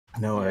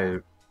No, Yeah.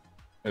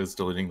 I was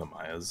deleting the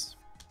Mayas.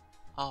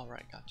 Oh,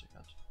 right, gotcha.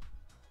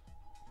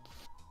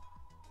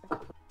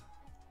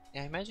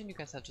 Yeah, I imagine you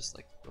guys have just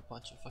like a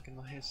bunch of fucking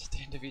Mayas at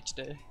the end of each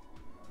day.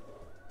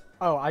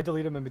 Oh, I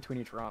delete them in between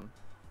each run.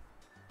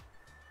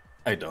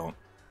 I don't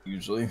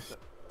usually.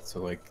 So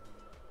like,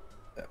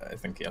 I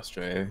think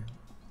yesterday,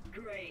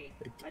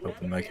 like,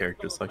 opened my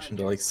character selection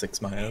to like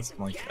 6 Mayas.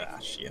 I'm like, ah,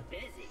 shit.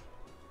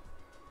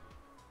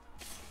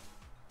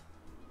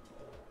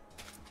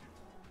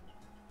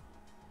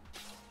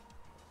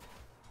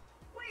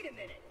 Wait a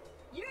minute,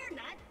 you're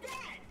not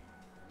dead.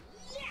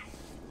 Yes.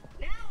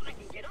 Now I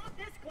can get off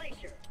this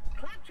glacier.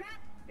 Claptrap,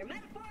 your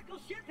metaphorical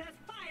ship has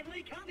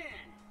finally come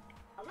in.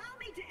 Allow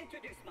me to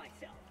introduce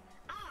myself.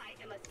 I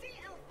am a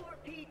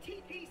CL4P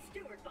TP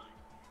steward bot,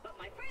 but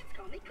my friends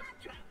call me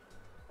Claptrap.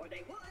 Or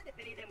they would if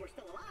any of them were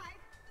still alive,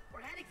 or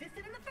had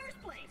existed in the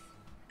first place.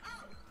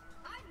 Oh,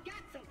 I've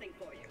got something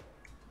for you.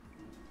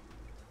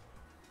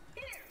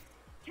 Here,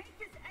 take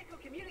this echo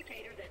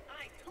communicator that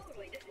I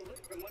totally didn't loot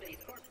from one of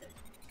these corpses.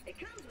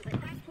 It comes with a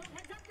Crash 12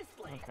 heads-up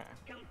display. Okay.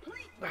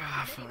 Complete with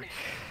Fuck.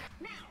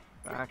 Now,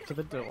 Back to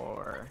the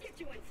door. let's get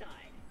you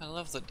inside. I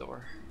love the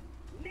door.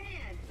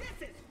 Man,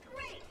 this is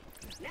great!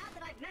 Now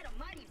that I've met a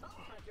mighty vault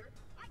hunter,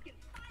 I can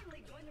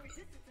finally join the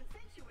resistance in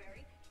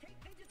Sanctuary, take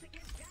vengeance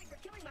against Jack for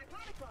killing my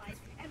product line,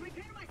 and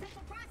repair my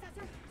central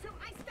processor so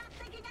I stop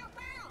thinking out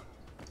loud!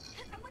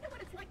 I wonder what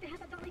it's like to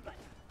have a belly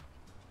button.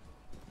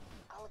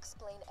 I'll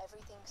explain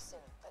everything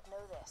soon, but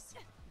know this.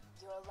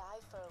 You're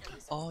alive for a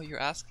reason. Oh,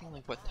 you're asking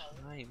like what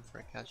time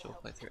for a casual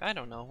playthrough? I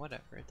don't know,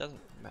 whatever. It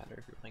doesn't matter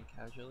if you're playing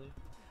casually.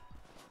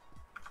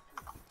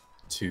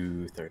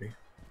 2:30.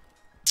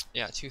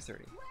 Yeah,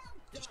 2:30.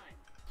 Just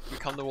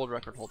become the world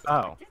record holder.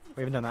 Oh,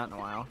 we haven't done that in a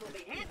while. Will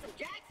be Handsome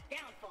Jack's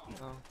downfall.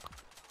 Oh.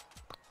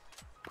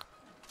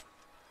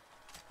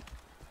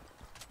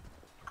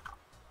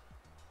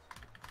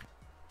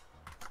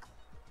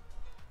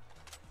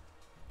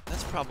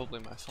 That's probably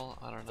my fault.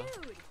 I don't know.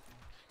 Dude.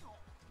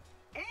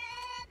 And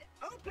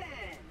open.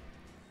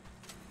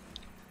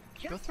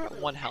 Go through at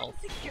 1 health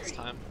this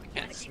time. I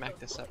can't smack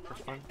this up for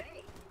fun.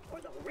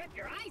 Or they'll rip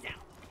your eyes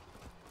out.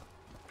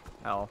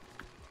 Hell.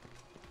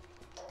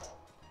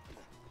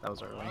 That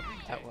was early.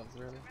 That was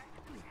really.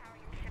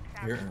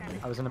 You're early.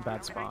 I was in a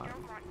bad spot.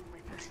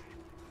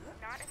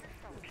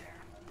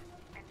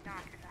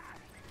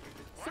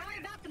 Sorry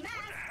about the mess.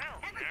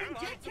 Everything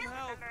jet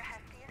killed.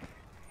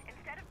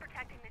 Instead of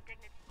protecting the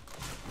dignity.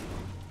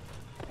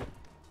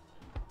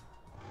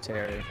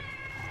 Terry.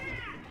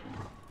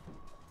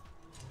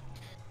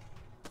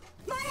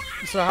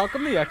 So how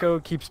come the echo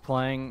keeps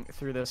playing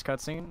through this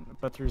cutscene,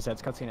 but through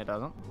Zed's cutscene it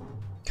doesn't?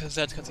 Because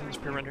that cutscene is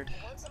pre-rendered.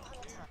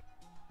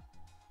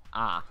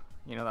 Ah,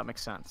 you know, that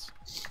makes sense.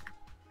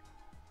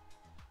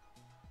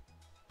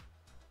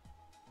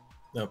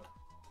 Nope.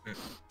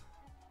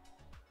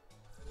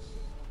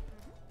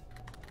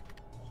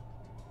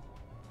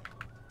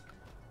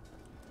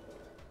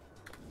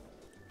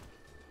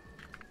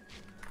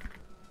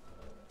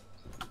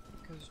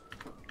 Because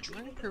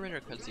during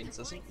pre-rendered cutscenes,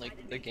 doesn't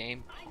like the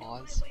game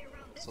pause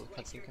so the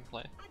cutscene can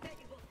play? I bet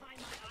you will find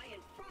my eye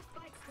in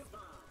frostbite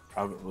savants.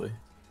 Probably.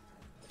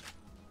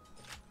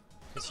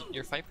 Because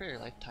your fight for your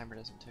life timer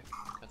doesn't tick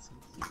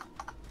cutscenes.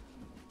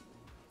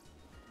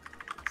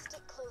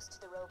 Stick close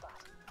to the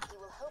robot. He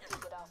will help you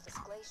get off this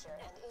glacier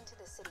and into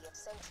the city of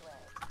Sanctuary.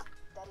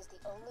 That is the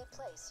only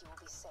place you will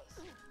be safe.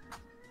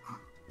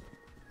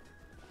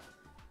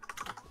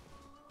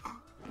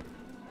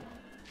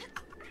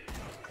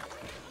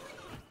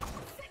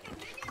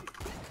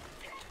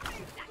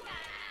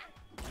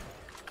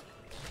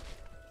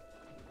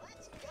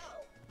 Let's go.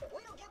 If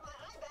we don't get my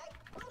eye back,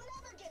 we'll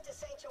never get to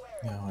Sanctuary.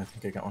 No, I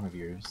think I got one of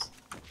yours.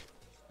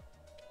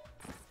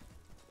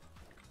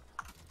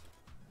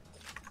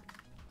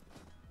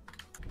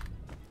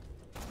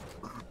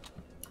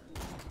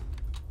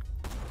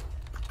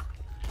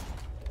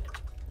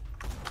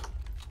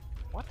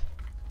 What?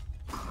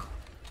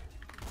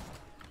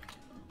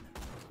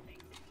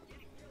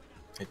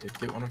 I did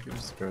get one of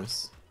yours,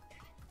 Gross.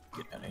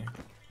 Get any.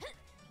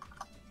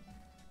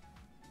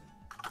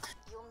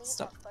 You'll need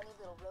Stop. that funny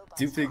little robot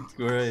Stupid spot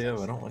to where I use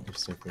am, I don't like your the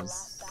stickers.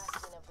 last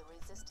bastion of the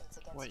resistance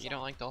against What, you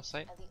don't like Doll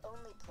Sight? and the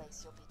only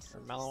place you'll be Or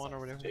truly Melon safe. or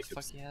whatever the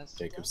fuck he has?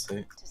 Jacob's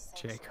site. To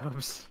Sanctuary.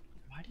 Jacobs.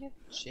 Why do you have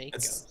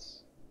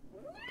Jacobs?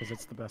 Because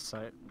it's the best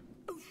site.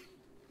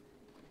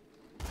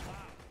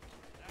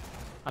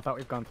 I thought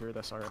we've gone through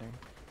this already.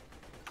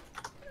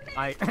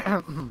 Hey,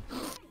 kiddo,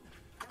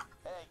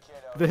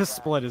 This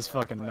split is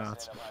fucking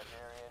nuts.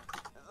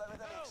 Let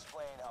me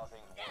explain how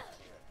things work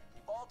here.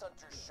 Vault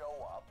Hunters show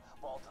up,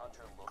 Vault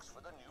Hunter looks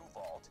for the new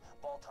vault,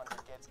 Vault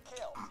Hunter gets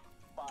killed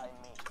by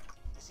me.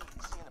 You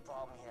see the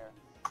problem here?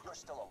 You're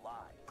still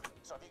alive.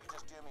 So if you could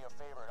just do me a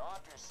favor and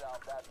off yourself,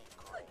 that'd be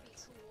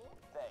great.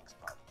 Thanks,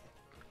 Pumpkin.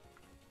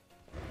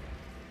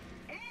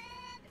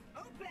 And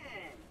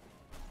open.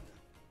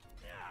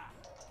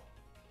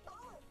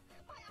 Oh,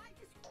 my eye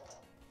just.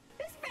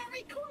 It's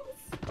very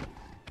close.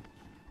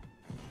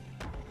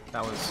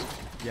 That was...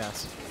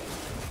 yes.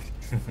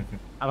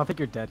 I don't think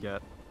you're dead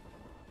yet.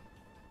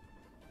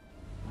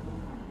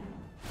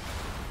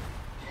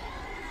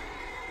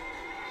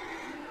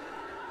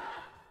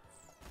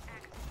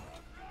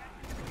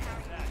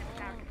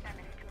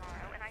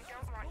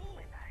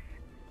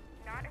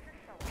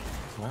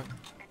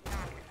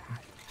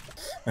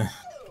 There's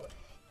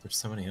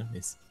so many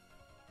enemies.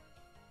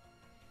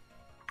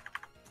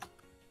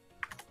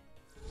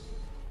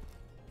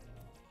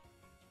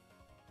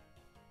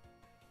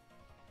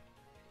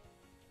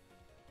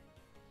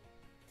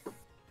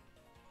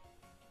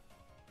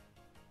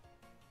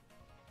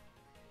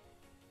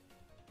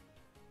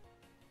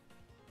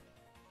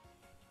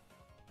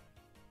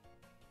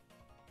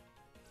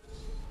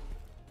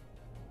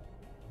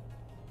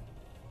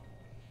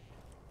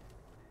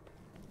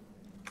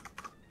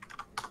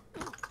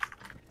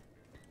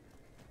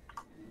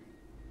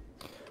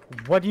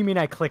 What do you mean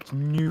I clicked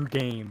new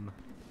game?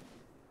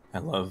 I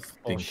love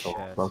being Bullshit.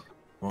 told.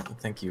 Well,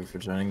 thank you for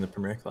joining the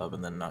Premier Club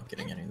and then not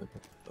getting any of the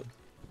Premier Club.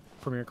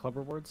 Premier Club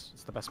rewards?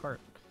 It's the best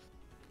part.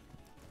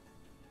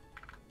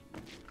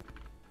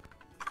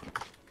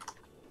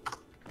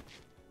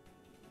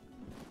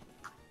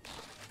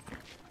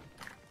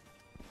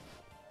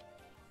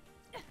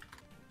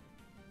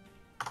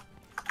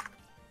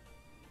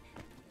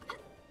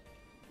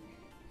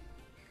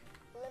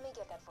 Let me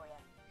get that for you.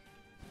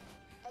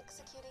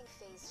 Executing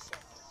phase shift.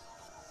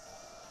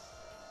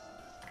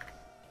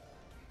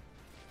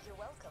 You're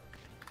welcome.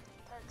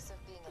 Perks of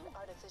being an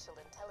artificial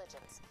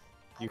intelligence.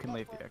 You can I've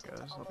leave the networked into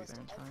echoes, I'll be there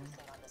in almost time.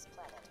 everything on this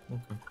planet.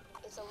 Okay.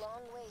 It's a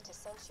long way to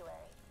Sanctuary.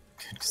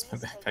 Good, because my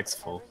Please take backpack's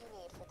full. whatever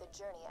you need for the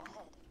journey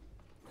ahead.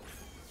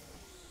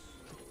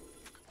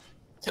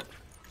 Yep.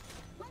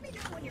 Let me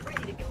know when you're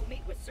ready to go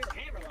meet with Sir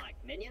Hammerlock,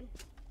 minion.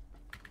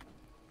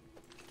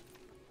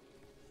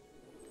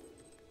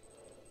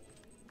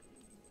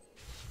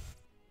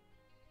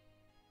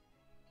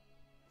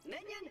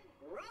 Minion,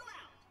 roll out!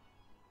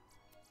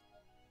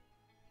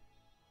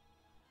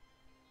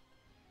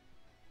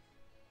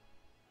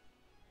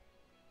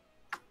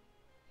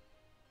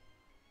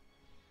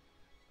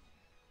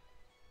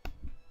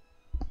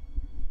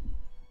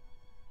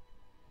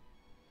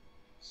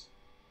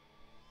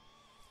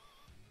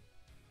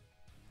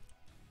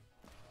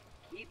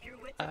 Keep your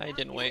wits I about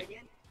didn't you, wait.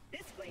 minion.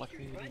 This Luckily glacier's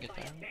we run didn't get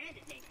by a down.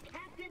 bandit named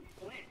Captain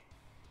Flint.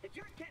 The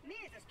jerk kept me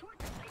as his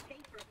torture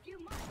plaything for a few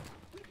months.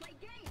 We played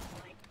games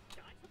like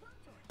Dodge the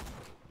Blowtorch.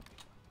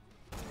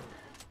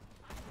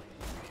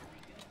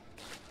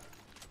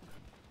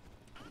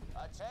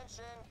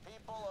 Attention,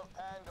 people of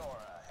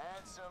Pandora.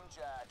 Handsome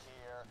Jack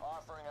here,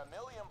 offering $1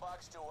 million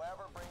to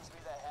whoever brings me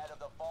the head of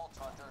the Vault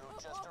Hunter who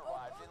just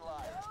arrived in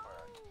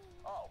Liarsburg.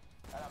 Oh,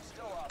 and I'm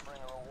still offering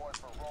a reward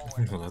for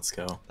rolling. Let's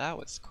go. That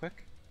was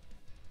quick.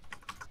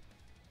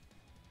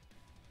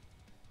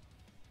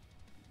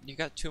 You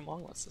got 2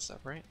 monoliths this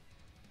up, right?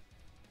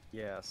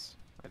 Yes,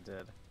 I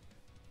did.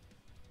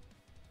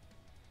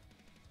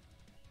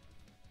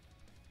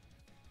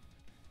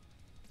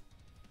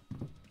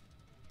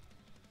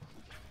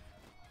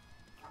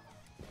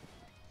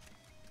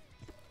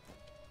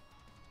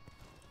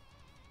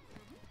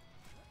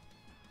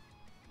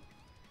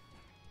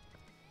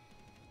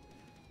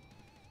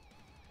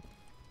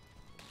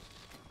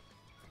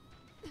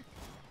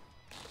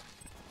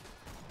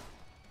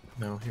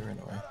 No, he ran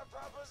away. Got a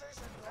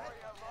proposition for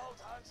you, Vault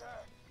Hunter.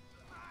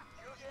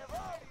 You give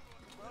up,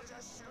 we'll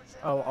just shoot you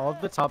Oh, all of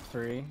the top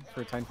 3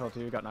 for Titanfall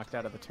 2 got knocked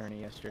out of the tourney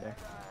yesterday.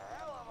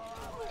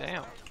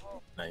 Damn.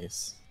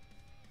 Nice.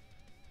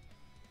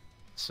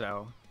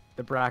 So,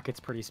 the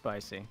bracket's pretty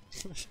spicy.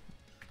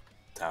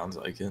 Sounds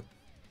like it.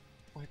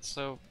 Wait,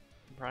 so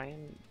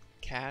Brian,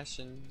 Cash,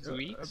 and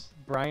Zweeks?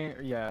 Brian,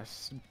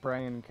 yes,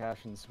 Brian,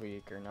 Cash, and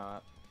Sweek are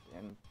not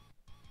in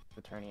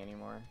the tourney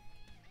anymore.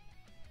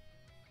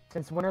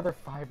 Since when are there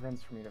 5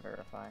 runs for me to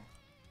verify?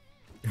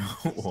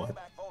 What? Stay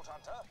back, Vault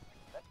Hunter.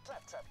 Let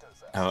Claptrap go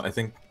first. Oh, I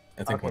think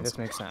Okay, once. this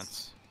makes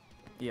sense.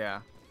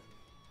 Yeah.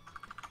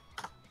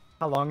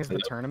 How long is the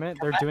tournament?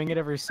 They're doing it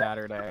every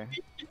Saturday.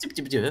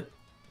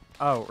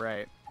 Oh,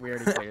 right. We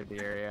already cleared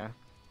the area.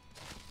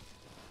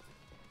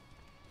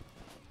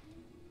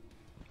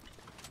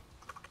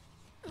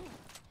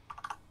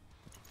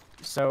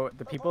 So,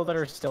 the people that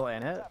are still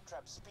in it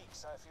Claptrap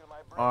speaks, I feel my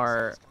brain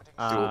are, cells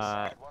committing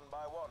suicide one by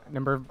one.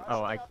 number...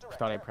 Oh, I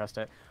thought I pressed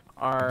it.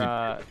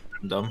 Are,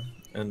 I'm dumb.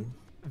 And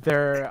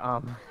they're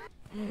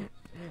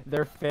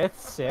 5th,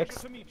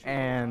 6th,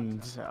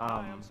 and,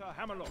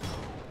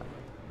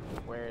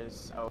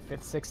 where's... Oh,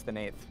 5th, 6th, and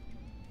 8th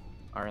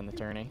are in the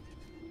tourney.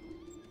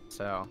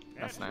 So,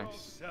 that's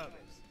nice. Day 2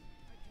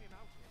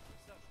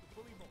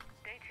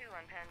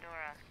 on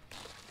Pandora.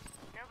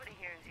 Nobody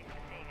here is used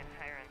to seeing a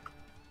tyrant.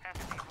 Half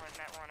the people I've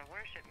met want to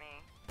worship me.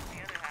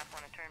 The other half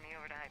want to turn me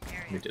over to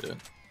Hyperion. we did it.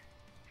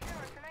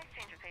 Still, it's a nice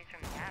change of pace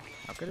from the Abbey.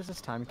 How good is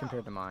this time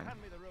compared to mine?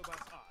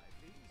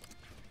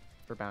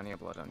 For Bounty of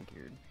Blood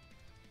Ungeared.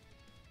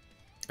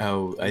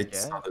 Oh, I Yeah.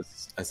 saw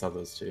this. I saw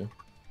those too.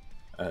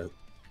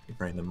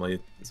 Randomly,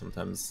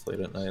 sometimes late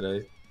at night,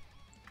 I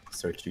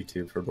search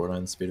YouTube for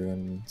Borderlands speedrun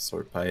and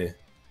sort by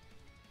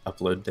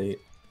upload date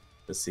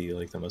to see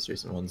like the most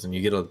recent ones, and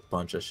you get a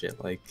bunch of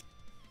shit like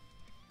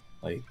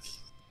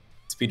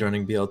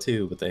speedrunning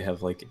BL2, but they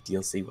have like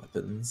DLC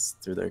weapons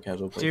through their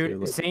casual playthrough. Dude,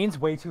 like, Zane's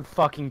way too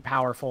fucking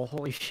powerful.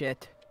 Holy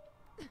shit.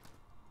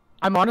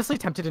 I'm honestly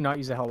tempted to not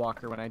use a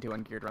Hellwalker when I do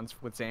ungeared runs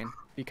with Zane,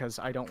 because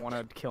I don't want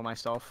to kill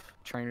myself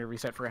trying to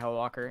reset for a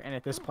Hellwalker, and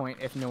at this point,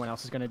 if no one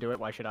else is going to do it,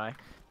 why should I?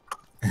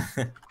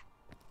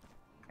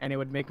 And it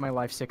would make my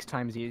life 6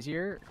 times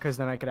easier, because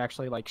then I could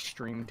actually, like,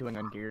 stream doing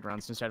ungeared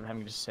runs instead of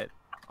having to sit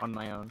on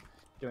my own,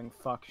 doing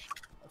fuck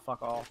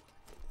all.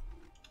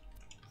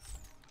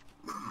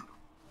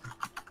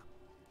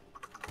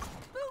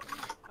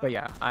 But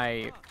yeah,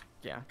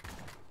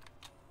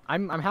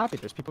 I'm happy.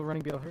 There's people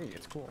running BL3.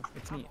 It's cool.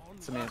 It's neat.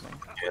 It's amazing.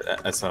 Yeah,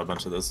 I saw a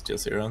bunch of those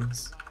DLC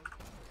runs.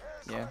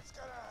 Yeah.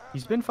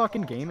 He's been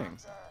fucking gaming.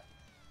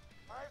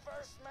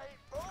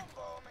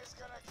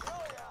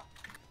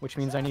 Which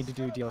means I need to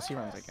do DLC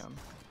runs again.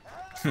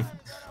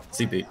 Has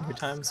he beaten your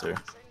times, or?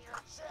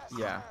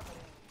 Yeah.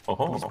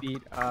 Oh. He's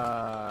beat,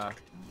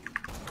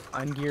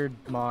 ungeared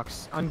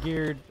Mox,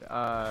 ungeared,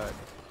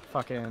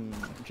 fucking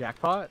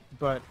Jackpot,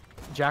 but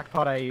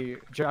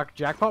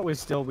Jackpot was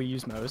still we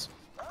use Mo's.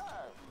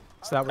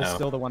 So that was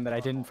still the one that I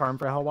didn't farm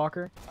for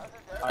Hellwalker.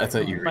 I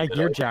thought you my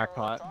gear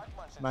Jackpot.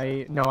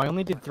 No, I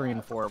only did 3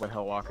 and 4 with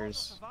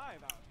Hellwalkers.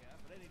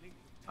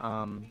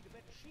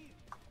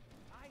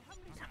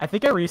 I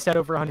think I reset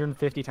over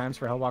 150 times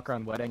for Hellwalker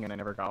on Wedding and I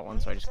never got one,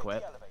 so I just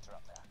quit.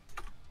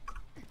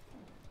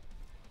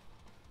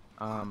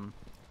 But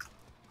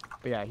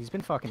yeah, he's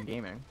been fucking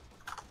gaming.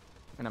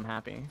 And I'm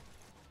happy.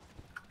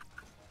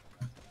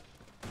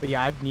 But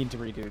yeah, I need to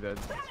redo the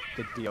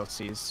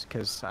DLCs,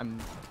 because I'm,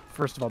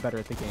 first of all, better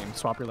at the game.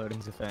 Swap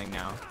reloading's a thing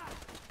now.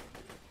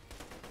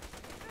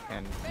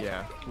 And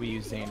yeah, we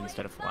use Zane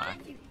instead of Flack.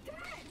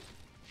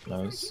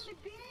 Nice.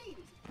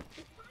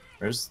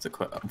 Where's the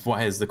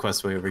why is the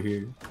quest way over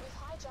here?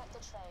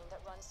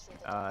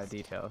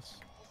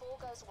 Details.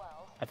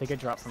 I think it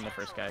dropped from the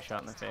first guy I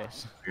shot in the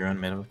face. You're on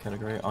made up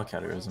category? All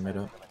categories are made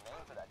up.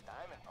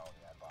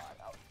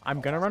 I'm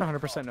gonna run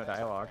 100% no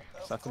dialogue,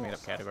 so that's a made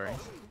up category.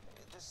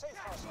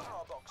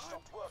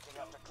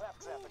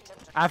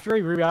 After I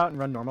root out and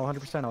run normal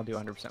 100%, I'll do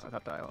 100%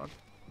 without dialogue.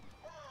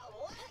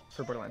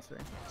 For Borderlands 3.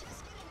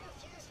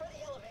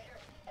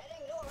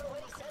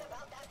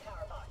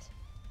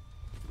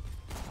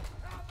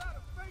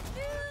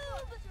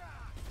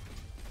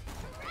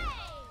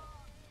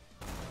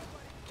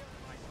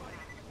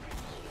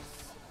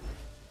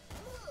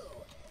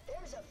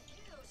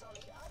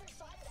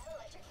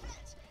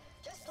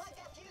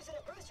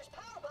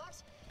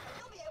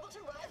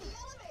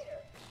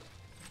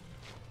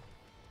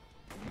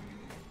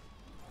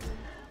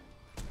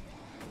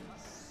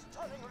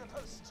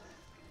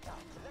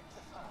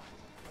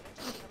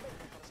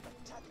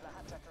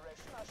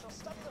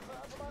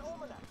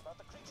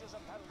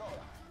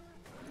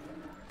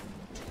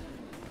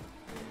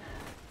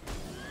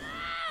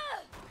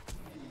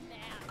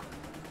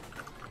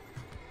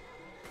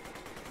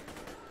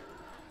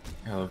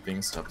 I love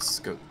being stuck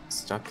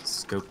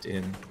scoped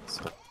in,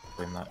 so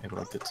I'm not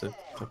able to get to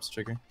Coop's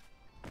trigger.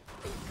 I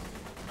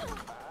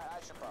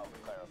should probably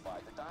clarify.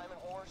 The diamond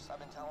horse I've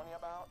been telling you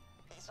about,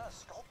 it's not a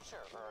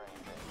sculpture or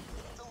anything.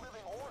 It's a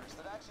living horse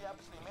that actually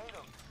happens to be made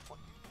of... Well,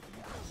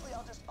 actually,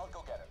 I'll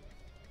go get her.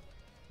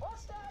 What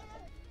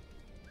stallion?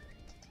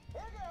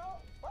 Here you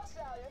go. What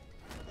stallion?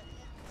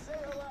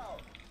 Say hello.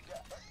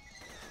 Yeah.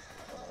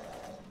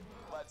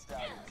 What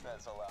stallion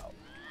says hello.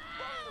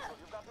 Wonderful.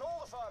 You've gotten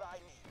all the fur I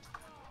need.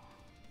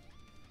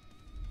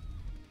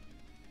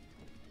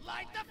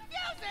 Light the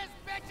fuses,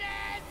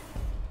 bitches!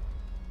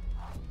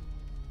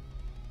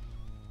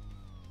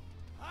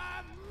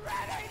 I'm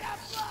ready to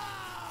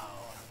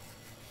blow!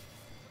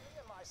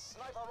 And my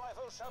sniper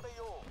rifle shall be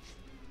yours.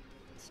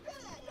 Screw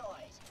that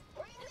noise!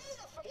 Bring me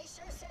the He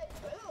sure said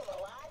boom a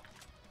lot.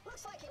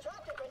 Looks like he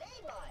dropped a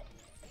grenade mod.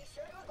 Be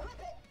sure to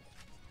equip it.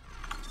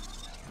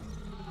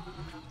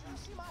 Do you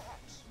see my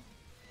hat?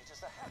 It is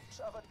the hat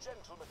of a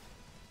gentleman.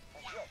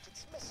 And yet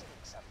it's missing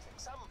something.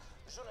 Some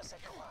je ne sais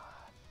quoi.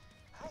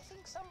 I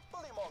think some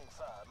bullymong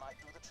fur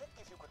might do the trick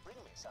if you could bring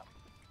me some.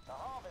 To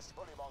harvest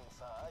bullymong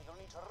fur, you'll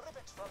need to rip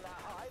it from their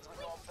hides with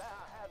your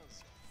bare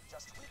hands.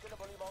 Just weaken a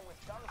bullymong with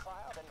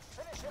gunfire, then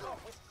finish him off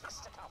with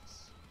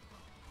fisticuffs.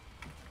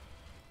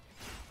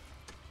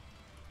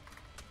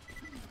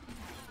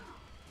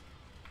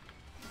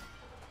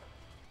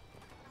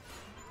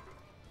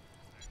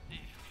 If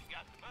you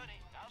got the money,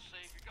 I'll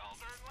save your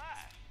gold-earned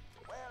life.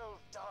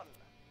 Well done.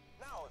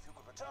 Now, if you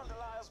could return to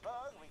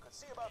Liarsburg, we could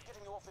see about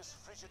getting you off this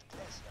frigid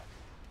glacier.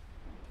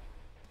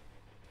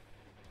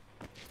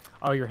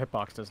 Oh, your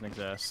hitbox doesn't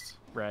exist.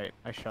 Right,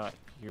 I shot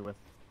you with...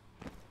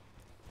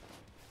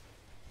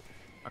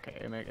 Okay,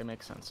 it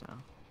makes sense now.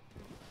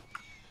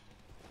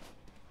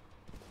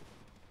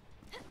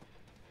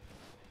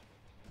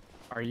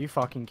 Are you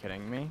fucking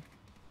kidding me?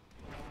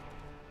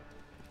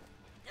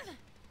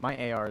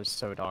 My AR is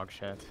so dog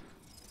shit.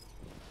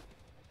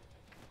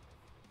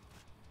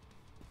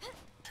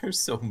 There's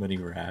so many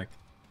rack.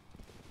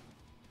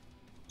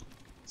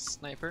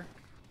 Sniper.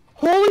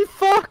 Holy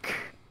fuck!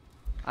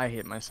 I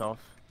hate myself.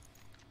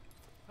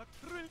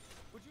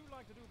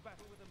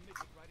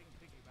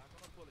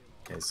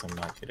 Okay, so I'm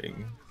not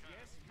getting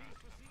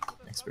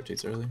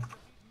expertise early.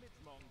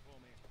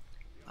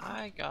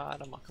 I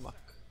got a muck. I got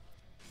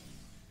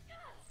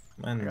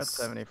Mine's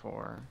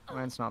 74.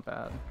 Mine's not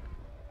bad.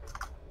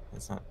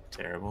 That's not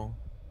terrible.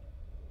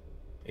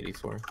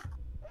 84.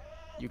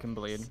 You can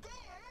bleed.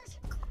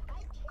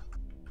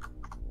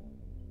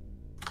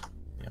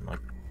 Yeah, I'm like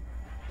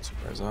 2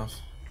 bars off.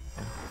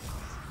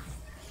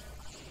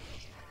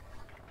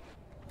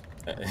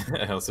 Yeah.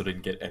 I also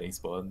didn't get any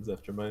spawns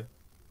after my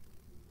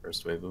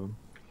first wave of them.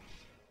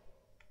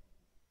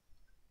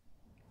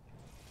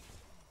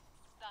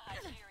 The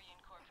Hyperion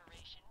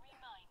Corporation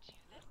reminds you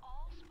that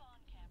all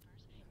spawn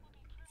campers will be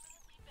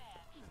permanently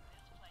banned from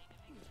this plane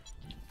of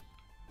existence.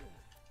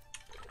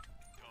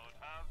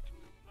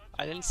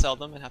 I didn't sell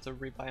them and have to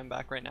rebuy them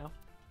back right now.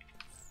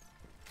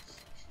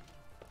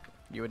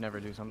 You would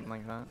never do something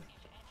like that.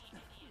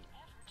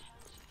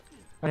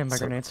 I didn't buy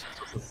grenades.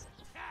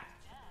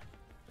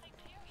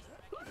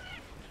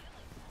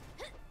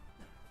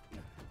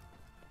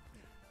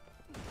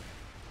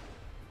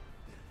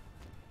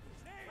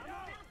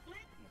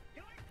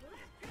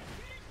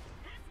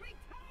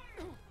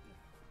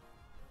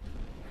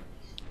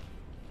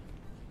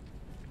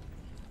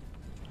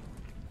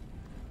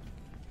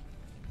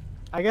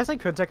 I guess I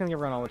could technically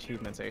run all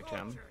achievements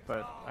HM,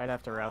 but I'd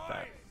have to route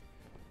that.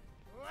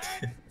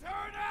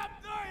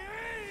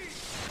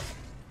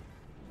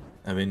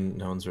 I mean,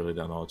 no one's really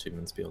done all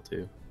achievements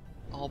BL2.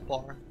 All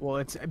bar. Well,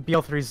 it's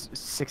BL3's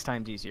 6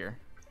 times easier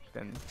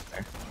than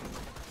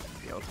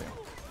BL2.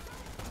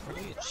 What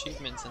are the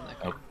achievements in that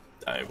Oh, game?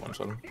 I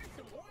one-shot him.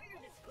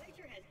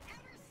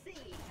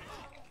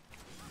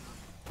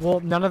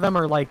 Well, none of them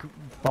are like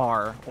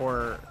bar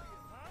or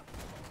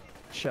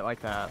shit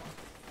like that.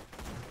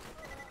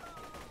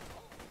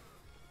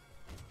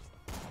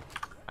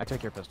 I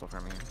took your pistol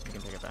from you. You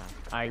can take it back.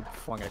 I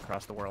flung it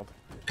across the world.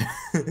 Day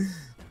 2 on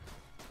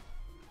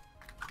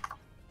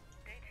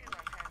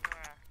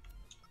Pandora.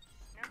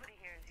 Nobody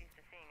here is used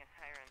to seeing a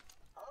tyrant.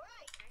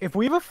 If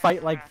we have a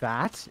fight like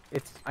that,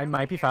 I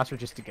might be faster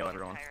just to kill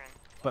everyone.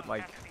 But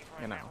like,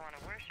 you know,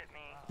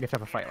 you have to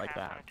have a fight like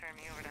that.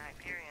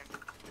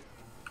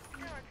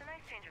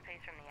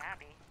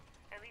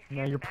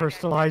 Now your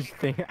personalized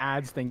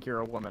ads think you're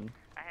a woman.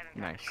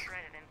 Nice.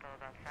 Shredded info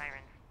about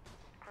sirens.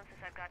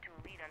 Closest I've got to a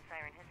lead on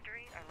siren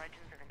history are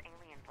legends of an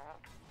alien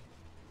vault.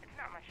 It's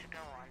not much to go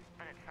on,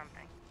 but it's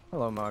something.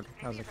 Hello, Mug.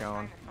 How's it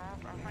going? I'll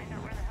find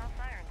out where the hell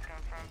sirens come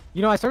from.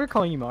 You know, I started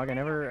calling you Mug. I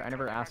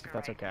never asked if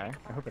that's okay.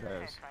 I hope it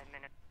is.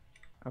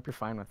 I hope you're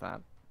fine with that.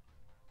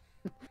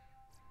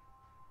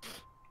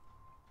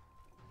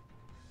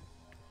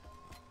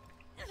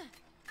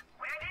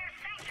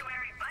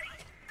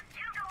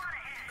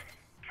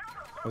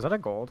 Was that a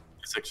gold?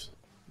 It's actually,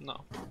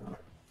 No.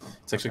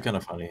 it's actually kind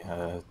of funny.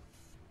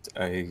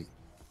 I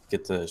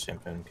get the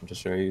champagne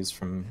congestion I use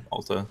from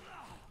Ulta,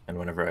 and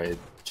whenever I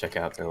check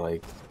out, they're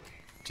like,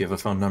 "Do you have a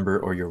phone number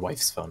or your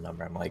wife's phone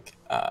number?" I'm like,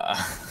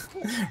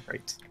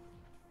 right.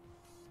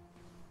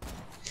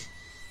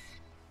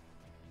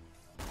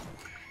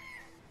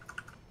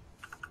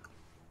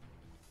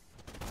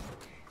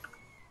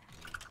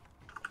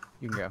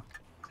 You can go.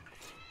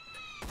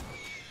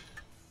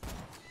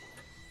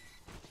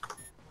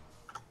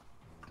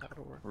 That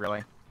would work.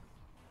 Really?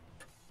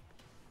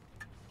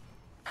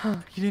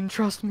 You didn't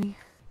trust me.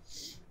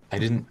 I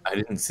didn't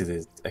see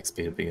the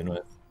XP to begin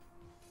with.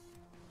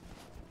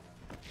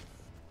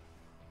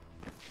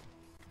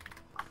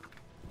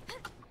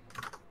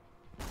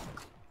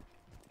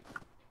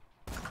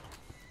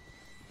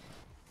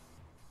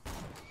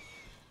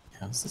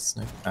 How's this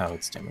snipe? Oh,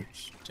 it's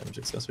damage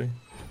accessory.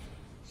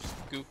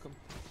 Gook 'em.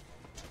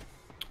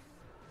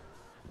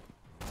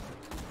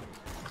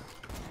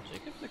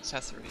 Jacob's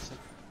accessories are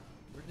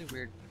really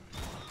weird.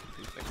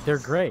 Prefixes. They're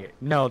great.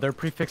 No, their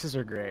prefixes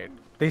are great.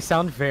 They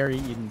sound very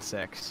Eden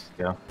 6.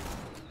 Yeah.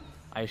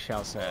 I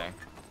shall say.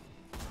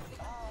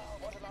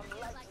 What an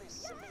unlikely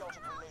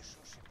symbiotic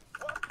relationship.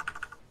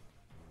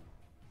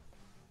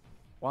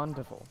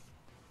 Wonderful.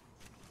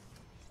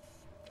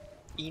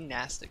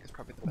 Enastic is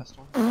probably the best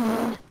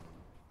one.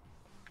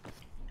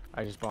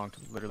 I just bonked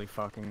literally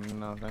fucking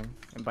nothing.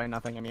 And by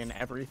nothing, I mean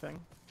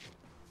everything.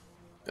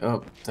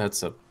 Oh,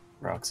 that's a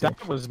Roxy.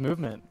 That was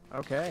movement.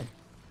 Okay.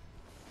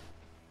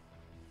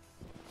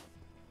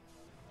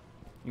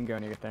 You can go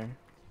when you get there.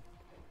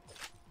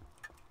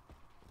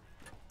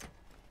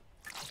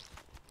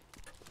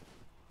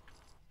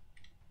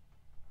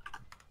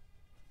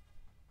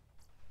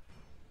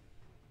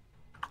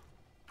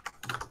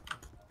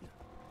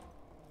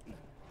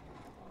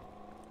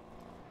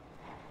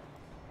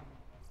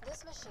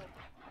 This machine.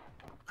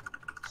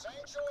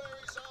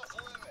 Sanctuary's off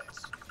limits.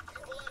 You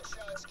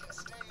bloodshots can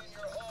stay in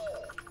your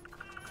hole.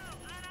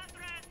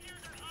 Unauthorized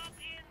user up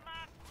in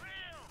my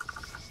grill.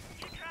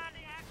 You trying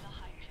to act The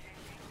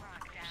Hyperion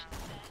Corporation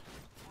says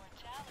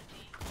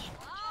mortality.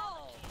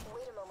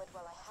 Wait a moment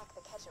while I hack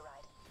the catcher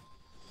ride.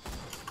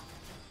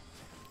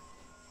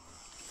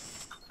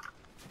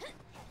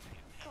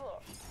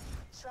 Cool.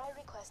 Try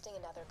requesting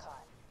another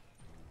car.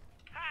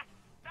 Ha!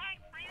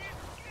 Thanks for your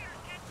excuse.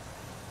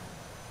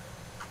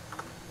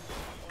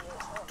 You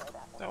know that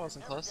one. That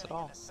wasn't close at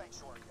all. The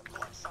sanctuary of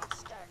bloodshot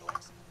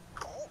skaglings.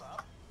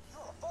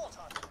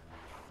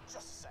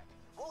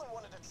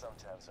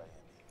 Sometimes I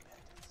envy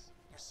bandits.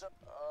 You're so...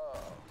 Oh,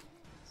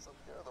 so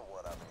you're the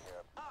one over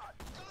here.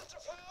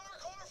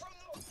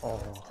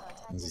 Oh.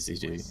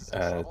 ZCG.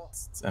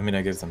 I mean,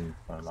 I gave them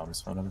my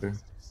mom's phone number.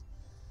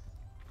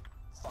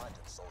 Find him,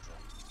 soldier.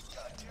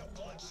 Goddamn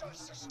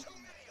bloodshots, there's too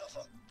many of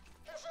them.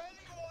 If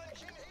anyone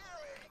can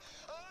hear me,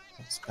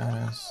 That's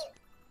badass.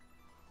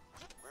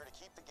 we're to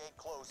keep the gate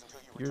closed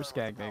until you You're return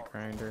Skag with Bait power.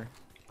 Grinder.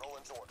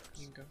 Roland's orders.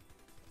 You can go.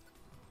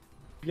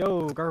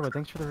 Yo, Garwood,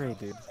 thanks for the raid,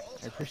 dude.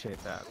 I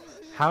appreciate that.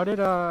 How'd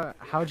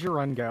your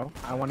run go?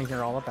 I want to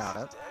hear all about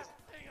it.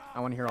 I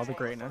want to hear all the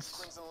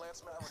greatness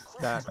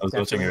that I was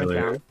watching definitely went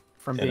earlier, down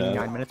from and, being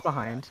 9 minutes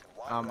behind.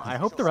 I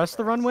hope the rest of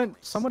the run went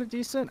somewhat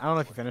decent. I don't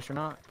know if you finished or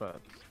not,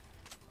 but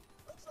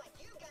Looks like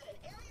you got an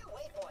area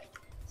waypoint.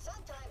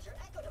 Sometimes your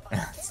echo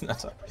device It's can't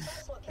not find a- the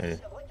precise yeah.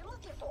 location of what you're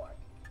looking for.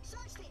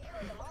 Search the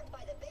area marked by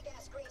the big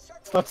ass green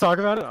circle. let's talk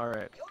about it. All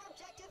right. Your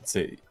objective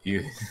So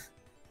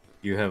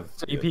you have.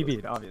 So you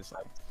PB'd,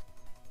 obviously.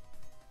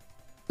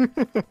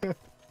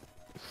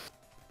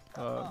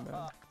 Oh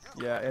man.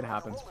 Yeah, it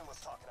happens. Roland was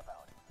talking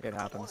about. It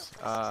happens.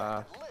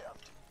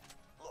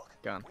 Look,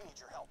 Gun. we need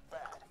your help bad.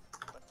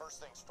 But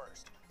first things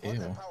first. Ew. Plug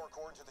that power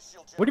cord into the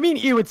shield What do you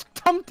mean, ew? It's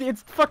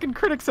it's fucking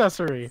crit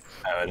accessory.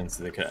 Oh, I didn't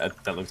see the.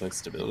 That looked like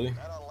stability.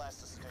 That ought to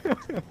last us a day or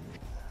two.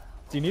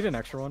 Do you need an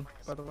extra one,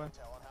 by the way?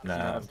 Nah, I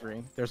have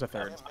 3. There's a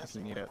third if you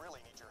need it.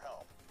 Really need your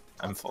help.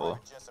 I'm full.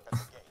 Jessup at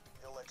the gate.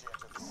 He'll let you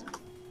enter the city.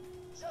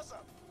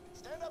 Jessup,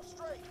 stand up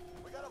straight.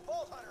 We got a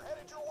vault hunter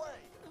headed your way.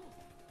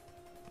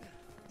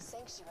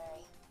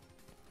 Sanctuary.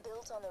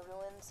 Built on the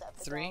ruins of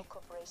the 3, Dahl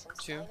Corporation's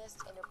 2,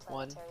 finest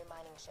interplanetary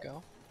mining ship.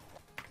 Go.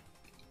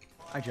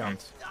 I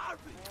jumped.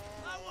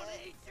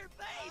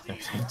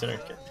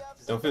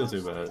 Don't feel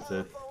too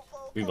bad.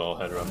 We've all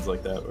had runs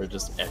like that where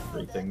just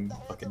everything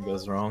fucking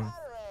goes wrong.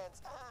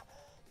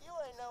 You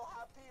ain't no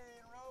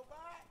Hyperion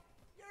robot.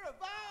 You're a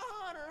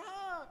biohunter,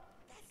 huh?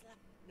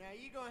 Now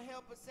you gonna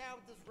help us out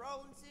with this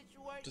rolling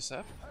situation? Just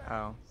F?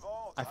 Oh.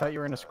 I thought you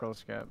were in a scroll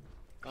skip.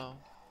 Oh.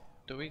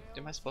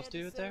 Am I supposed to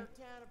do it there?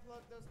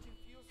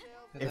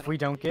 If we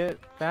don't get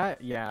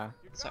that, yeah.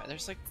 Sorry,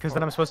 there's like. Because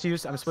then I'm supposed to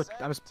use.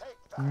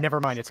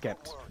 Never mind, it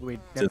skipped.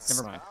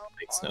 Never mind.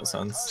 Makes no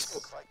sense.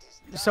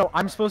 So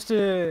I'm supposed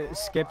to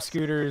skip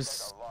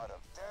Scooter's.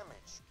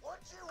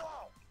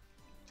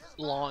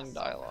 Long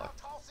dialogue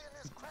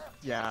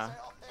Yeah.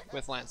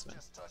 with Lanceman.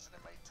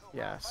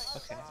 Yes.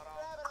 Okay.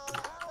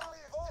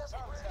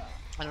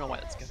 I don't know why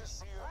that's good.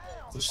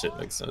 This shit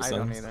makes no I sense.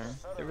 don't either.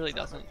 It really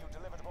doesn't.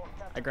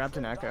 I grabbed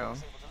an echo.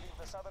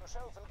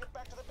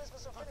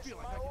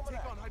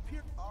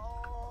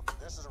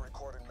 This is a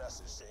recorded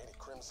message to any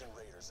Crimson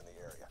Raiders in the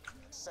area.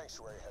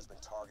 Sanctuary has been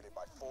targeted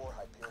by 4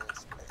 Hyperion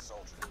space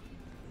soldiers.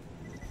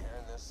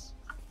 Hearing this,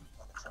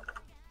 I'm in trouble.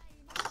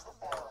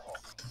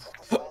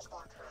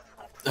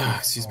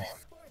 Excuse me.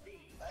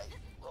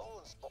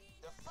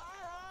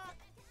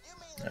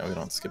 No, we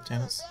don't skip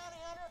Tannis.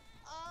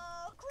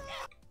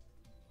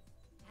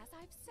 As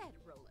I've said,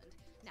 Roland,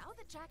 now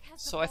that Jack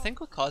has So I think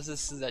what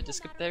causes that just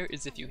skip there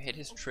is if you hit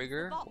his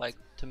trigger, like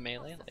to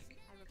melee, like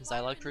his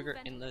dialogue trigger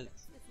in the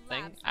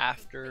thing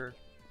after,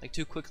 like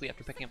too quickly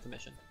after picking up the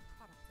mission.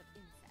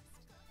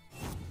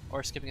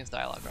 Or skipping his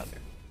dialogue rather.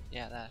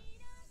 Yeah, that.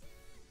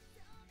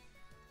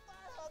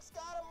 Firehawk's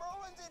got him.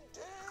 Roland's in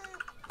deep.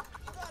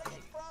 You gotta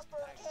get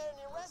Frostburn Cannon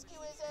and rescue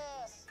his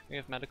ass. We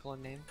have medical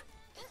in name.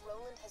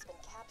 Roland has been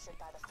captured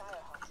by the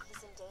Firehawk.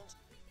 He's in danger.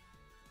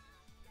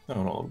 I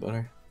don't know, a little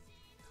better.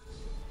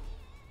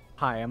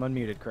 Hi, I'm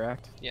unmuted,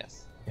 correct?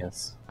 Yes.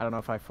 Yes. I don't know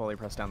if I fully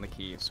pressed down the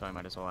key, so I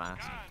might as well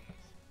ask.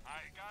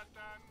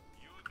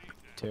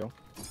 2.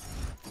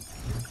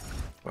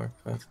 4,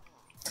 5.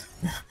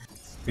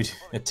 We did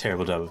a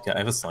terrible job. I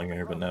have a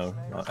slinger, but no.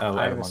 Oh,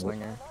 I have a one.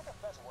 slinger.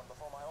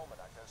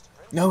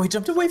 No, he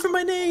jumped away from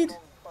my nade!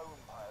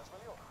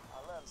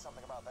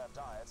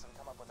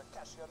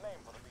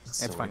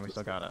 It's fine, we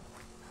still got it.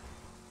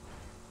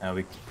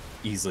 We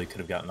easily could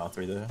have gotten all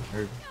 3 there.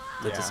 Or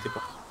let's just skip.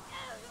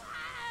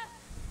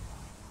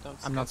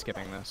 I'm not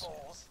skipping this.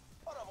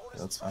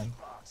 That's fine.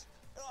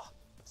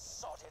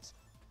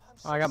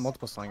 Oh, I got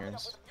multiple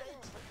slingers.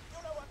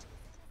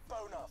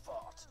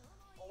 Bonafart.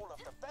 All of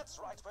the vets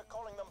right, we're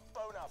calling them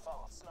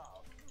Bonafarts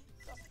now.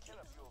 Just kill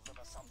a few of them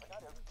or something, I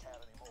don't care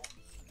anymore.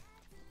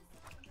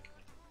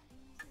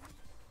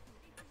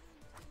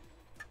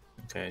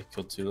 Okay,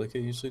 killed 2 like I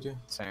usually do.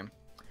 Same.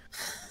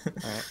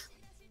 Alright.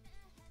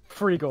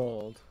 Free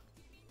gold.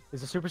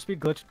 Is the super speed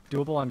glitch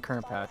doable on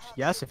current patch?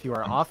 Yes, if you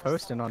are off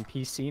host and on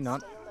PC,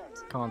 not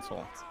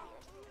console.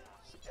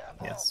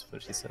 Yes,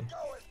 what she said.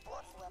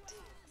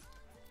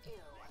 You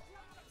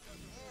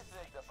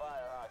think the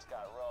Firehawks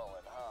got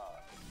rolling, huh?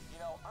 You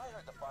know, I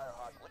heard the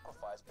Firehawk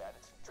liquefies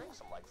bandits and drinks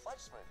them like fudge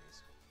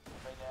smoothies.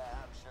 But yeah,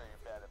 I'm sure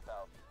you're better,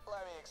 pal.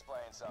 Let me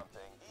explain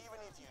something. Even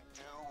if you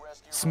do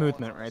rescue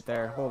Smoothment right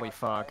there. Holy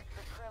fuck.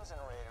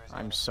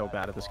 I'm so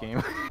bad at this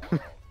game.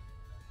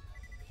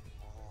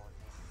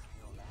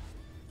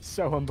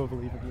 So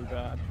unbelievably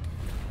bad.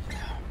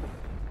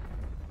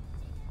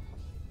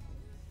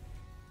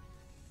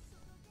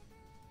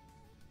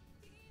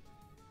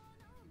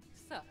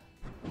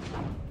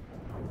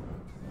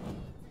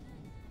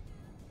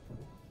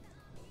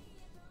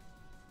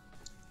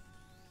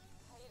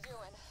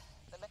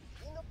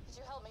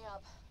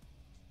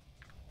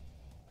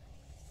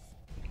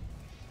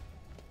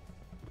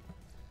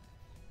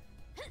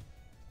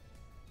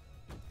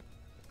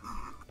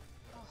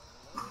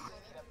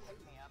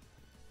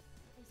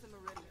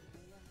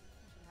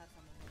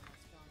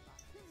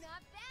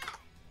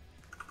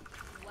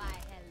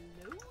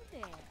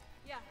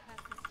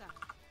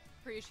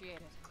 Appreciate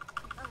it.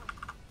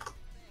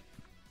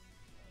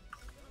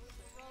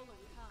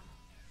 Roland, come.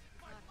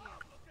 Not here.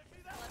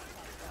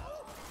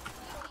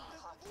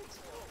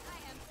 I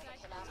am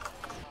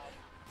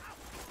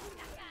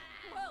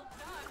well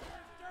done.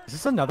 Is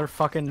this another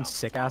fucking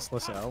sick ass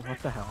Lasso? What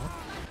the hell?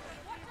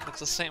 It's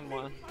the same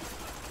one.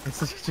 It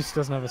just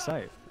doesn't have a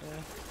sight. Yeah.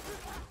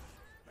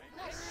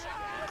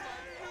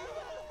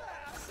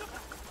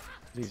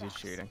 It's easy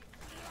cheating.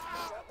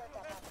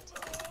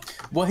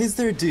 Why is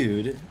there a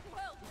dude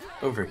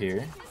over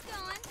here?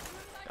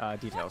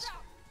 Details.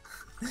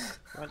 I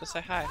wanted to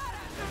say hi.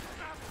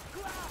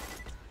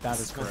 That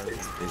is corrosion.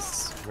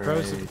 It's where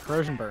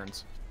Corrosion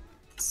burns.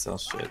 sell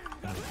shit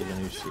and get a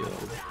new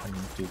shield and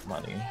do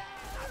money.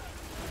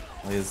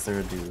 Why is there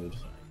a dude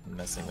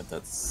messing with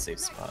that safe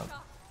spot?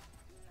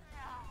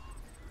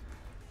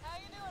 How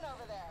you doing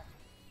over there?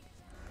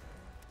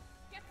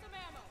 Get some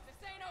ammo. This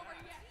ain't over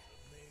yet.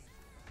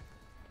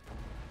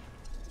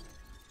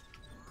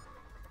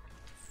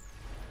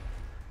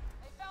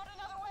 They found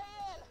another way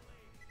in.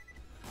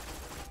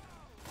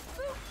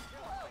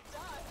 Well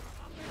done.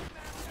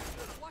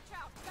 Watch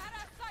out.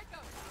 Badass psycho.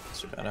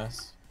 Mr. Badass?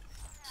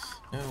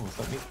 No,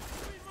 let me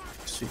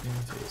shoot you in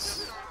the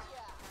face.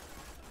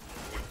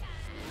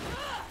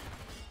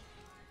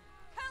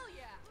 Hell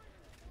yeah.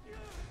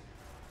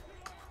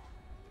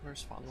 We're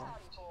spawn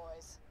locked.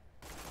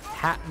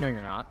 No,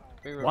 you're not.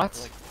 We were What?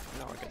 Like,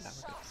 no, we're good now.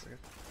 We're good.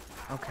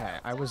 Okay,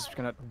 I was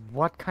gonna.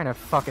 What kind of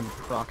fucking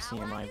proxy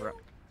am I, bro?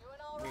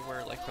 We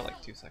were like for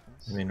like 2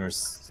 seconds. I mean, we're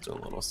still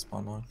a little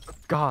spawn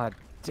locked. God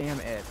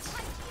damn it!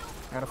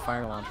 I got a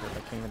fire launcher, but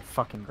I can't even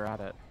fucking grab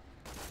it.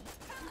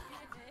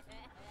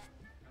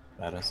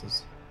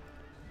 Badasses.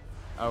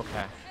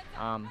 Okay.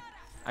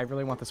 I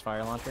really want this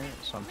fire launcher,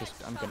 so I'm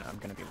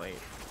gonna be late.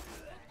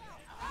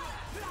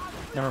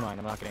 Never mind,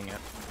 I'm not getting it.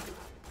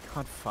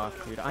 God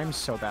fuck, dude, I'm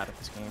so bad at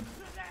this game.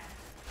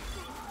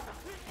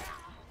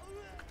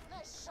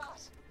 Nice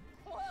shot.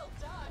 Well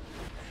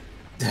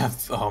done.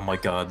 Oh my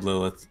god,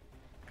 Lilith.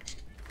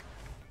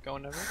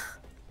 Going over?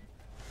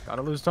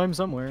 Gotta lose time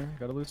somewhere.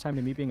 Gotta lose time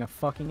to me being a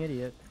fucking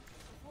idiot.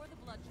 Before the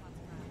bloodshots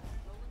arrived,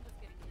 Roland was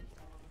getting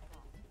intel on the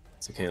vault.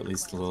 It's okay, at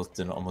least Lilith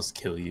didn't almost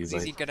kill you by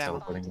Easy, go down.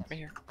 teleporting. Right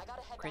here. I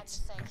gotta head back to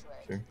Crates.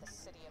 Sanctuary. Sure. The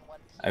city in one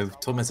piece. I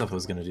told myself I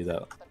was gonna do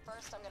that But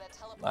first I'm gonna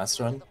teleport last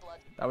you to run. the blood.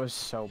 That was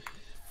so...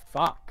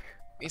 Fuck.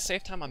 We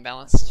save time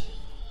unbalanced.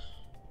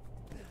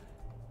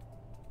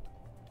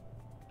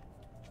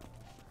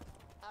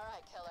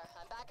 Alright, killer.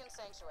 I'm back in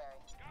Sanctuary.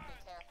 Be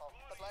careful.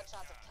 The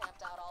bloodshots have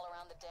camped out all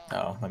around the dam.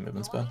 Oh, my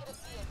movement's You'll bad. want to get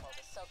a vehicle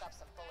to soak up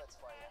some bullets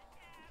for you.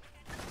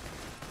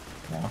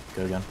 No,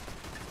 go again.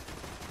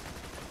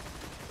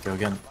 Go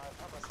again.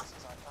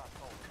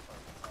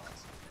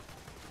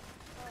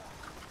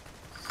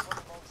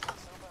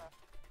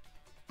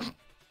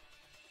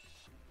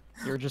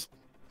 You're just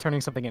turning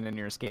something in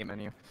your escape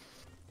menu.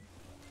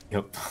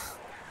 Yep.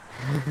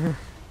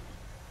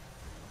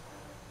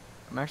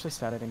 I'm actually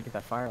sad I didn't get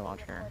that fire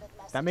launcher.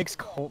 That makes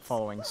cult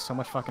following so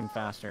much fucking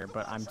faster,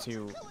 but I'm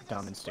too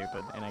dumb and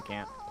stupid, and I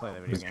can't play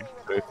the video Was your game.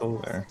 inventory full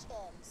or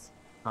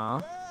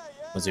Huh?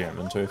 was your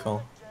inventory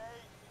full?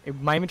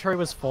 My inventory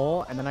was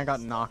full, and then I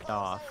got knocked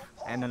off,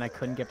 and then I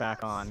couldn't get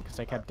back on because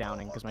I kept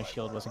downing because my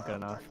shield wasn't good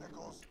enough.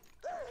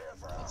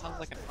 That sounds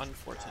like an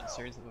unfortunate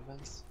series of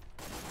events.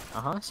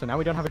 So now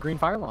we don't have a green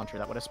fire launcher.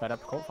 That would have sped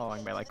up cult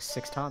following by like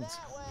 6 tons. The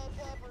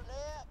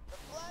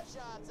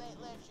bloodshots ain't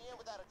let you in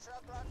without a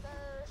truck like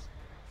theirs.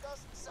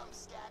 Cause some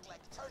skag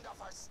like turned off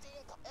our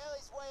steam.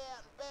 Ellie's way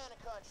out in Banner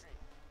country.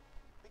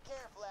 Be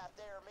careful out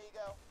there,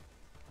 amigo.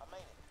 I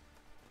mean it.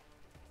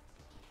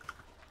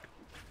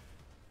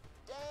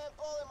 Damn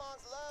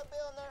bullymons love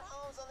building their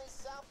homes on these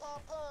southpaw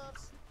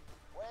pumps.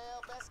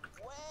 Well,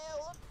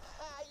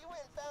 you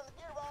went and found the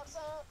gearbox,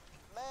 huh?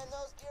 Man,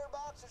 those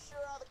gearboxes sure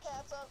are the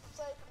cats on some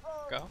safe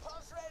control. Go.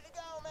 Pump's ready to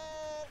go,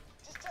 man.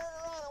 Just turn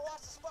around and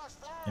watch the sparks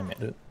fly. I made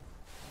it.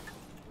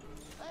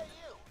 Hey,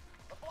 you.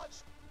 The blood.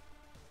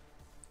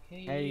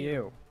 Hey,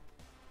 you.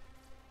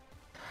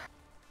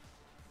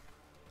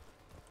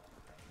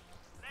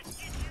 Let's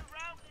get you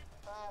rolling.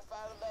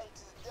 Finally made it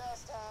to the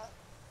dust, huh?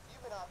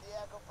 You've been off the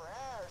echo for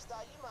hours.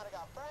 Thought you might have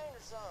got brain or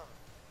something.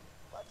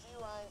 But you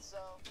ain't so.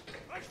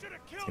 I should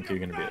have I killed think you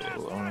you're gonna be a last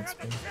little low when on I had the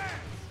XP. chance. Sorry,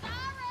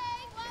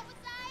 what was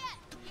that?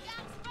 You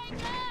got to speak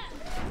up.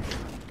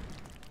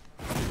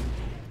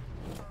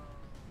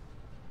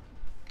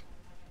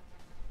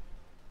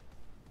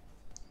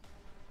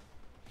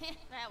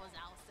 That was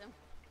awesome.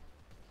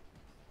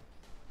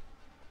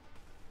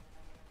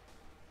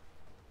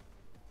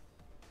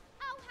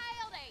 Oh,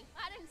 howdy.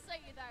 I didn't see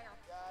you there.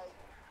 Guy,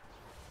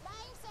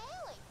 Name's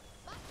Ellie.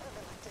 I'm in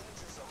the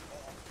danger zone,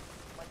 man.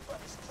 My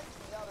buddies kicked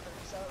me out of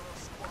their gyro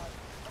squad.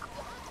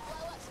 You'll have to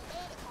blow up some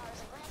bandit cars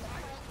and grab the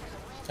crank for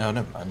your rent. Oh,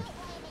 never mind. Don't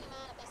pay any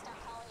mind if they start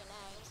calling you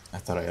names. I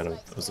thought I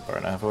was a bar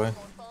and a half away.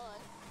 More fun.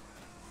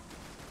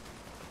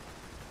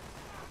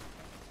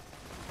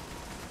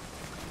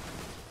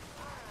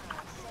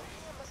 So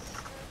you and my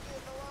sister are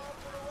getting along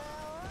pretty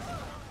well,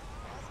 huh?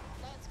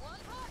 That's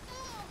one part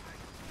down.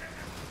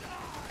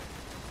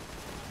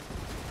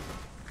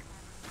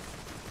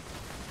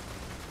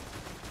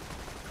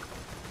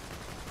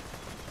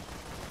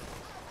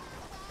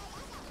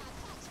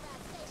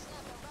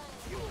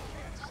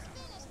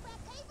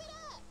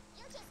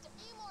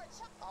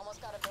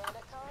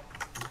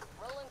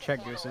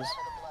 check gooses.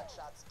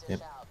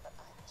 Yep.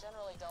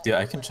 Yeah,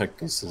 I can check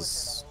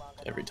gooses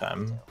every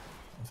time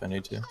if I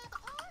need to.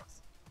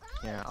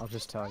 Yeah, I'll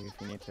just tell you if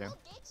you need to.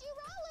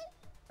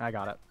 I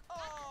got it.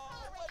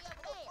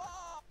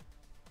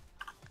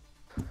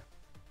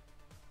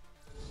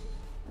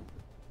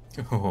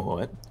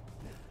 What?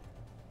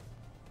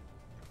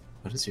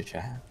 What is your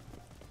chat?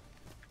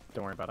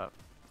 Don't worry about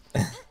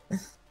it.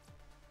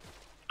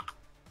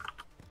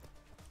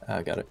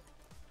 I got it.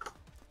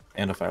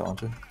 And a fire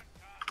launcher.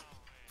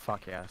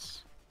 Fuck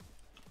yes.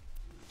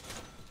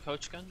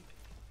 Coach gun?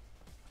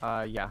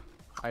 Yeah.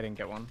 I didn't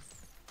get one.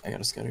 I got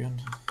a scatter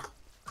gun.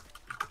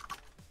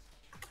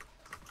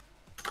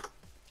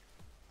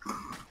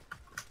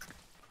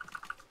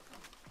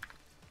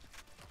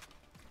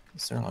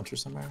 Is there a launcher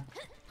somewhere?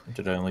 Or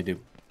did I only do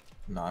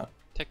not?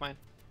 Take mine.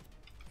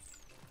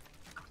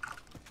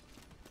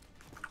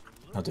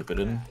 I'll dip it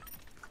in.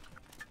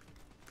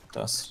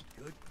 Dust.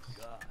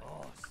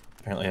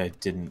 Apparently I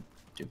didn't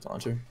dupe the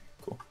launcher.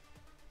 Cool.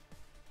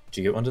 Did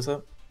you get one,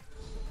 Dissop?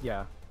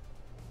 Yeah.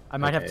 I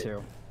might have Okay.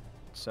 2.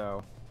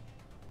 So.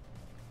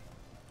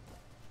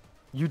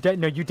 You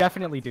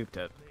definitely duped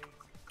it.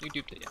 You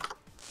duped it, yeah.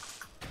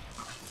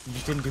 You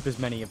just didn't dupe as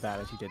many of that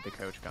as you did the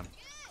coach gun.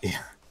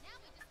 Yeah.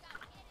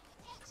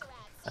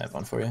 I have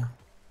one for you.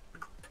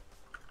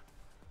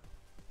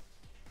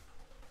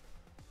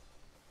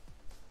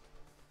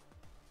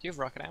 Do you have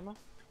rocket ammo?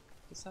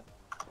 What's that?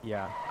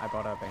 Yeah, I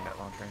bought a bayonet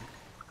launcher.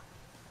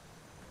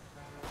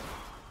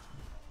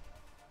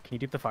 Can you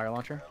dupe the fire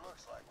launcher?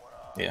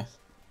 Yeah.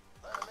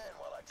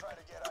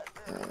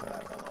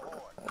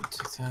 I'll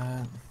take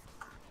that.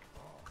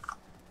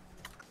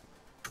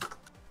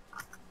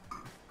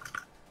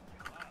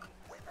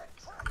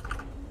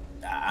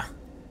 Ah.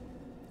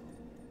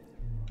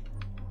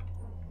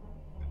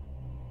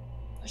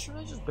 I should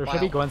really just There should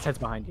be gun sets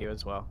behind you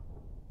as well.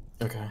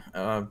 Okay.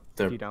 If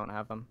They're you don't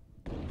have them.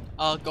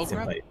 Go they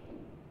grab. might,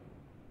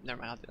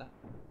 Never mind, I'll do that.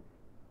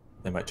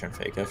 they might turn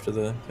fake after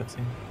the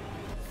cutscene,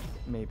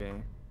 Maybe.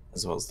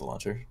 as well as the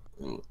launcher.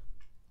 Ooh.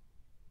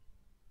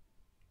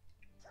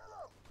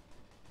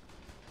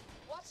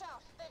 Watch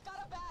out, they've got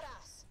a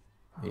badass.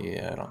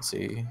 Yeah, I don't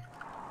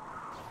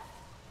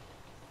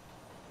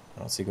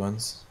see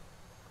guns.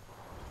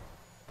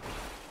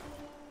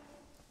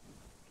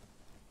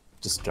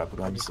 Just drop a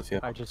gun just if you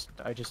have.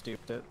 I just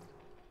duped it.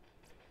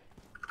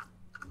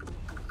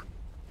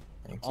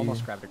 Thank you.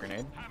 Almost grabbed a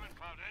grenade.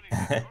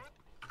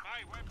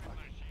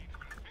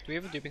 Do we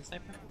have a duping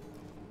sniper?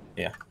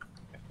 Yeah.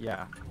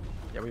 Yeah.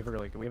 Yeah, we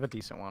have a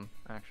decent one,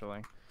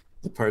 actually.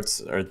 The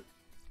parts are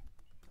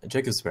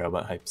Jacob's Sparrow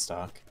about hype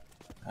stock,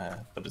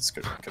 but it's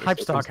good. Hype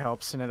stock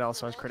helps, and it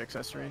also has crit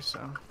accessories,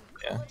 so.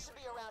 Yeah.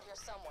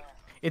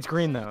 It's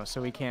green though,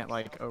 so we can't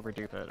like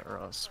overdupe it, or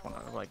else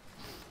wanna like.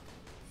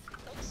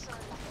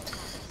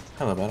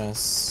 Hello,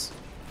 badass.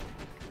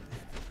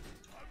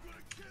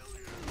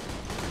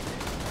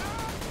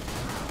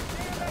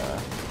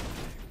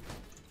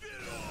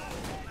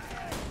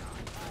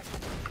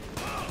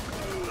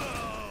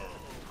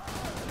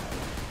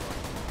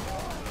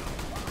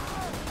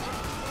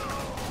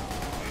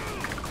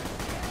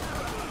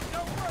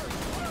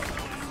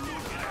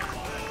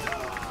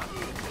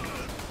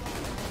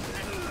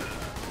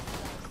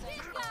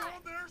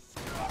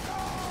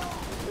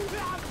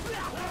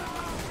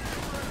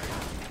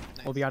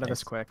 We'll be out of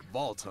this quick.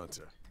 Vault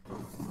Hunter.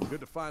 Good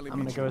to finally I'm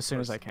gonna meet go you as soon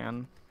as I in person.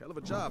 can. Hell of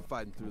a job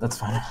fighting through That's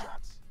those fine.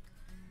 shots.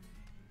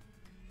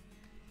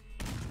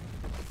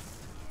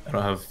 I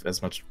don't have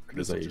as much crit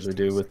as I usually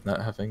do with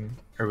not having,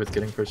 or with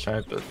getting first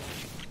try, but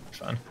it's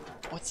fine.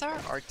 What's our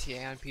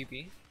RTA on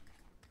PB?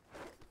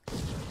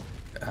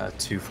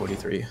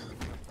 243,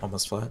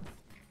 almost flat.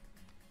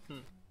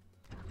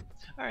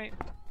 Alright.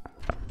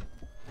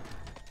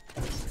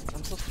 I'm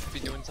supposed to be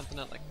doing something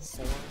at like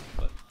 4,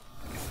 but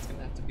I guess it's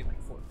gonna have to be like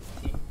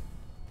 4:15.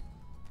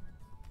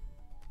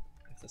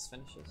 If this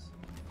finishes.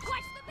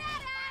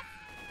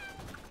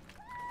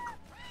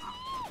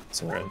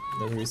 It's alright.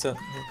 Another reset.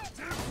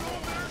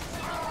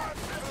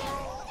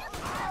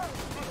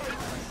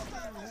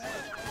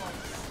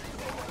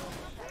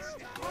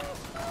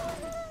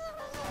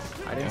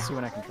 I didn't see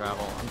when I can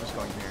travel. I'm just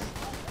going here.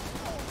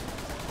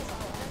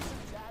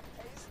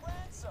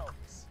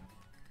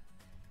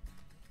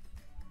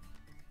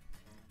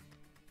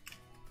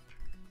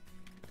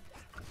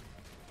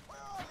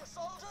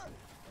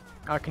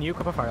 Can you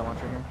equip a fire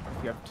launcher here?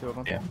 You have 2 of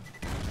them. Yeah.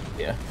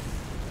 Yeah.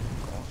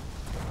 Cool.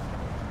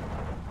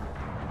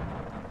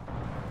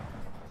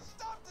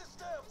 Stop this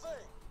damn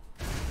thing!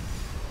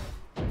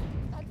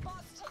 That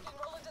bot's taking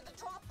Roland to the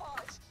drop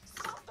barge.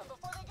 Stop them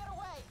before they get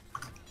away.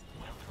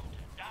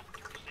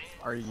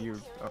 Are you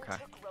okay?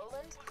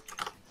 Roland?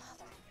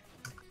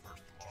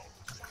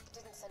 Jack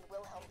didn't send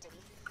Wilhelm, did he?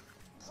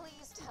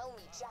 Please tell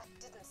me Jack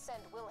didn't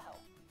send Wilhelm.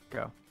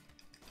 Go.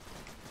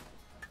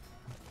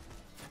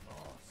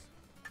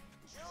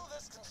 Kill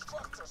this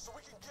constructor so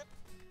we can get.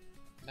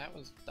 That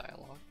was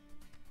dialogue.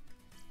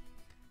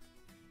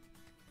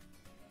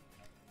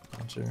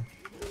 Launcher.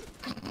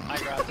 I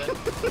grabbed it.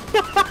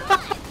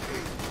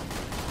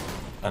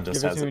 And Give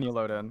just it has to me it. when you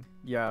load in.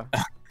 Yeah.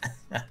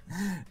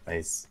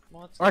 Nice.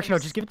 Well, it's Or actually, no,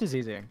 nice. just give it to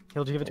ZZ.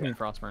 He'll give it to me Yeah. in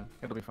Frostburn.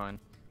 It'll be fine.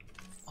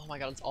 Oh my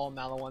god, it's all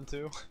Mala one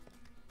too.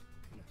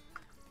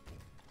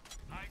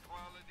 High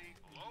quality,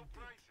 low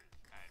prices,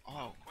 and Oh.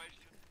 no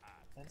question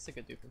asked. That's a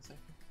good difference.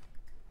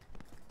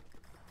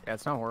 Yeah,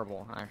 it's not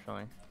horrible,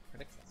 actually.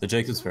 The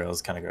Jacob's Barrel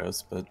is kind of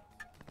gross, but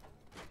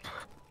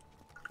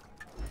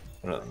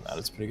other than that,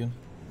 it's pretty good.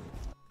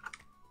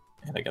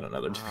 And I got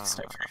another Jack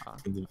Sniper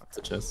from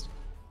the chest.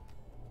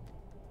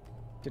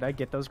 Did I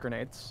get those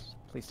grenades?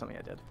 Please tell me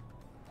I did.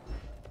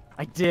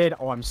 I did!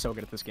 Oh, I'm so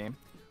good at this game.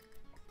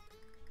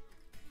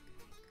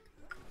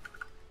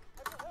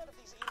 Have you heard of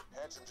these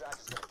Handsome Jack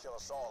is gonna kill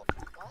us all.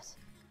 What?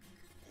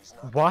 He's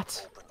not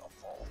What? gonna open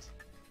a vault.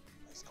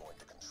 He's going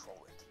to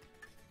control it.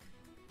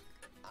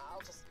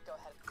 I'll just go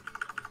ahead.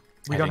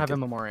 We I don't didn't have get- in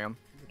memoriam.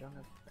 We don't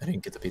have. I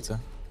didn't get the pizza.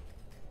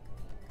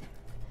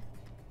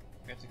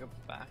 We have to go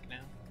back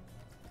now.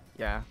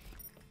 Yeah.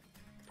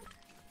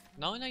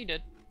 No, no, you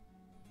did.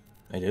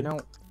 I did? No.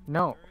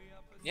 No.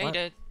 Yeah, What?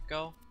 you did.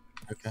 Go.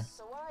 Okay.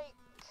 So I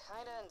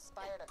kinda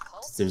inspired a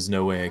cult. There's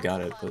no way I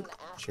got it, Fun but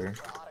ask sure.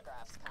 for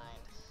autographs kind.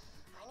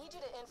 I need you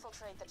to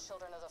infiltrate the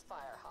Children of the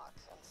Firehawk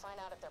and find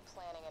out if they're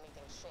planning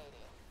anything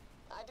shady.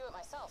 I do it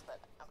myself, but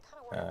I'm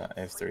kind of worried I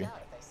have 3.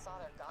 out if they saw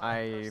their god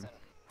in person.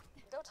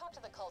 Go talk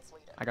to the cult's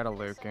leader. I got a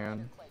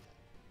Lucan.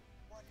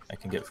 I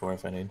can get 4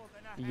 if I need.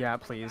 Yeah,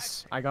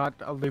 please. I got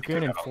a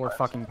Lucan and 4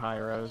 fucking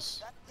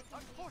pyros.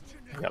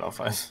 I got all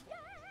 5.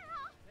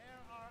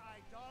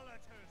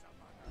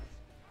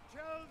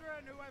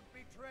 Children who have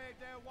betrayed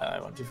their I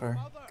went too far.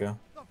 Go.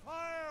 The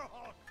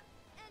Firehawk.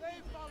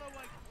 They follow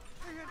us.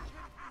 The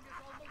enchanting is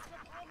almost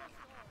upon us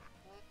all.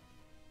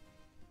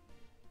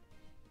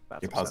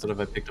 That's You're upsetting. positive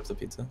I picked up the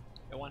pizza?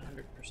 Yeah,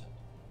 100%.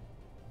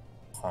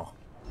 Oh.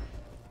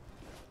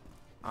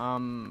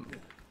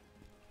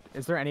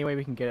 Is there any way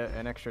we can get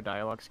an extra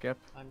dialogue skip?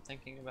 I'm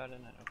thinking about it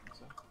and I don't think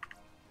so.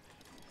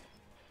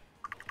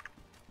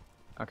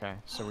 Okay,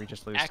 so we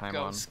just lose time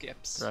Echo on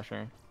skips.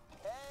 Thresher.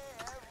 Hey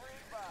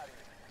everybody,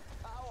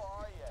 how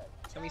are ya?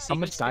 Can we see How who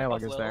much skipped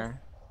dialogue off is Lilith?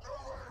 there?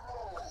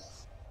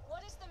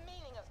 What is the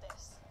meaning of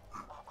this?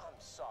 I'm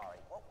sorry,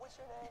 what was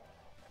your name?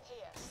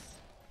 P.S.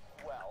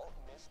 Well,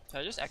 Miss Should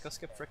I just echo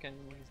skip frickin'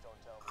 Please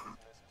don't tell me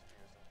it's Mrs.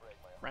 Pierce and break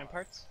my heart.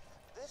 ramparts?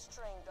 This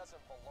train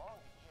doesn't belong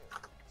to you.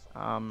 So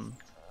Um,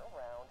 turn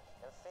around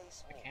and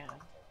face me. I can.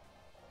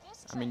 This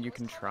I mean, train you was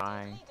can coming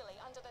try. illegally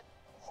under the...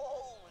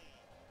 Holy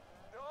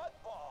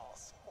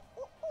nutballs!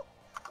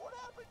 What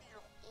happened to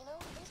your... You know,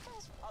 these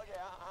guys... Okay,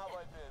 how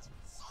about this?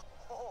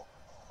 Oh,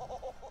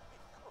 holy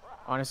crap!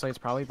 Honestly, it's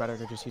probably better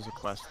to just use a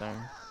quest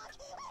there.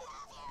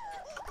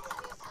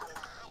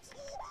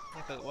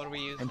 Yeah, but what do we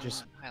use And in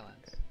just-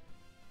 Highlands?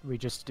 We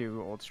just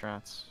do old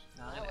strats.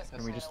 No, I know.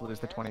 And we just lose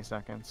the 20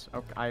 seconds.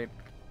 Okay,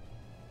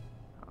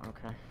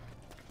 Okay.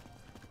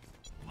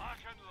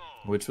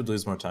 Which would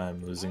lose more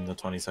time, losing the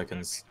 20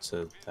 seconds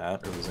to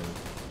that, or losing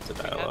the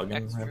dialogue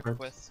in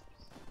Ramparts?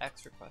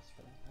 Extra quest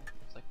for that. Right?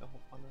 It's like the whole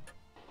point of it.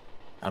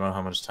 I don't know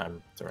how much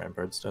time the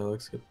Ramparts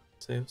dialogue skip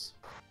saves.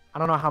 I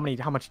don't know how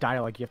much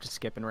dialogue you have to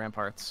skip in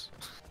Ramparts.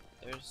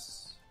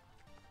 There's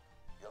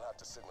You'll have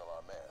to signal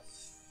our man.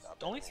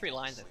 only 3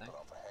 lines, I think.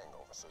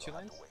 2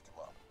 lines?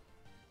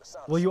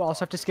 Well, you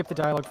also have to skip the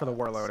dialogue for the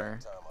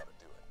Warloader.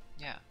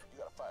 Yeah. You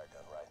got a fire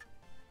gun, right?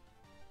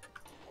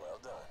 Well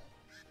done.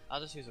 I'll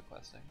just use a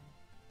quest thing.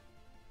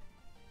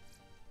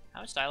 How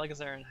much dialogue is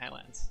there in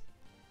Highlands?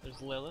 There's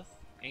Lilith,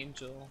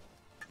 Angel.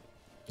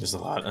 There's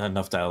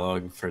enough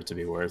dialogue for it to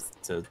be worth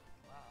to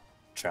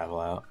travel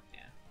out.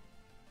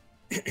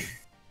 Yeah.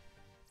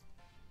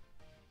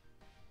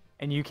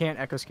 And you can't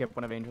echo skip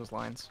one of Angel's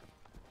lines.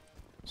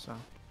 So.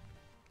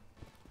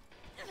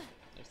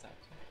 There's that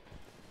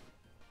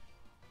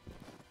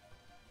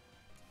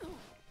too.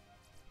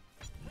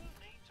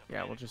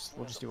 Yeah, we'll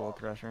just do Old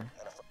Thresher.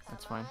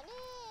 That's fine.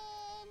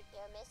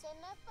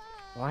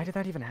 Why did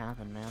that even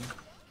happen, man?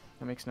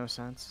 That makes no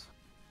sense.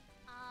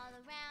 All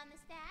around the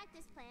stack,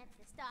 there's plants.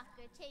 The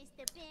stalker chased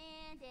the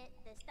bandit.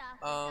 The stalker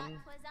thought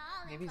 'twas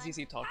all in Maybe fun.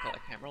 ZZ talked to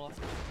that camera left.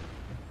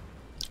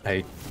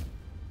 I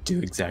do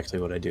exactly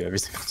what I do every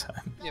single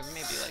time. Yeah, but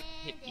maybe like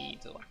hit E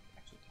to like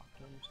actually talk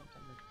to him or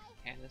something,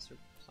 like Candace or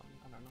something.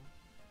 I don't know.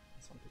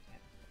 Something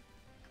Candace.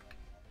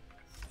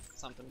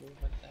 Something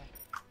weird like that.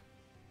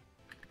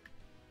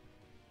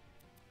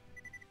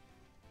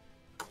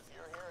 If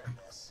you're hearing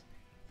this,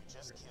 you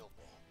just killed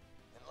me.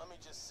 And let me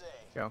just say,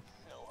 Go.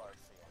 no hard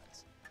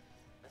feelings.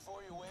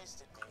 Before you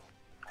wasted me,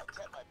 I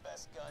kept my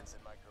best guns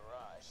in my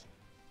garage.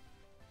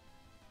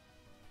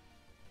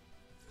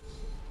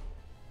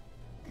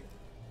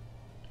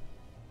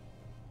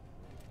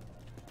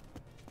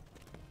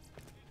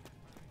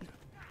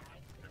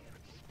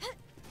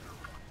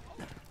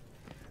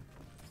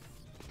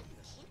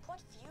 Keep what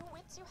few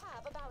wits you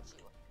have about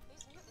you.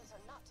 These mutants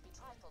are not to be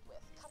trifled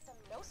with. Cut them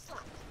no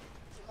slack.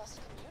 You must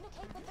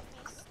communicate with the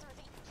beasts through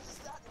the... Is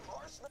that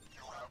enlargement?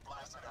 You have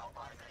blasted out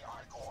my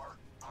AI core.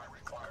 I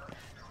require a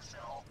new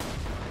shell.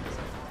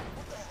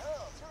 What the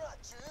hell? You're not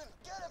June.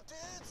 Get him,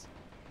 dudes!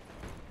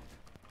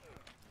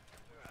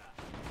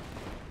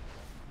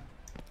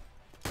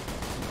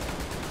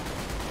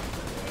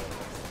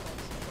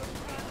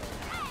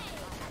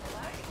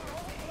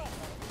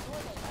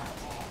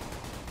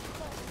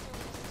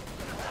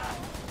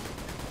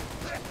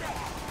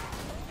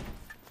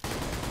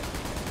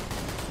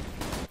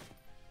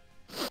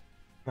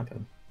 Not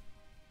bad.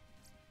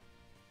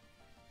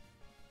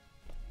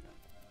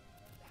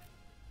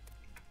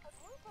 A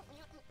group of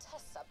mutant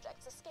test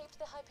subjects escaped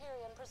the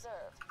Hyperion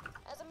Preserve.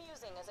 As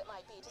amusing as it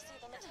might be to see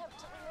them attempt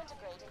to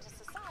reintegrate into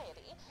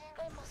society,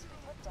 they must be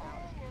put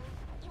down.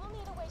 You will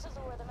need a way to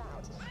lure them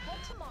out.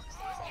 Head to Moxie's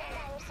and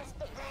acquire some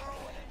bait.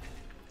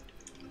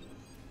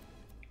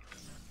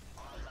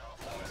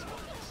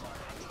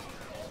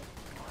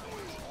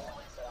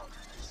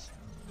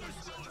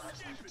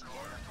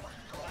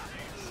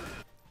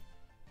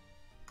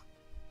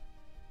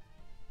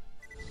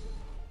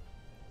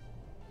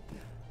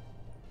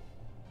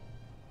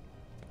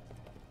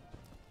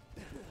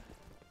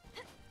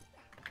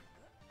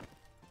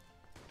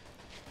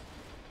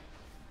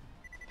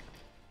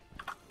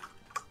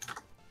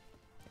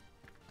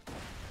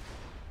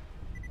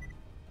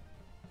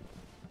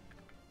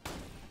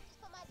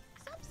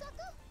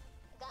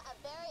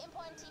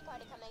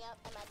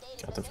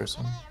 Got the first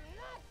one.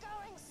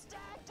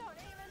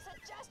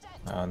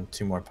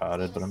 2 more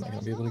potted, but I'm not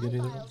gonna be able to get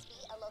either one.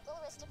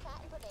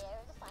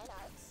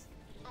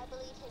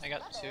 I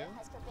got 2.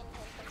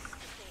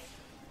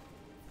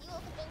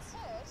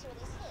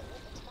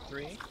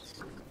 3.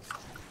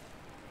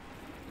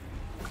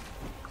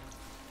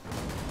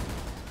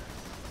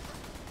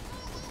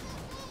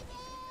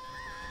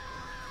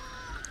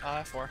 I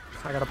have 4.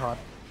 I got a pod.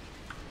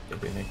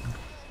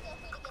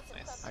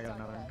 Nice. I got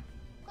another.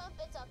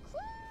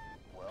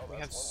 We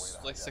have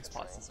like 6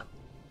 pots and stuff.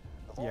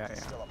 Yeah,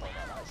 yeah.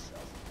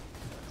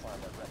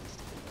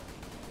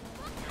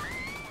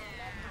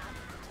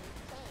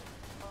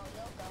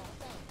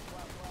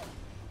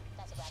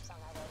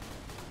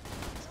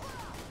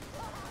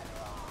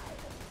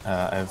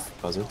 I have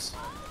buzzards.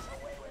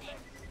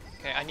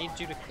 Okay, I need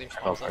you to clear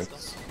Oh, spawns right.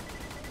 still.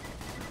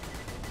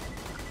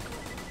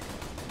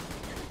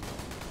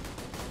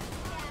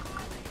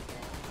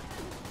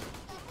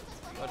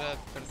 Go to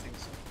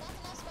things.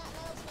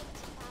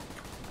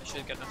 I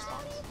should get enough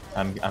spawns.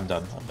 I'm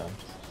done. I'm done.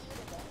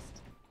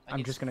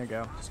 I'm just gonna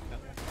go. Just go.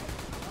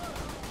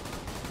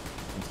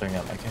 I'm clearing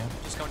out my camp.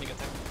 Just go when you get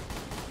there.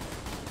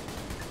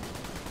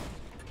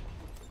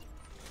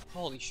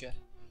 Holy shit.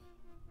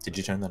 Did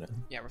you turn that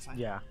in? Yeah, we're fine.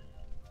 Yeah.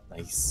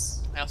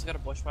 Nice. I also got a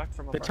bushwhack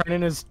from a The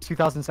turn-in is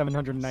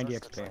 2,790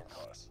 XP.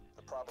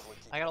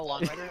 I got a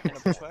long rider and a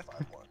bushwhack.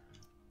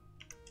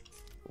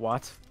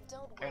 What?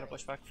 I got a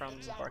bushwhack from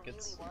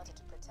Barkets.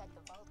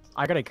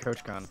 I got a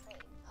coach gun.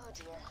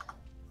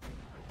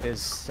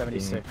 Is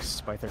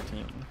 76 by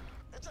 13.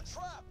 It's a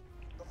trap.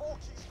 The vault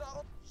key's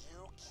not.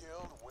 You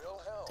killed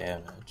Wilhelm.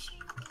 Damage.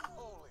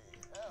 Holy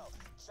hell.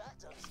 Jack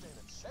doesn't stand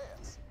a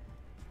chance.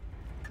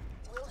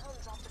 Wilhelm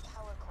dropped a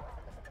power cord.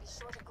 Be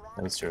sure to grab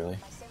That was too early.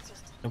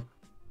 Nope.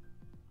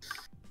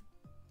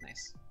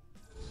 Nice.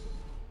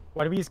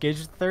 Why do we use Gage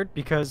as the third?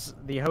 Because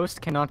the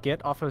host cannot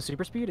get off of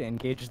super speed, and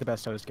Gage is the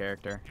best host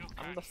character.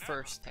 I'm the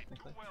first,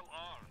 technically.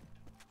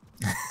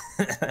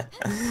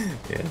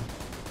 Yeah.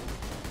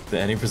 The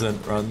any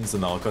percent runs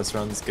and the all quest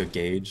runs go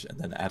Gage, and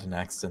then add an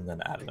Axton,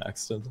 then add an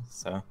Axton.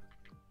 So.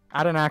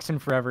 Add an Axton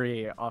for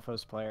every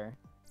off-host player.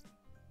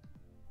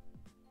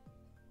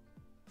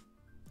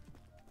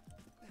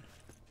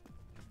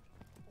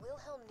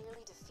 Wilhelm nearly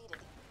defeated.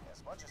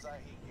 As much as I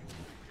hate you,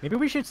 Maybe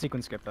we should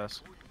sequence skip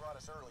this.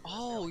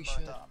 Oh, we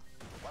should.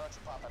 why don't you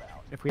pop it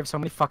out? If we have so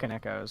many fucking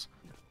echoes,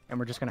 and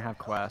we're just gonna have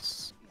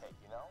quests. Hey,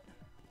 you know,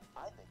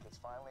 I think it's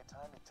finally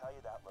time to tell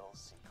you that little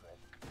secret.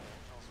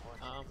 Angels work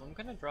I'm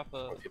gonna drop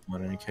a. 4 people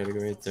in any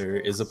category. There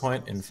is a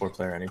point in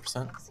 4-player any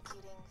percent.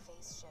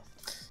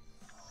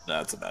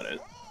 That's about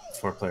it.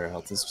 4-player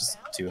health is just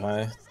too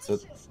high.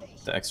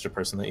 The extra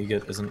person that you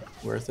get isn't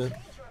worth it.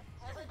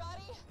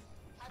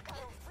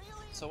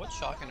 So what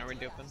shotgun are we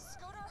duping?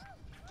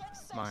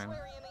 Mine.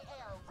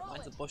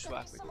 Mine's a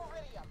bushwhack.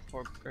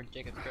 Or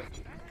Jacob's grip.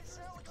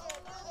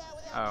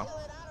 Oh.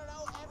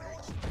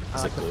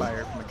 I like the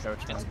fire from the coach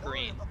It's gun.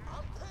 green.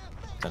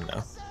 Then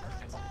no.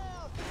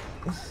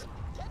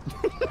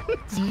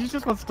 He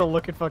just wants to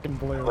look at fucking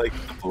blue. Like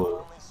the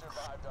blue.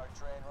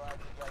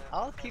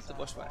 I'll keep the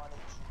bushwhack.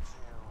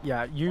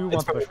 Yeah, you It's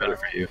want the probably better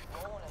bushwhack. for you.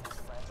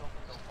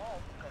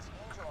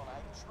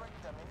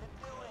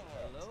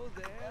 Hello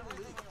there,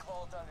 everything you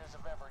Vault Hunters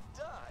have ever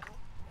done.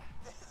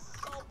 This is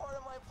all part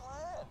of my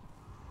plan.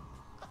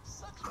 I'm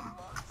such a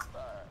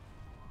monster.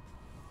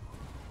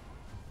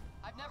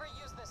 I've never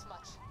used this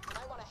much. You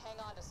might want to hang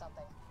on to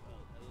something.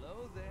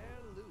 Hello there,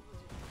 Luke.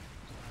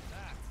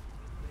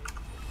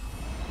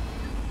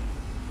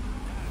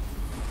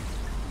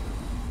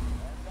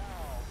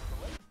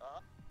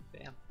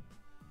 Damn.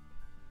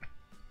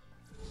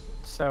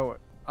 So,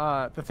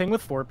 the thing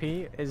with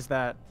 4P is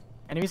that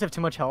enemies have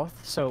too much health,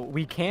 so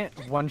we can't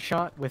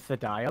one-shot with the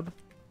diab.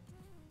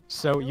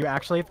 So you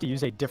actually have to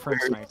use a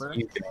different sniper.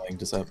 You can link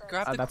this up.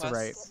 Grab the That's a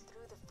right.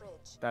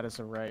 quests. That is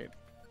a right.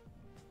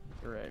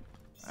 You're right.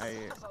 I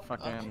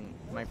fucking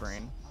my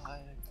brain. I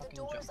The fucking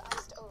door's jumped.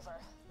 iced over.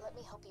 Let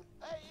me help you.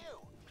 Hey, you!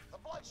 The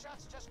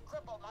bloodshot's just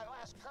crippled my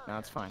last curve. No,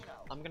 it's fine.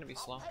 I'm gonna be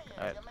slow.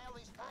 Alright.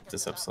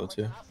 This episode's slow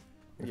too.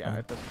 You're Yeah, fine.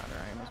 it doesn't matter.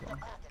 I am as well.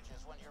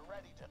 Packages when you're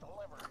ready to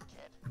deliver,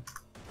 kid.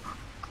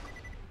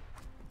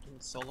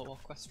 solo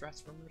quest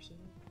strats from Mercy.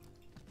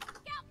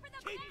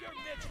 Keep your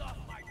mitts off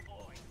my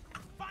boy!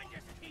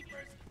 Finders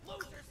keepers,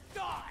 losers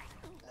die!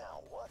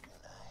 Now what in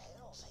the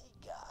hell's he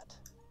got?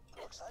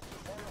 Looks like your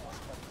fan was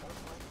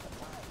perforating the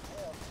pine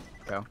tail.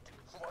 Go.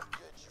 What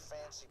good's your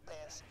fancy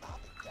pants? I'll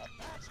be dead.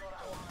 That's what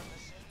I wanted to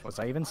see. Was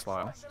I even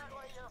slow?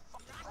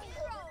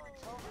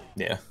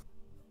 Yeah,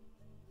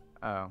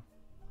 Oh,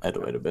 I had to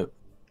wait a bit.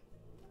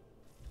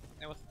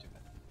 It wasn't too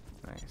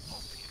bad.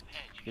 nice.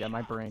 Yeah,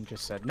 my brain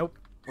just said, nope.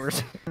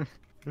 Where's...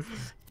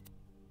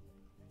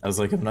 I was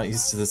like, I'm not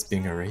used to this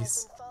being a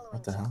race.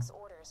 What the hell?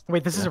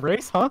 Wait, this is a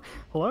race, huh?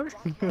 Hello?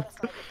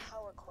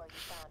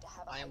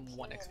 I am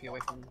 1 XP away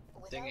from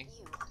dinging.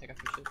 Take off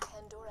your shit.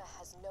 Pandora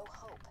has no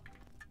hope.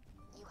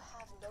 You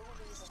have no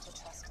reason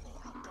to trust me,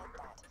 I get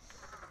that.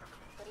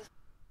 But if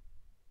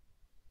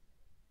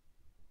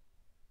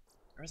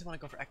I really want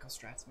to go for Echo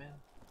Strats, man.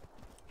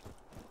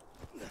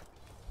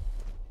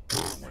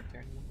 Doesn't work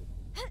there anymore.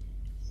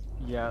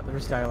 Yeah,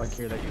 there's dialogue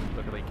here that you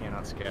literally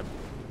cannot skip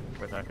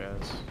with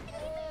echoes.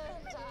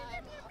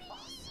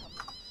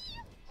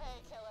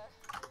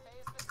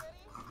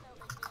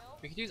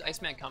 We could use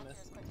Iceman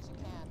Cometh.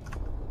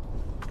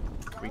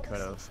 We could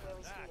have.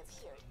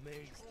 you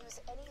can use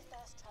any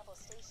fast travel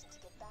station to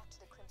get back to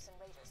the Crimson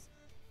Raiders.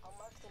 I'll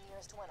mark the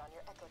nearest one on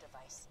your Echo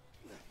device.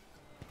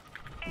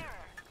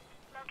 Error.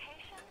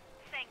 Location,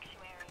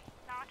 sanctuary,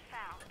 not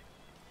found.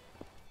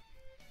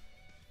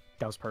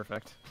 That was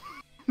perfect.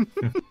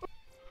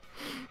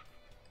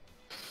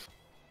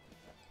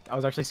 I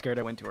was actually scared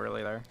I went too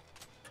early there.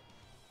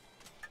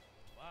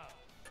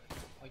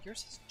 Oh,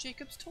 yours is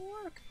Jacob's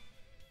Torque.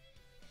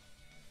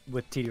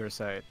 With Meteor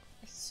Sight.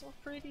 It's so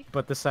pretty.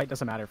 But the sight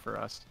doesn't matter for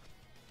us.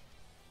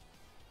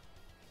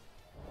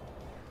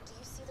 Do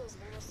you see those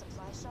lunar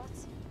supply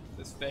shots?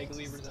 This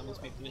vaguely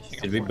resembles me finishing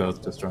Did we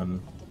both just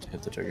run to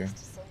hit the trigger?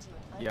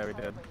 Yeah, we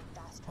did.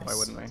 Why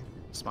wouldn't we?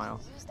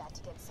 Smile. Use that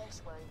to get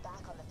sanctuary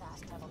back on the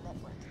fast travel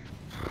network.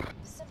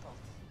 Simple.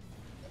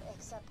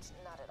 Except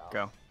not at all.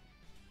 Go.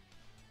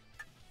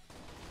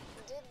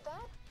 Did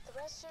that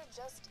thresher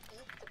just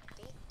eat the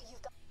beat?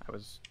 You've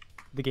got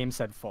The game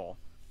said full.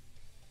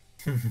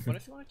 What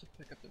if you wanted to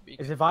pick up the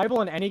beacon? Is it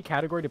viable in any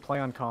category to play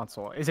on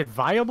console? Is it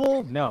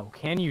viable? No.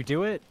 Can you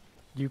do it?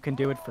 You can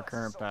do it for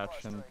current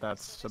patch, and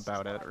that's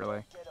about it,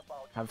 really.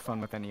 Have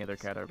fun with any other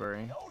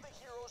category.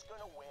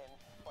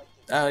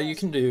 You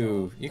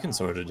can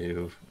sort of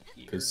do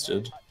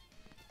boosted.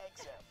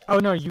 Oh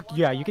no, you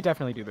could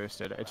definitely do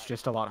boosted. It's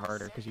just a lot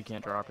harder because you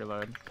can't drop your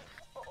load.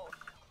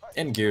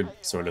 And geared,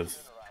 sort of.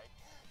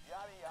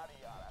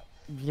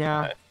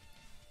 Yeah.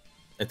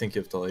 I think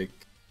you have to like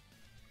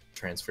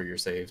transfer your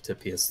save to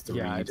PS3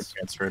 Yeah, to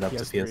transfer it up to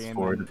PS3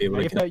 PS4 to be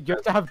able to get you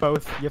have to have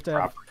both. You have to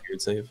have proper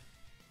geared save.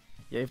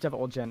 Yeah, you have to have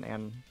old gen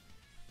and,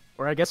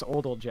 or I guess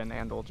old gen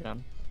and old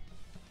gen.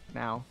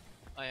 Now.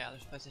 Oh yeah,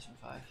 there's PlayStation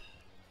 5.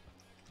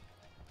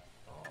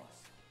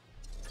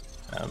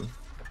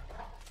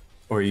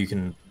 Or you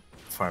can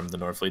farm the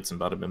Norfleets and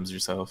Bada-Bims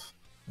yourself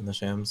in the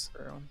shams.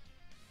 True.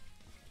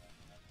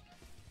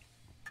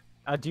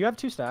 Do you have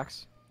 2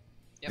 stacks?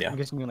 Yep. Yeah. I'm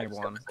guessing you only have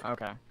 1.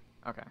 Okay.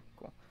 Okay,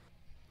 cool.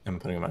 I'm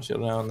putting my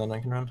shield now and then I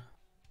can run.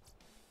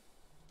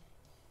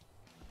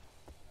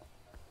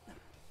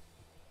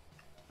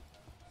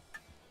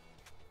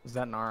 Is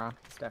that Nara?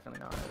 It's definitely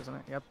Nara, isn't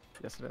it? Yep.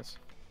 Yes, it is.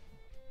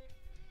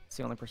 It's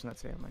the only person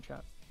that's in my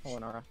chat. Hello,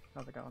 Nara.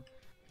 How's it going?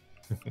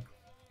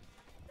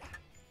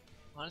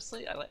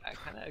 Honestly, I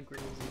kind of agree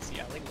with you.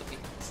 I like looking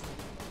at this.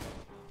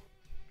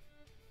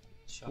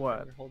 Shotgun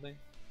What? you're holding.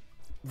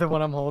 The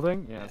one I'm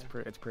holding? Yeah,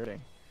 Yeah. it's pretty.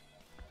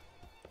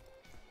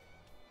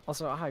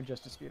 Also, hi,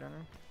 Justice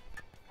Speedrunner.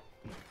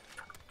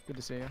 Good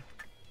to see you.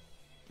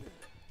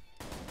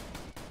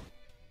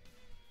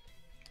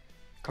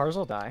 Cars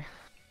will die.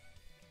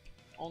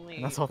 Only.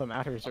 And that's all that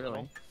matters, a really.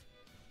 little.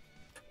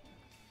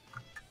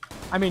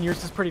 I mean,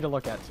 yours is pretty to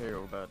look at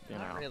too, but you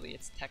Not know. really.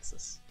 It's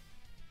Texas.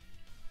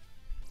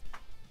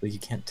 But you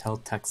can't tell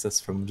Texas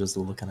from just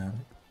looking at it.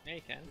 Yeah,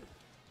 you can.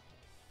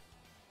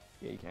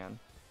 Yeah, you can.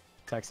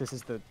 Texas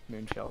is the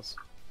moonshells,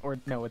 or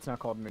no, it's not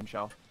called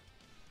moonshell.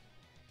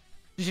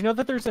 Did you know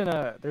that there's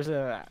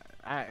a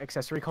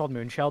accessory called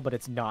moonshell, but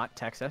it's not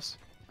Texas?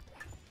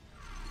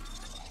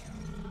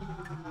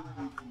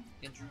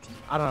 Interesting.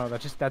 I don't know.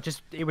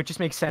 It would just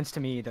make sense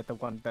to me that the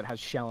one that has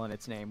shell in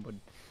its name would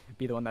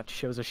be the one that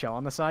shows a shell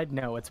on the side.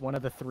 No, it's one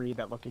of the 3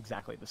 that look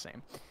exactly the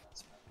same.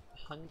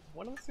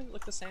 One of the 3 that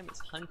look the same is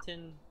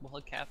Huntin,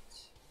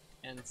 Well-Capped,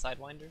 and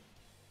Sidewinder.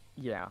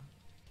 Yeah.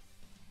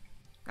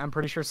 I'm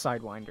pretty sure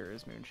Sidewinder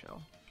is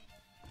moonshell.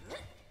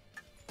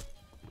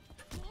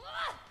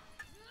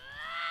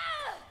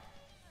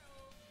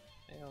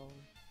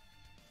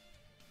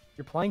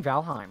 You're playing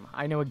Valheim.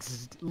 I know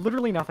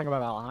literally nothing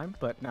about Valheim,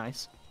 but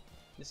nice.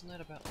 Isn't that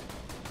about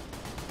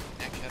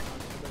actually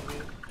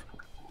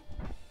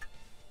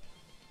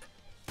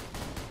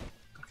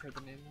I've heard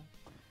the name now.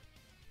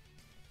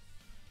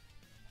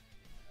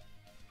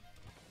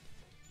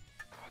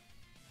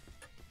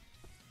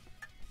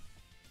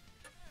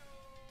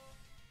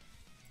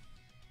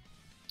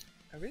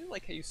 I really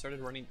like how you started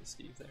running to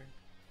Steve there.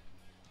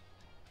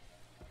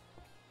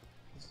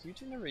 'Cause you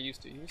two never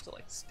used to. You used to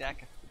like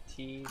stack up the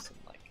teas and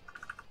like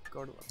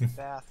go to the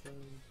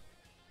bathroom.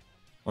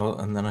 Well,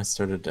 and then I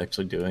started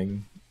actually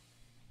doing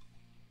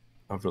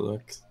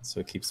Overlook, so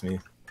it keeps me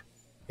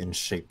in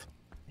shape.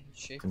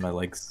 Keeping my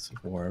legs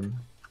warm.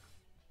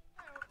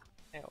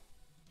 Ew.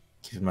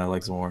 Keeping my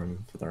legs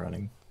warm for the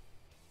running.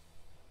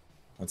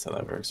 That's how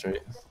that works,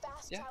 right? The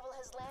fast Yeah. travel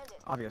has landed.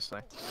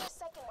 Obviously. Give me a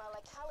second while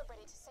I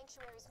calibrate it to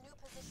Sanctuary's new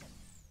position.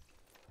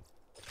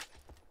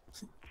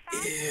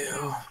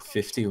 Ew.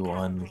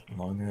 51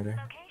 long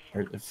rider.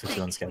 Or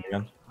 51 scatter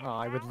gun. Oh,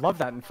 I would love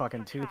that in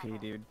fucking 2P,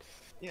 dude.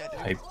 Yeah, dude.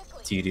 Hype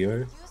TDR.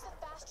 Use the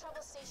fast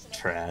travel station and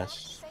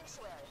Trash. head back to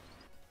Sanctuary.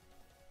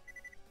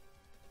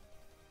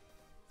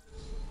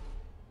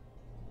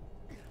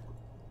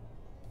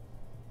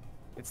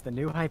 It's the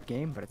new hype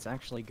game, but it's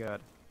actually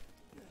good.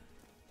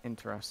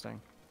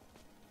 Interesting.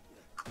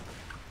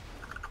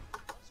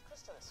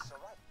 Kristen is so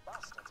right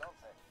bastards, aren't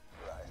they?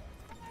 Right.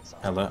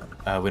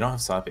 Hello. We don't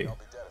have Sloppy. I'll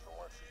be dead if it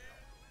weren't for you.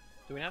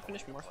 Do we not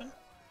finish Morphin?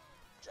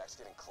 Jack's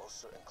getting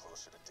closer and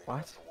closer to digging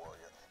What? up the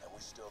warrior, and we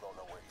still don't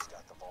know where he's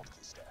got the vault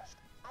key stashed.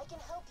 I can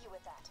help you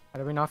with that. How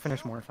did we not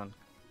finish Morphin?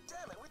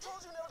 Damn it, we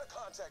told you never to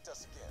contact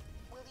us again.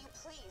 Will you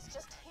please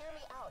just hear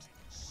me out?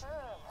 Sure,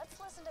 let's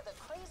listen to the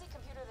crazy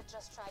computer that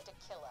just tried to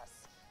kill us.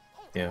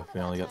 Hey, Yeah, remember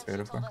we only that got time 3 out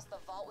of she told 4. us the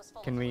vault was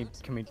full Can of we loot?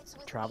 It's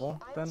with travel me.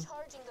 then? I'm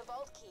charging the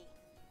vault key.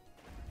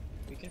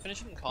 We can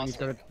finish it in We need to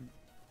go Cosmic. to...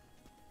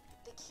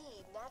 The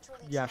key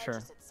naturally Yeah,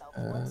 charges sure. itself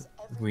once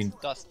every We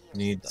 200 years.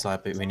 need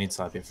Sloppy. We need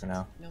Sloppy for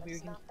now. No, we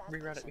can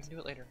reroute it. We can do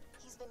it later.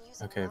 He's been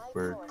using Okay, my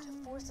we're- power to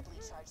forcibly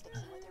charge the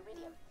key with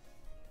iridium.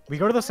 We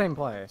go to the same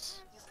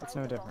place. You It's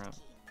find no the vault different.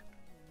 key.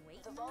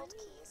 The vault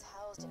key is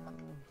housed in my...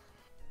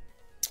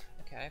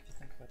 Okay, I have to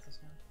think about this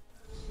now.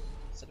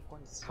 Instead of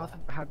going to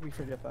How'd we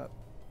forget that?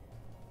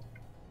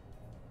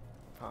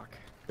 Fuck.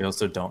 We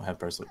also don't have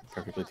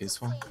Perfectly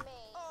Peaceful. Oh,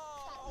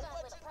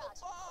 what's in the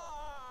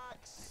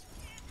box?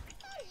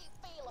 How do you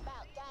feel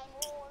about gang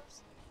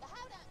wars? The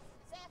Hoda,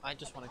 I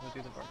just want to go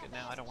do the market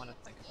now. I don't want to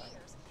think about it.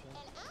 actually. and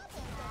I've been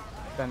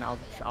thinking Then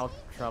I'll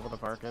travel to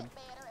Barkid. better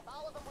if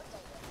all of them were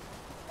dead.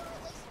 Or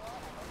at least one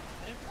of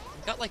them.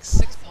 We got like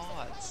 6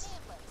 pods.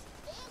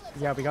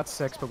 Yeah, we got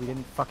 6, but we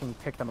didn't fucking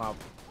pick them up.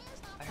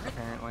 I heard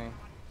Apparently. You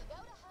go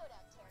to Hoda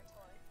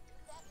territory, do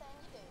that thing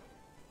you do,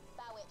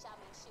 by which I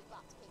mean shoot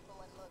lots of people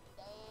and look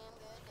damn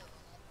good doing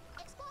it.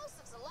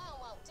 Explosives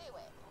alone won't do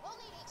it. We'll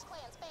need each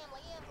clan's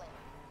family emblem.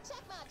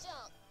 Check my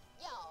junk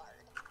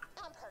yard.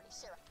 I'm pretty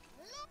sure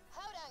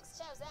Hodunks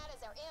chose that as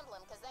their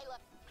emblem because they look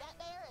that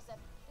there is a.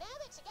 Now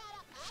that you got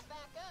up, I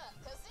back up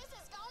because this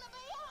is gonna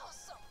be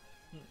awesome.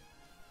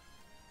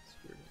 it's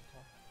weird to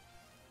talk.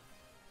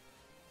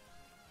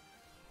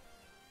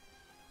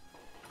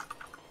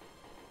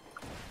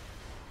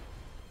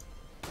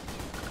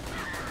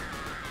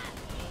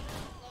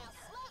 Now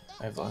slap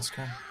that I have the last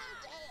card. down.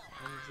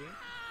 Easy.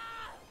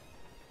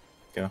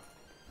 Go.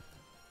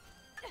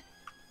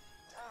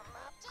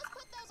 Just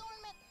put those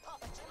ornament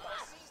puppets.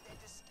 They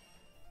just.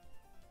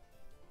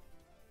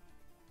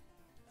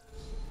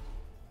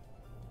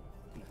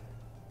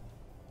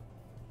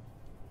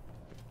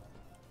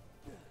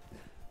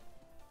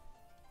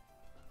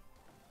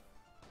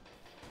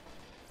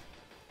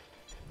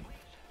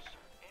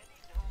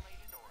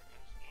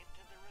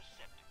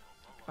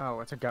 Oh,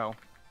 it's a go.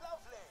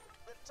 Lovely.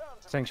 Return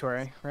to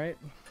Sanctuary, right?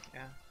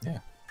 Yeah. Yeah.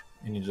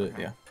 You need to,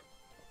 yeah.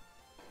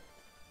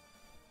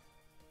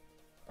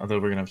 Although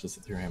we're gonna have to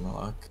sit through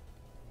Hammerlock.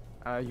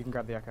 You can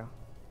grab the Echo.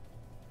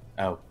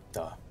 Oh,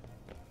 duh.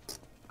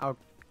 I'll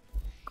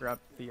grab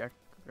the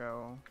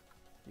Echo.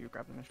 You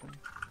grab the mission.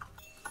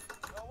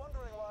 You're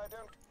wondering why I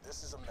don't.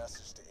 This is a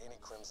message to any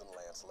Crimson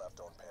Lance left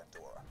on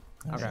Pandora.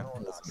 Okay, Or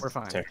not. we're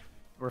fine. Tear.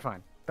 We're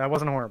fine. That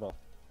wasn't horrible.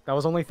 That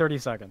was only 30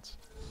 seconds.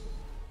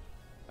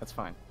 That's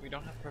fine. We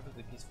don't have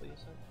perfectly peaceful, you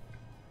said?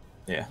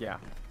 Yeah. Yeah.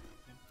 Hey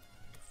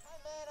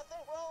man, I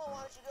think Roland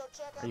wanted you to go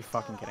check out Are you the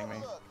fucking town kidding me?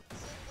 overlook. See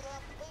if you can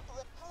help the people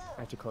that... Hello. I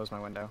have to close my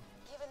window.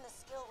 Given the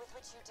skill with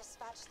which you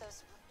dispatch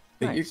those,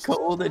 But you're Nice.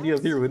 cold and you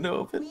have your window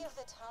open? we of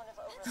the town of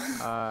Overlook give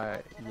us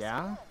a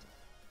Yeah? hand,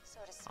 so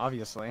to speak.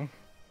 Obviously.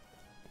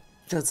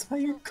 That's why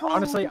you're cold.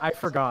 Honestly, I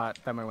forgot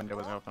that my window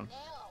was open. Now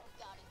all we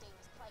gotta do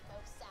is play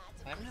both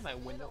sides of I haven't had the my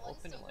window middle and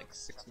open in see like what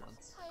 6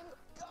 months. I'm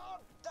God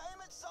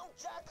damn it, some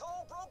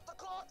jackhole broke the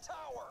clock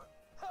tower!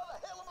 How the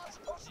hell am I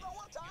supposed to know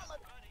what time I...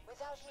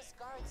 Without his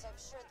guards, I'm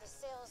sure the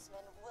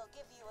salesman will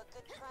give you a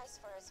good price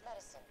for his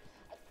medicine.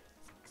 I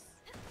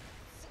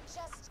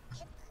suggest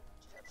Henry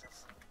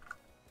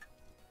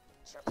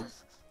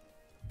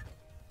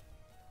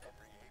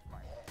ate my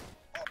head.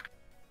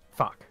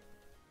 Fuck.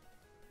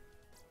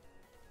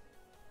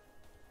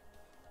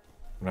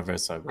 Whenever I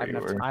saw I where have you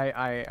enough. were.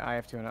 I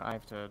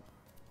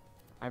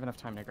have enough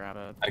time to grab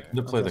it. I can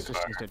deploy the Let's just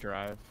car. use to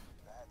drive.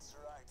 That's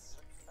right.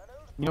 An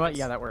old You know what?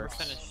 Yeah, that We're works.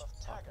 finished.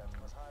 Taggart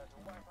was hired to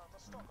wipe out the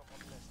Stalker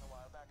population a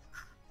while back.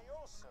 He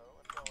also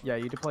adorned Yeah,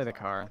 you deploy the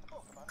car,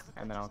 book about his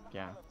and then I'll adventures in the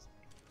yeah. Islands.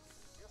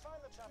 You'll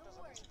find the chapters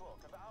of this book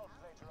about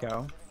later Go.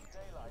 on getting the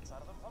daylights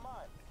out of them for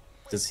mine.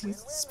 Does he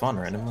spawn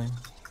randomly?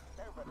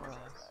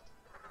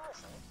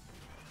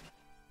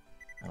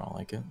 I don't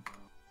like it.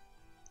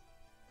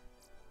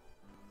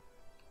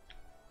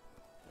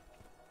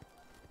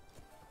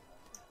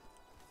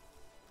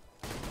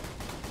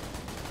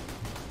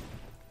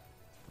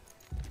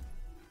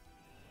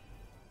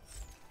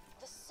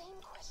 The same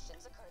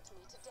questions occurred to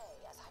me today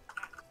as I...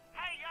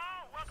 Hey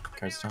y'all, welcome to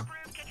Cards down.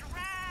 Get your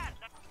ride.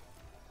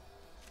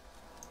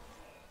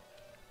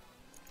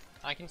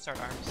 I can start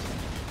arms.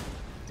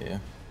 Yeah.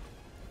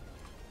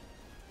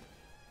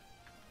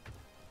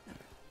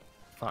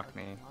 Fuck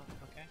me.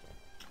 Okay.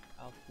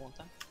 I'll one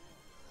time.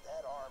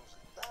 That arm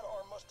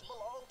must have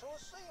belonged to a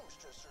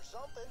seamstress or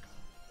something.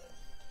 You can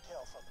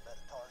tell from the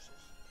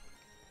metatarsals.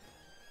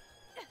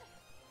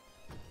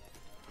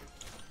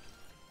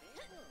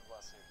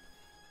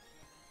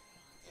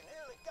 You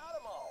nearly got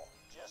them all.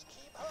 Just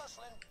keep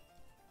hustling.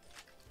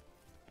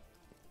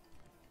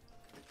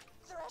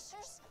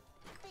 Threshers,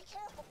 be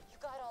careful. You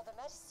got all the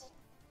medicine.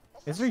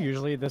 Is there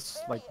usually this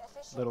like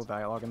little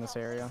dialogue in this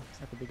area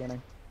at the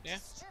beginning? Yeah.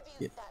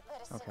 Yeah.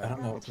 Okay. I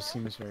don't know. It just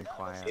seems very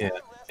quiet.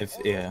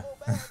 Yeah.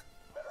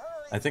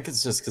 I think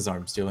it's just because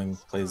Arms Dealing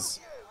plays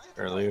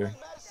earlier,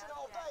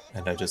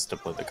 and I just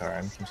deployed the car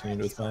and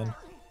continued with mine.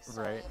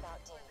 Right.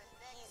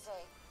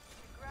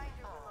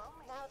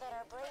 Now that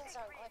our brains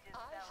aren't quite, I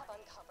have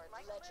uncovered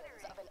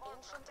legends of an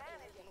ancient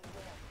alien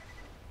war.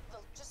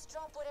 Look, just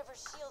drop whatever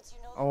shields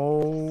you know.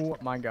 Oh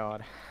my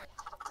god.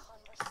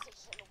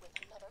 Conversation with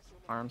another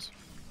human. Arms.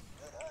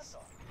 Yes,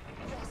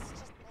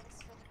 just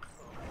thanks for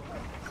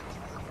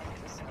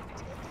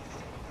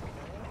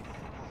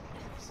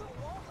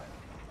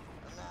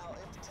Now,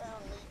 if the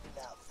town needs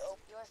now, though.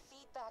 your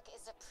feedback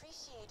is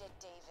appreciated,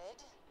 David.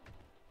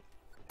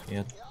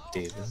 Yeah,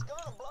 David.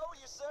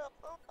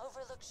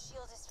 Overlooked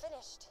shield is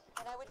finished,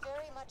 and I would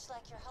very much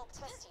like your help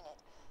testing it.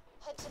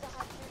 Head to the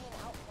Hyperion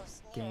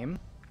outpost near Game,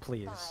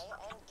 please.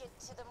 by and get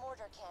to the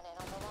mortar cannon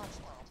on the launch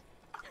pad.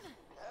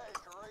 Hey,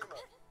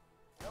 Karima.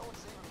 You know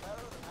what's even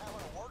better than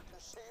having a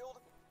working shield?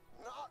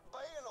 Not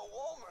being a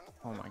woman.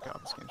 Oh my god,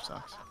 this game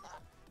sucks.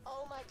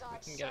 Oh my god,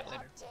 We can get it shut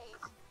later. up, Dave.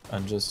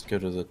 And just go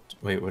to the.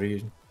 Wait, what are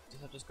you?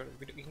 Just go to.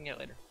 We can get it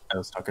later.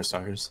 Oh,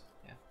 Stalkers.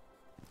 Yeah.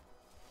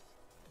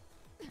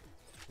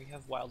 We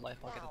have wildlife.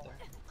 I'll get it there.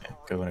 Yeah,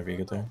 go whenever you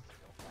get there.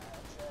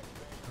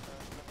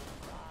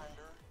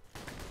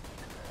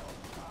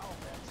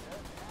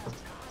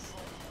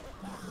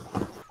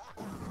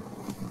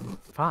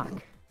 Fuck.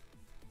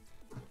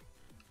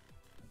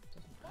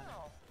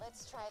 Well,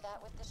 let's try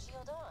that with the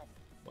shield on.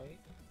 Wait.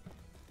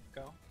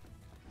 Go.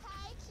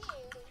 Hey,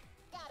 cutie.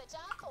 Got a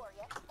job for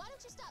you. Why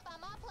don't you stop by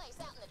my place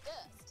out in the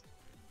dust?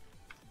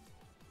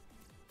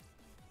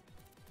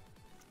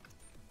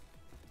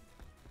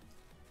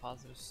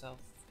 Positive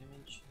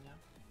self-image now.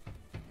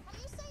 Have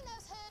you seen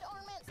those hood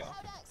ornaments Go.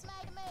 Hodak's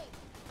made to me?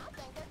 I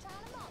think they're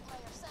trying to mock me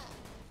or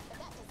something. But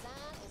that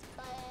design is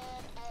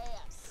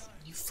badass.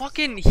 He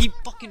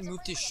fucking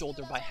moved his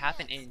shoulder by half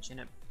an inch and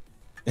it.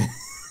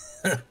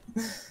 That's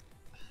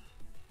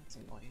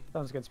annoying.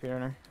 Sounds good,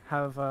 Speedrunner.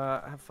 Have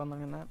fun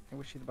learning that. I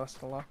wish you the best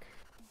of luck.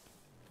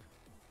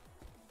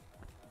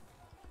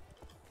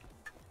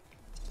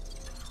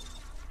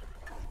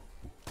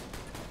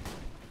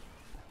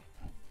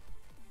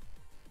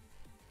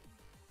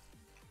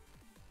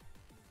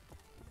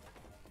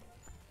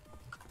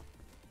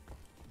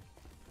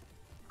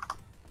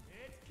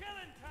 It's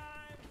killing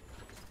time.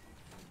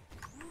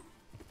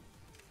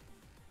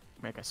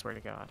 Mick, I swear to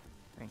God.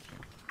 Thank you.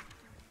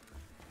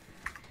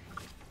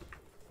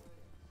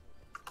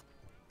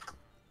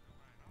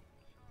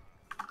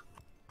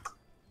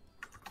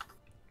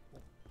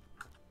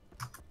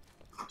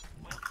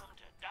 Welcome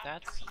to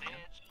That's- Dr.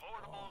 Zed's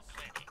portable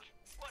clinic.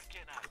 What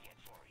can I get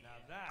for you? Now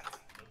that's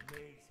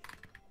amazing.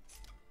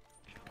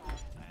 Come on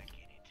back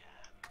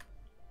anytime.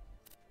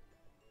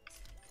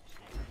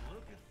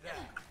 Look at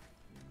that.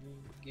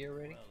 Get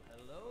ready. Well,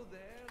 hello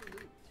there,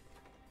 Luke.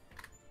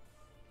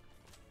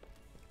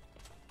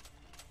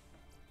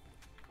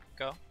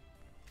 Go.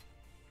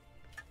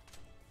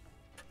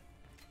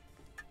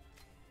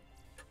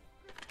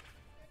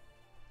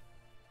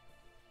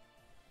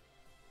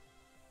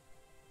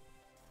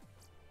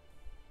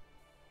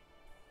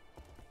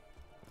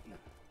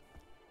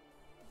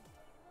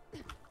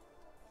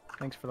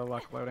 Thanks for the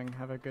luck loading.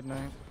 Have a good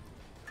night.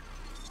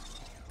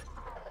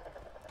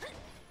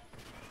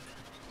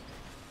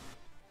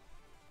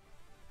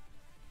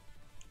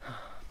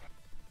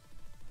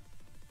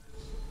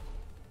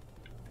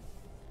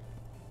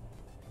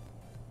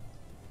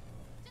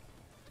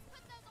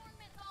 Put those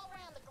ornaments all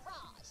around the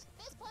garage.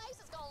 This place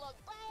is gonna look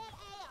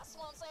badass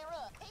once they're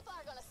up. People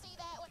are gonna see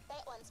that one.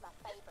 That one's my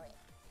favorite.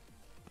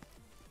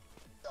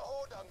 The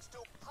Hodung's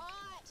still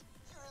Hot.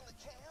 you're in the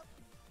camp.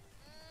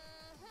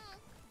 Mm-hmm.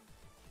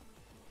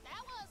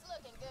 That one's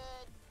looking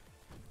good.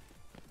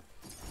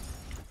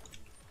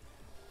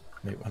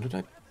 Wait, when did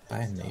I buy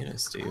a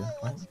Natus, dude? Hey, What?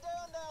 what you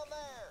doing down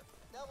there?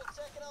 Double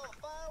checking all the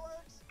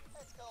fireworks?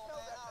 Let's go, man.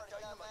 I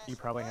already got my You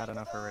probably had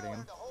enough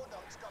Iridium. The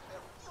Hodung's got their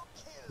real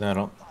kill. No, I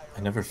don't.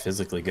 I never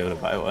physically go to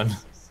buy one. Dang,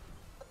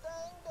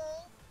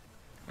 dang,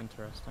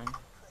 Interesting.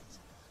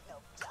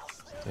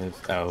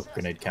 Oh,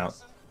 grenade count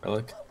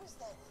relic.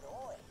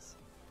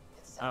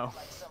 Oh.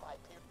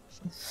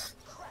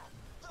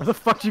 Where the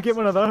fuck do you get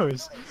one of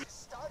those?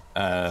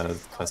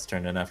 Quest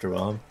turn in after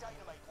Willem.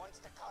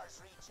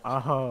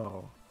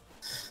 Oh.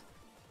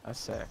 That's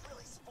sick.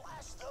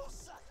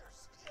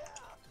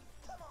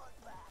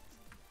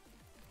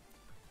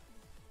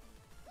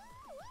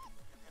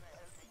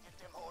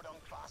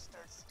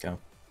 Go.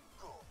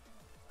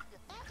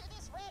 After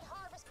this red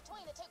harvest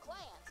between the two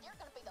clans, you're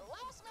gonna be the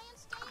last man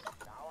standing.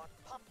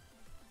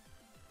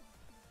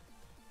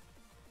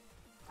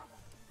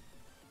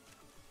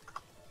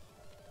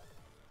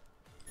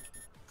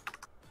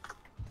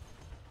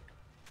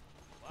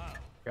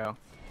 Go.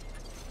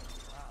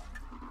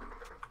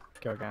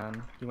 Go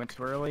again. You went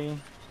too early. You'll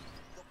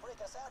break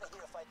us out of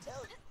here if I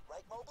tell you,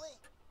 right, Mobley?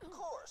 Of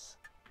course.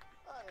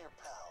 I'm your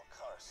pal,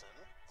 Carson.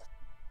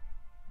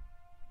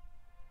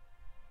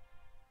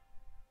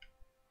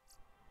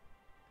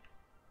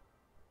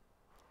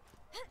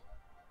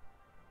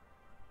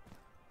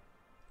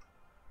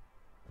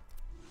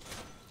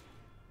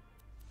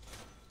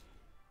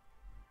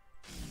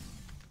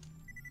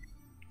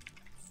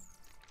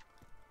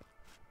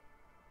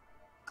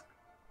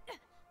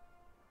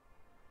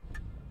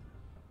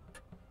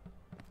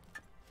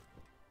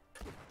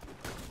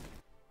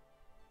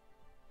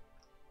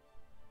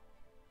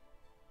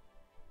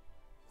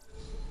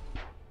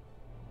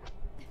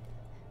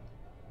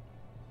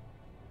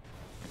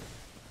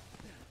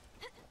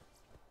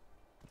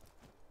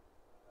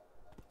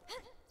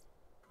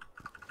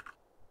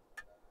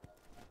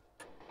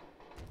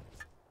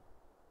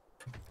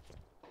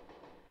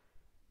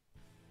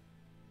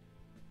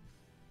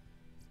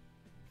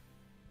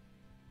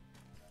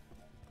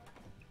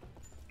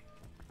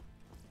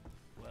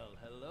 Well,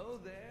 hello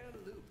there,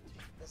 Loot.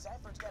 The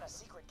Zaford's got a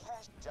secret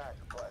cache. Jack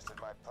blasted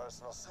my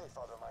personal safe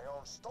out of my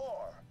own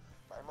store.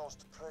 My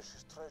most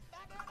precious treasure.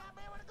 I do not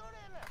be able to go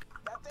in there.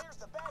 That there's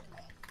the bad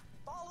man.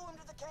 Follow him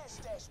to the cash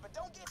stash, but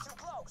don't get too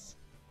close.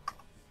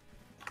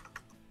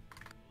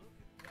 Look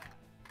at that.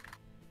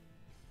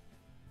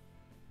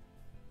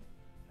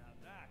 Now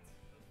that's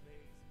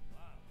amazing.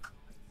 Wow.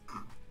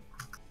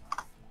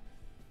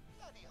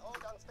 Bloody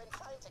Hodung's been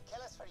trying to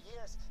kill us for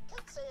years.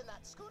 Kept saying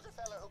that scooter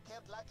fella who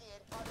killed Lucky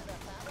ain't part of their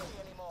family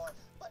anymore.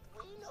 But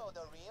we know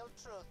the real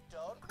truth,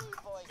 don't we,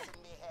 voice in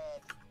me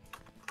head?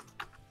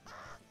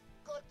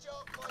 Good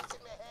joke, voice in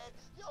me head.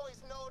 You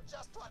always know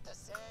just what to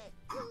say.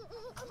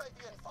 Am I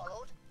being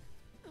followed?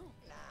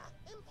 Nah,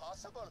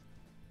 impossible.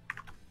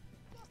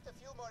 Just a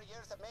few more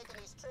years of making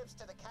these trips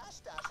to the cash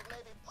stash and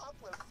maybe Pop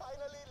will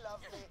finally love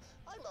me.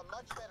 I'm a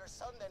much better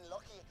son than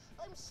Lucky.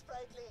 I'm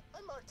sprightly,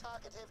 I'm more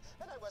talkative,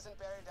 and I wasn't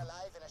buried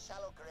alive in a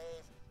shallow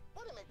grave.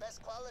 One of my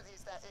best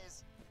qualities, that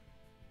is.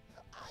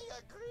 I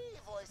agree,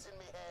 voice in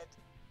me head.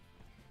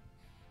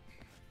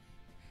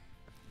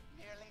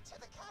 Nearly to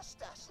the cash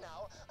stash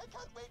now. I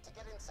can't wait to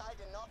get inside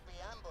and not be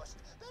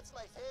ambushed. That's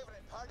my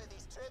favorite part of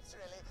these trips,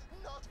 really.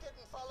 Not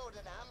getting followed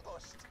and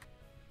ambushed.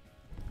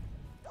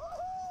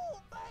 Oh,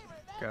 baby,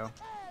 that's Go. the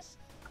cash.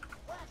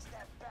 Wax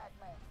that bad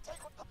man.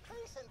 Take what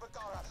police in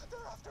Bagara.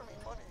 They're after me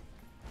money.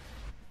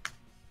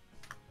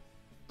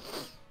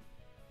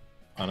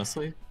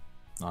 Honestly,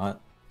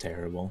 not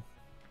terrible.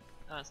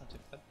 No, it's not too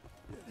bad.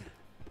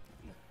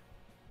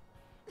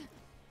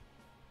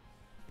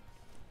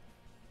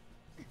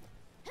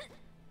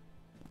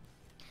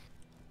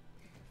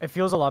 It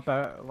feels a lot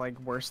like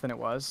worse than it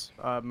was,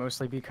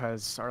 mostly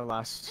because our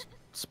last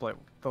split,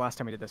 the last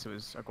time we did this, it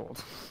was a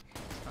gold.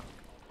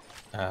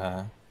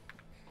 Well,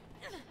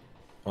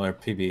 our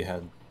PB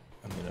had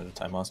a minute of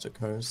time lost at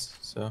cars,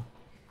 so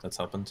that's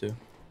helping too.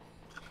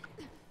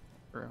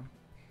 True.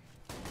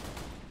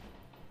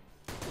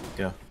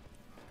 Go.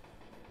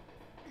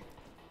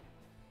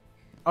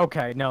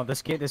 Okay, no,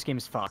 this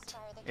game's fucked.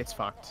 It's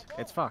fucked.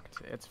 It's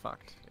fucked. It's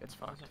fucked. It's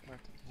fucked.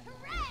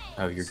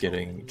 Oh, you're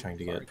trying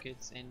to get.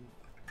 Orchids in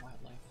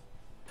wildlife.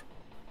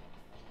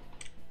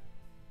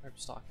 Or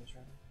stalkers,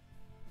 rather.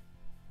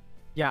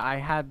 Yeah, I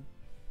had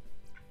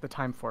the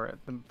time for it.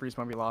 The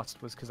reason why we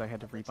lost was because I had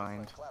to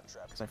rebind,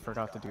 because I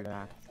forgot to do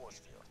that.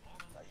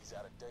 He's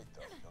out of date,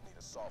 though. You'll need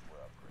a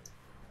software upgrade.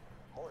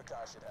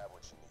 Mordecai should have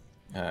what you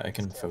need. I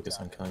can focus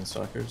on killing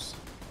stalkers.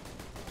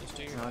 Just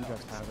do your No,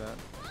 just have it.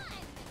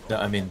 No,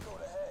 I mean,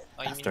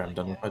 Oh, you after mean I'm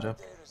done with my job.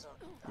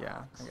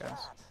 Yeah, I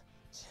guess.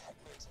 Jack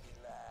makes me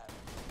laugh.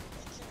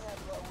 He can have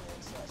low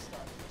inside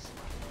stalkers.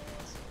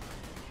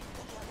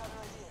 Okay, I got an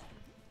idea.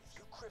 If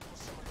you cripple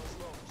some of those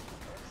lows,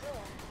 they'll kill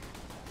them.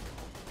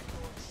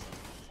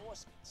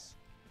 Reinforcements.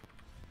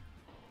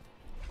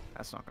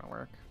 That's not gonna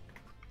work.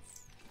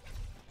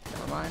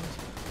 Never mind.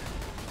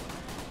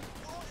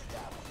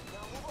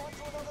 Now move on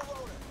to another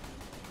loader.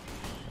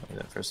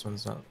 That first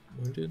one's not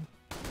wounded.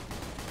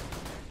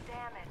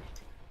 Damaged.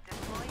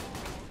 Deploying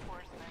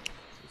reinforcements.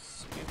 This is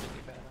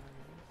stupidly bad.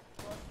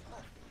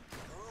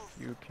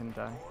 You can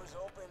die. Doors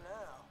open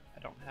now. I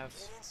don't have.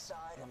 Get inside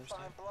I and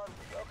understand. find blood.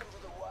 Welcome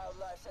to the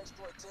Wildlife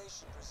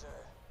Exploitation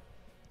Preserve.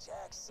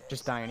 Jack says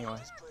Just die anyway.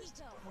 this place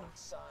to promote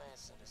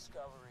science and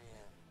discovery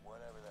and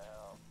Whatever the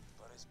hell.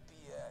 But it's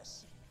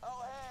BS.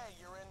 Oh, hey,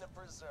 you're in the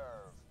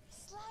preserve.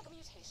 Slag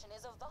mutation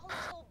is a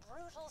volatile,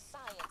 brutal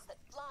science that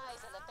flies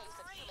in the face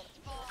of human.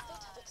 In a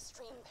fit of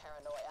extreme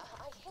paranoia,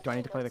 I hit Do I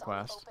need to play the notes on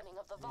quest? opening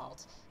of the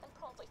vault and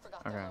promptly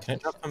forgot Okay. their Can I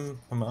drop locations.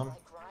 him mom?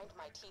 I grind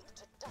my teeth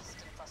to dust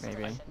in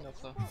Maybe. frustration. Nope,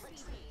 You though. will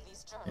retrieve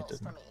these journals for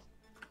didn't. me.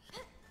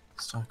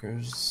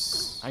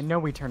 Stalkers. I know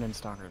we turn in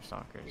stalkers.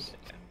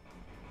 Yeah.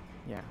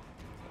 Yeah.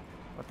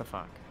 What the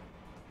fuck?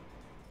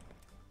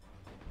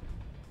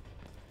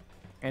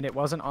 And it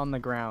wasn't on the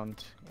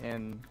ground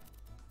in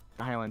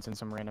the Highlands in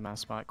some random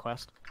ass spot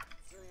quest.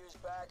 A few years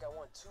back, I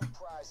won 2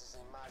 prizes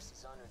in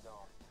Moxie's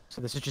Underdome.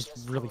 So this is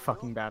just really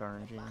fucking bad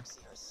RNG.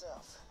 Moxie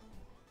herself.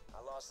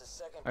 I lost the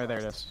second Oh, there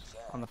it prize is. to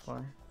Jack. On the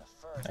floor. The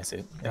first I see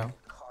it. Yeah.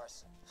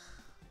 Carson.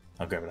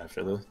 I'll grab it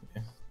after the.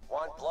 Yeah.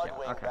 Want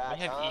Bloodwing okay. back,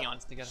 We have huh?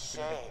 eons to get us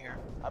Shame. here.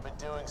 I've been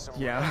doing some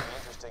Yeah. really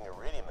interesting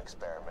iridium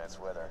experiments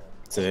with her.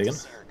 Say it again?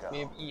 See her go. We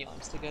have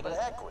eons to get But it,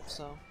 heck with it.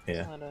 so Yeah.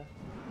 it's not a...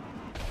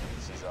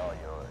 She's all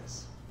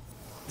yours.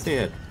 So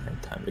yeah,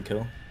 had time to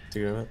kill to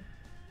grab it.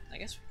 I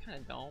guess we kind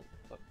of don't,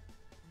 but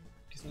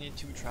because we need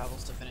 2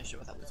 travels to finish it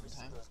without losing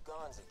time. Those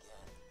guns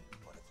again.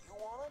 But if you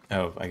want them,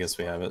 Oh, I guess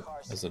we have it.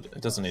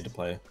 It doesn't need to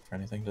play for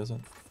anything, does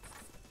it?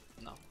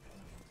 No.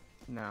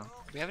 No.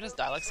 We have it as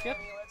dialect skip?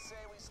 let's say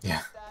we skip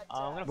Yeah. that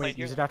I'm gonna play Wait, it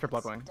here. use it after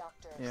Bloodwing.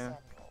 Dr. Yeah.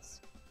 Samuels.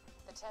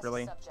 The test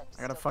Really? subject is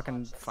I got a still fucking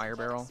conscious. fire You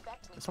can't barrel.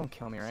 expect me This to won't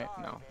kill me, right?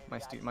 No.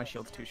 My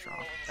shield's too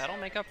strong. That'll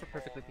make up for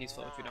perfectly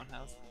peaceful, which we don't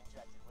have.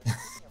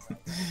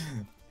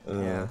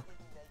 Yeah.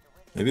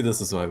 Maybe this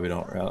is why we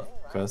don't route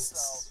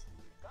quests,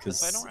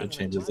 That's why I because don't it route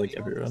changes like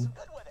every run.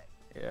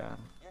 Yeah.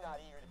 You're not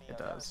eager to be It on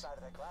the other does. side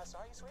of that glass,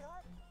 are you,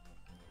 sweetheart?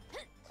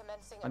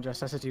 Commencing And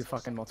just has to do investigation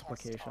fucking test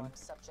multiplication. on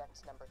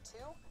Subject number 2.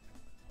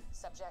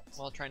 Subject.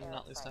 While trying to not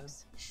Eric lose time.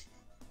 Franks.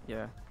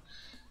 Yeah.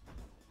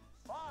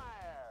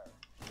 Fire!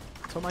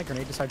 That's what my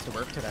grenade decides to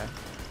work today.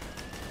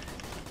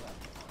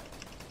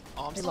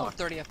 Oh, I'm Hey, still look. at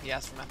 30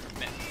 FPS from after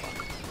mid.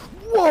 Fuck.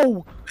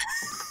 Whoa!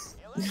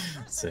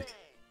 Sick.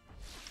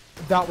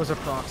 That was a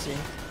proxy,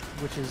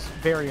 which is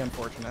very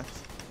unfortunate.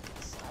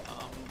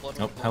 Blood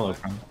Oh, hello,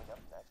 friend.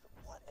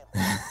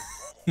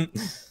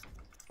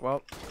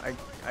 Well,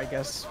 I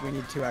guess we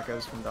need 2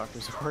 echoes from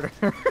Dr. Supporter.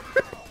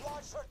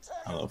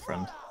 Hello,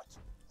 friend.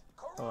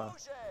 Hello.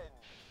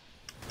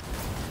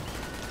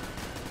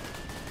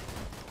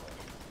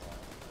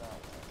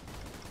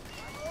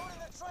 I'm loading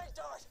the tray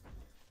dart.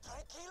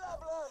 Tranquila,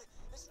 blood.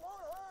 This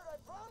won't hurt, I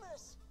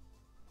promise.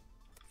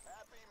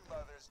 Happy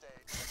Mother's Day.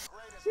 The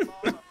greatest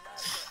mom a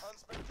master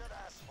huntsman could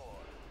ask for.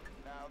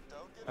 Now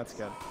don't get That's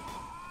good.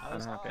 I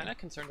was I'm happy. kind of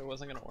concerned it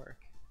wasn't gonna work.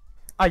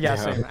 Yeah, Yeah.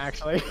 same,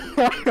 actually.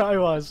 I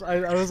was.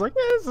 I was like,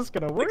 is this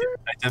gonna work?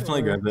 I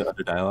definitely grabbed it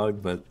under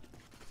dialogue, but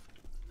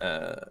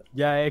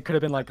Yeah, it could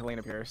have been like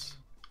Helena Pierce.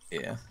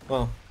 yeah.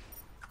 Well,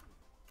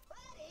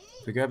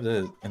 we grabbed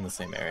it in the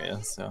same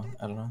area, so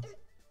I don't know.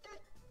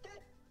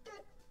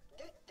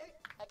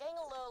 A gang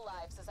of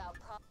lowlifes is out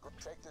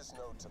Take this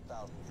note to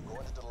Bowden. You're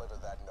going to deliver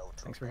that note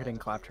to Thanks for hitting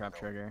Claptrap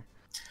Trigger.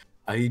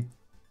 I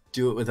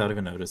do it without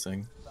even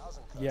noticing.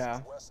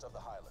 Yeah. west of the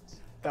Highlands.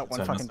 That one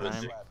So I fucking must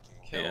have time.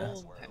 Kill Yeah.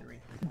 Henry.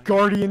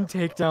 Guardian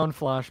takedown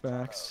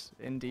flashbacks.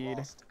 Indeed.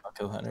 I'll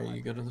kill Henry.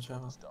 You go to the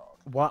channel.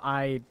 What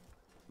I...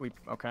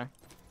 Okay.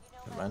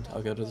 Never mind.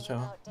 I'll go to the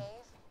channel. about Dave.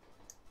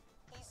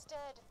 He's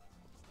dead.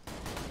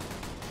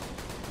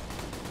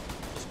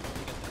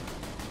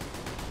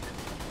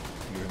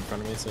 You were in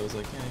front of me, so I was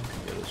like, yeah, you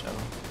can go to the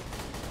channel.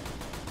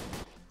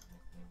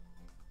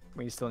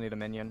 We still need a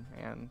minion,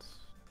 and...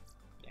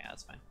 Yeah,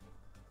 that's fine.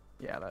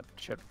 Yeah, that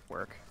should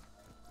work.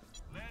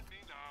 Let me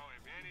know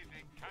if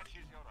anything catches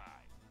your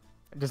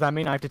eye. Does that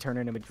mean I have to turn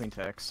it in between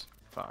ticks?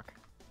 Fuck.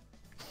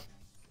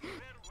 Very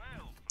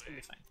well It'll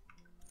be played. fine.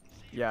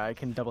 Yeah, I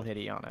can double hit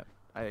E on it.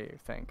 I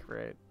think,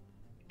 right?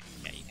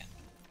 Yeah, you can.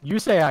 You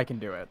say I can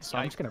do it, so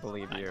Yeah, I'm just gonna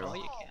believe I you. know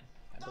you can.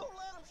 I Don't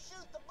let him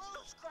shoot the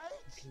booze,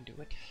 Grace. can do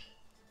it.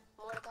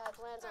 Mordecai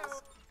plans on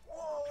Whoa, whoa,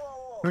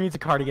 whoa. Who needs a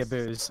car to get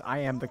booze? I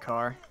am the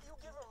car. You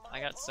give her I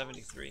got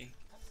 73.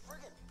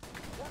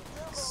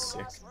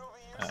 Sick.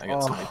 I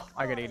got some. Oh,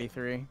 I got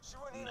 83. She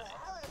wouldn't even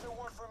have it if it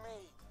weren't for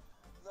me.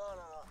 No, no,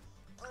 no.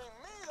 Bring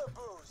me the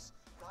booze.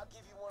 And I'll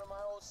give you one of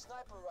my old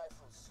sniper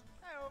rifles.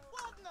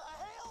 What in the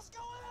hell's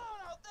going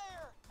on out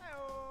there?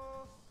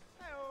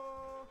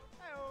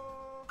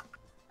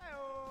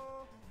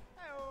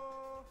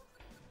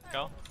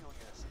 Go.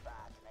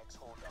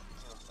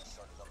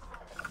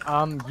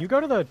 You go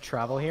to the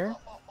travel here.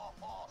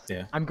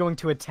 Yeah. I'm going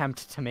to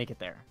attempt to make it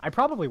there. I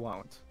probably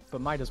won't,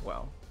 but might as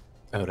well.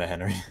 Oh, to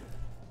Henry.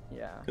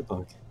 Yeah. Good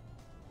luck.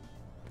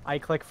 I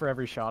click for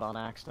every shot on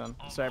accident,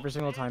 so every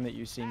single time that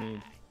you see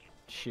me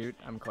shoot,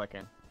 I'm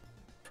clicking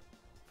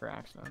for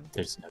accident.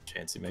 There's no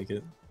chance you make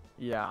it.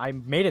 Yeah, I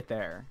made it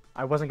there.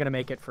 I wasn't gonna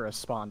make it for a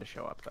spawn to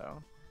show up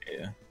though.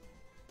 Yeah.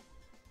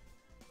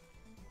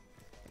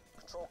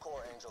 Control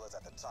core angel is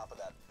at the top of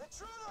that.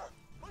 Intruder!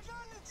 We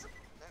got an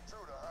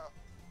intruder, huh?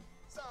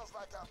 Sounds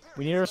like our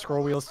We need our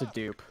scroll wheels to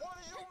dupe,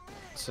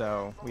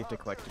 so we have to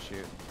click to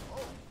shoot.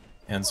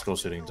 And scroll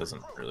shooting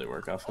doesn't really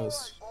work off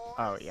host.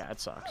 Oh yeah, it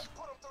sucks.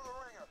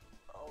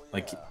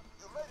 Like,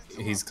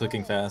 he's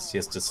clicking fast, he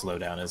has to slow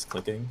down his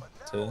clicking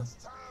to...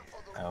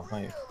 Oh,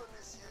 my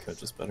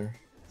coach is better.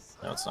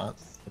 No, it's not,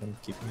 but I'm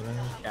keeping it on.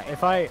 Yeah,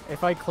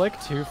 if I click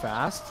too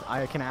fast,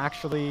 I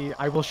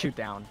will shoot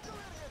down.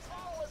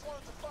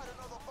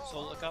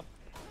 So look up.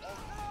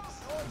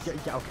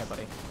 Yeah, okay,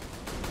 buddy.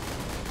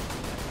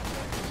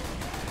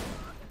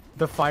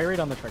 The fire rate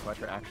on the trick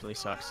watcher actually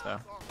sucks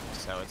though,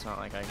 so it's not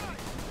like I can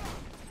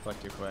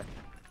click too quick.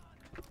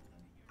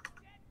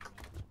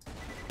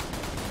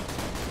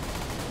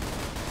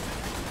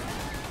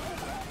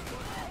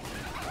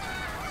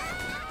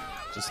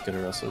 Just get a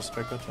wrestler's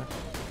trick watcher.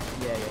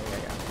 Yeah.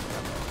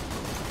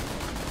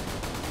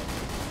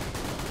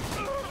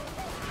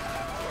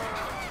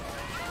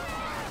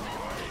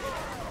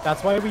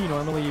 That's why we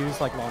normally use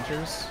like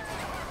launchers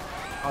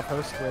off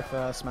host with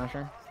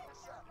Smasher.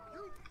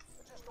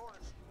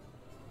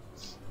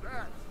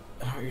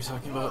 I know what you're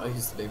talking about. I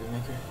used the baby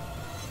maker.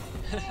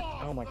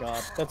 Oh my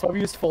god. That's why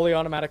we used fully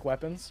automatic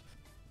weapons.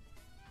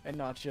 And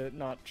not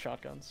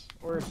shotguns.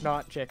 Or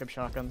not Jacob's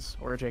shotguns.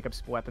 Or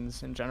Jacob's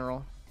weapons in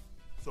general.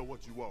 So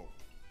what you want?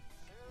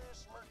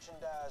 Serious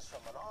merchandise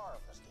from an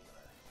arms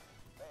dealer.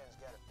 Man's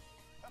got it.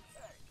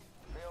 Hey,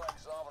 feel like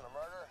solving a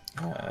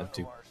murder?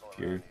 Do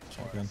pure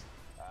shotgun.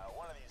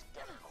 One of these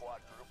dumb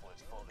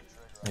quadruplets pulled the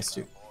trigger. Nice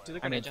too. Do the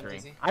I made grenade jump 3.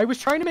 easy. I was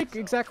trying to make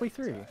exactly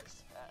 3.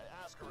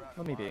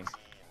 Let me be.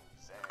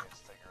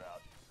 Figure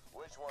out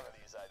which one of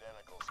these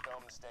identical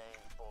scum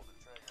stains pulled the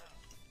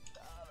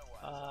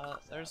trigger.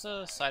 There's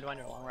a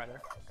sidewinder long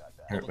rider.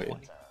 Alright,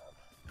 wait.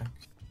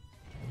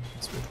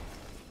 That's weird.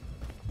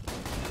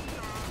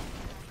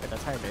 Wait,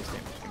 that's higher base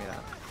damage. Give me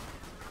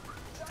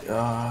that.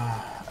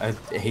 I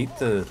hate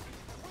the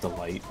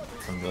light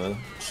from the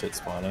shit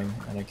spawning,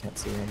 and I can't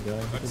see where I'm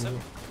going because of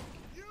it.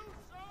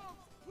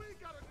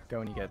 Go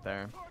when you get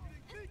there.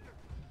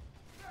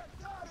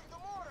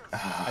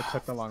 I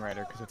took the long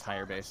rider because it's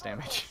higher base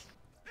damage.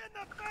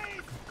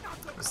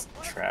 Just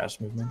trash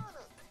movement.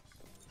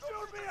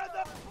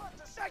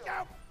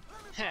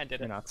 I did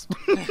You're it. nuts.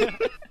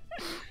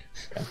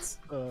 That's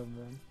Oh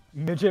man.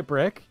 Midget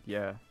brick?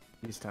 Yeah,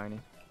 he's tiny.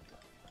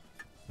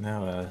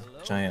 now a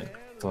giant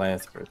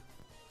Goliath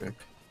brick.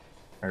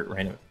 Or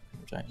random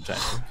giant brick.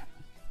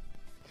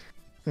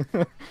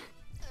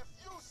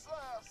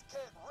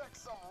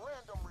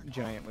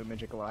 Giant with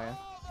midget Goliath.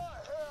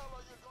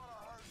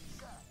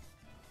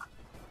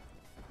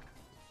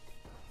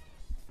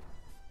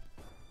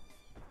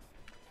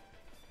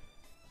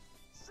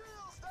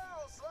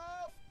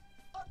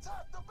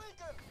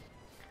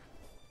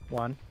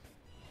 One,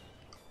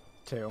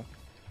 2,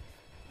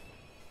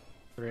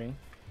 3,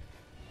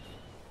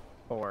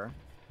 4,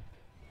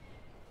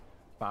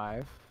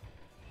 5,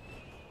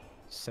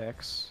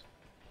 6,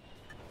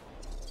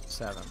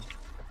 7.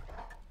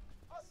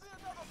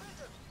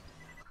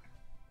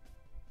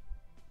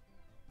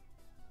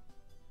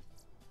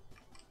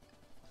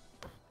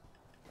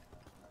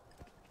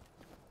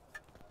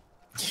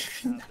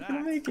 You're not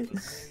gonna make it.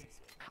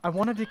 I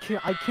wanted to kill.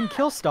 I can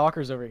kill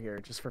stalkers over here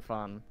just for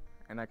fun,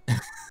 and I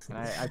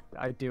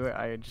do it.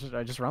 I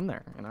just run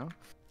there, you know.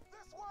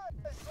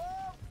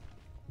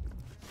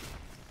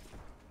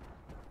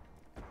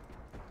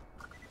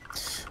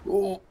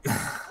 Oh.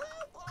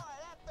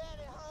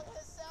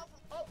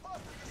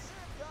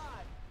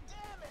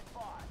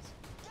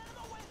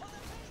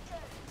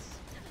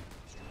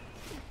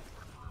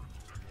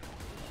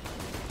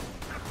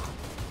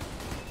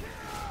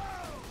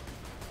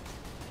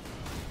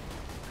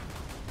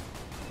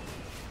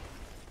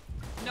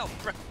 No,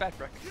 brick, bad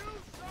brick.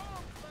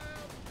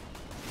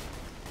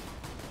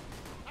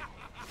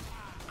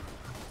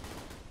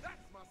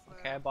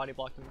 Okay, I body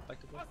blocked him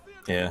effectively.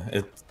 Yeah,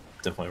 it's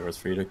definitely worth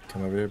for you to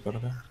come over here, but I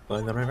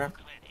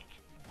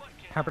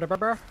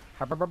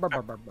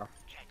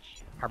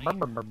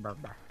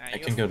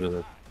can go to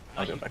the.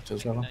 I'll go back to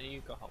his level. No,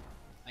 you go help.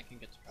 I can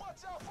get to him.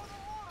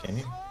 Can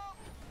you?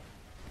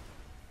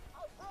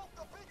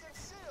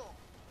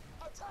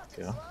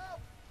 Yeah.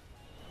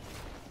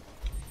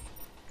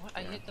 What?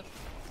 I hit the. I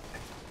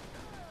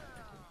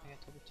hit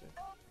the two.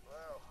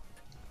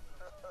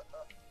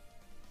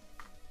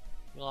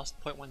 We lost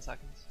 0.1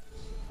 seconds.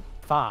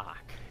 Fuck.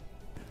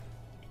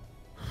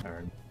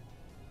 Alright.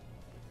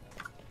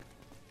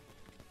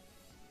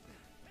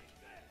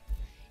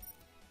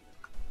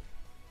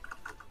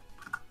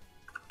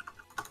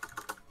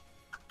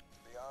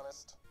 Be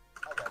honest,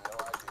 I got no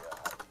idea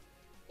how.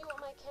 You want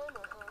my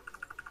camera, huh?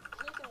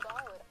 You can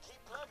borrow it.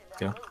 Keep plugging that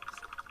Go. moves.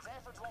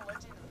 Sanford's won't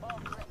let you into the ball.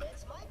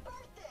 It's my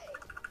birthday.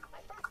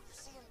 You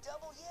seeing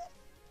double yet?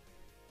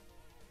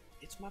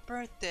 It's my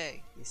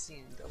birthday. You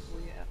seeing double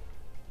yet?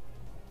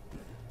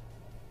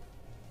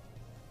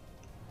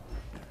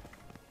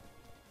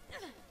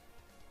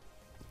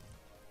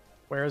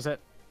 Where is it?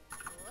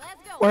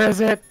 Let's go. Where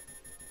is it?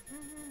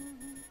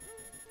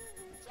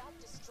 Jack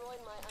destroyed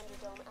my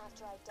Underdome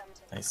after I dumped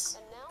him. Nice.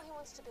 And now he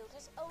wants to build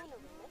his own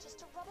arena just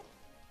to rub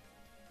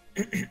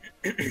it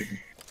in.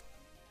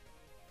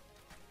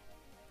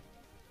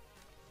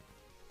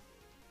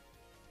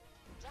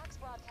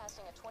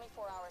 broadcasting a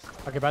 24-hour stream.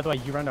 Okay, by the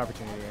way, you run to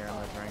opportunity here. I'm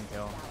gonna try and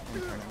kill.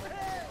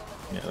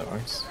 Yeah, that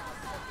works.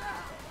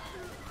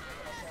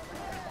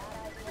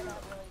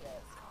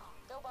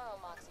 Go borrow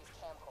Moxie's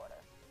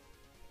camcorder.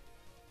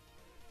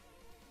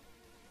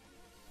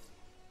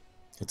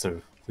 It's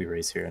a we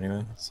race here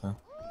anyway, so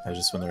I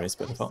just win the race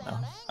by default now.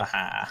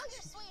 Aha!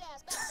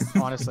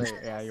 Honestly,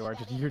 yeah, you are.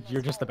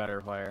 You're just the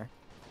better player.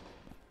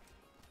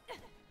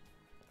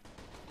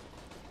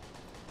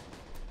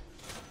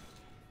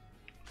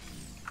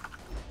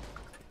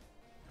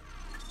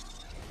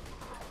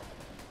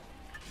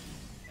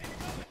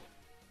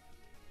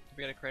 Did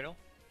we get a cradle?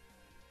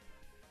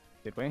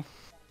 Did we?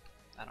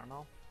 I don't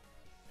know.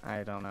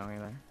 I don't know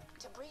either.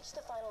 To breach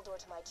the final door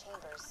to my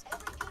chambers.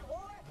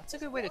 That's a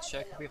good way to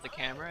check if we have the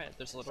camera.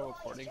 There's a little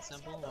recording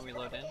symbol when we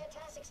load in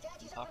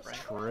top right.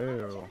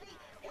 True.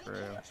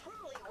 True.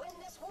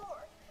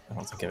 I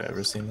don't think I've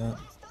ever seen that.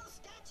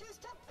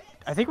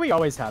 I think we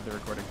always have the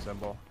recording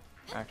symbol,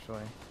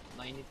 actually.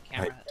 No, you need the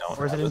camera.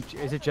 Or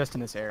is it just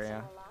in this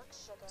area?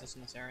 Just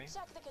in this area?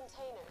 Check the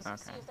containers.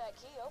 Okay. See if that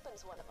key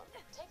opens one of them.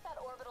 Take that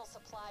orbital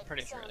supply.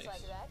 Pretty sure it Sounds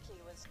like is. that key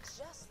was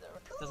just the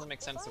Doesn't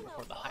make sense to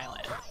record the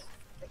Highland.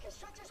 The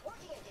constructor's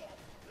working again.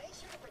 Make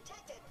sure to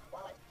protect it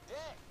while it...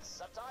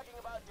 Dicks! I'm talking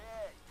about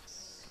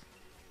dicks!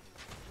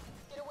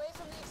 Get away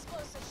from the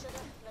explosive,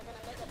 sugar. They're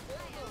gonna make a big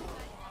move.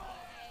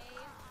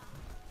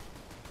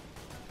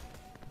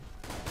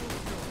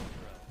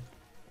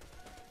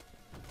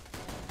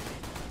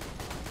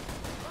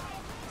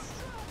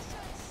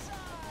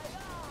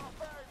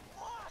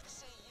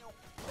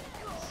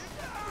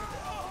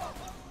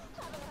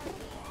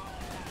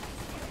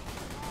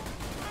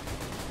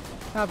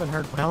 Haven't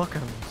heard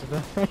welcome to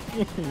the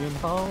reunion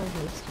hall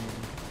this year.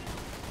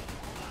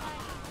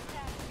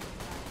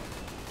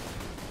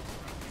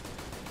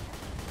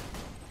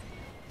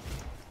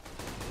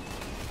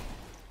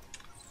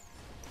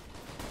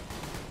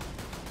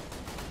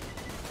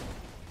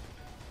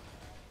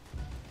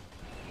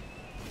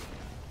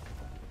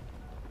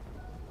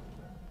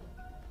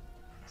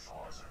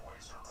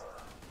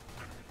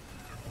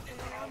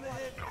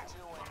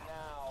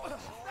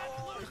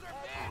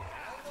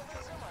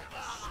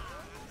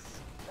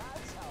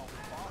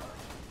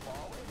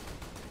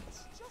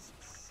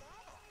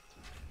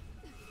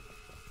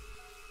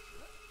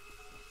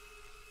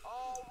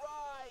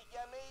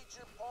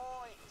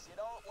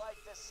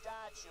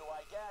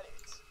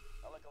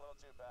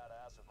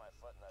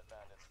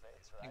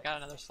 I got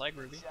another slag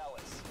ruby.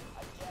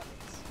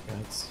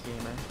 That's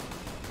gamer.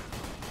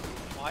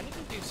 Why did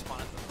it do spawn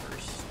at the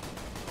first?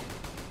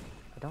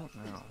 I don't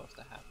know. What's supposed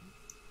to happen?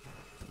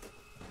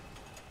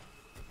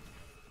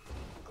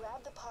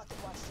 Grab the pocket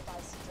watch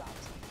device he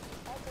dropped.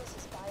 It echoes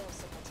his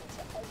biosignature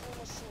to every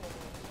machine in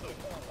the immediate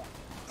area,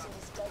 so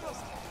his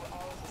devils can do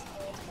all of his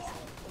hand-kissing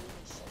and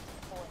baby shit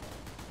for him.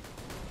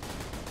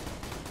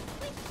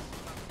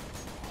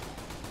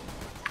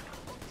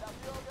 Does that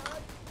feel good?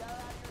 Got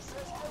it out of your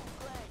system?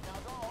 Great. Now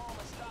go home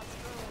and stop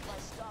screwing with my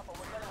stuff or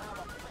we're gonna have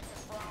a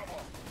freaking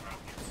problem.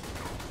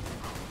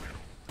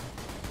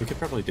 We could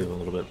probably do a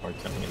little bit more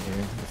killing in here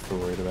if we're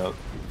worried about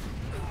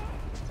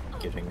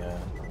getting a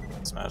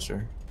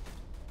smasher.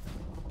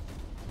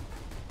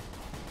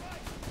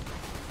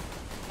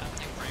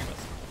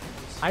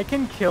 I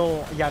can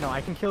kill. Yeah, no,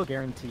 I can kill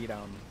guaranteed.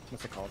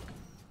 What's it called?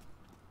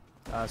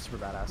 Super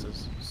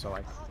badasses. So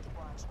like,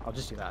 I'll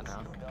just do that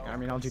now. I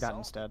mean, I'll do that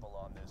instead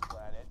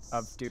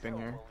of duping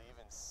here.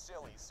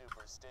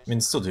 I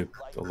mean, still dupe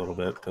a little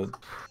bit, but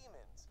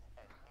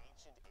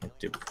like,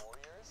 dupe.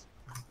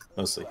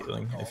 Mostly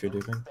healing if you're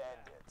duping.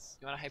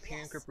 You want a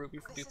Hyperion Grip Ruby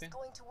for duping?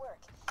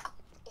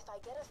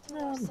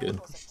 No, I'm good.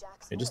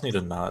 I just need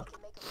a knot.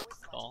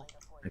 All.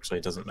 Actually,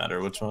 it doesn't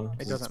matter which one.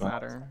 It doesn't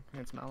matter.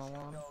 It's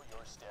Malawon.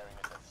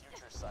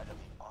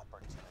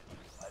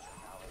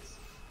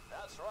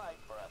 That's right,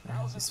 for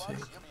 $1,000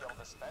 you'll be able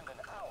to spend an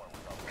hour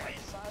with a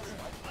life-size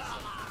like this.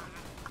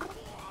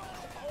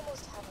 I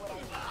almost have what I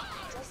need.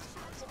 Just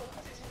activate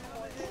a few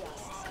more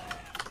kiosks.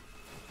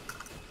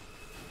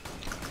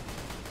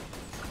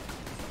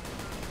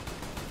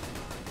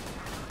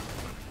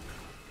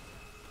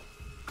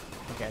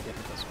 Okay, I did it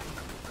this one.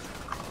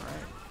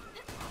 Alright.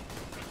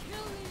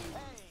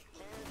 Hey,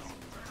 kids,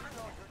 did you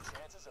know your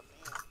chances of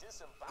being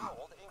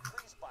disemboweled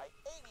increase by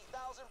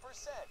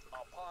 80,000%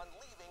 upon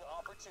leaving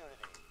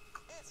opportunity?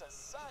 It's a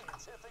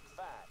scientific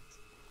fact.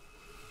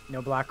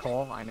 No black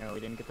hole. I know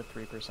we didn't get the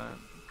 3%. It's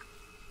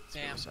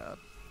Damn. really sad.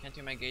 Can't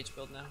do my gauge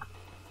build now.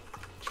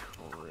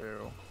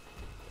 True.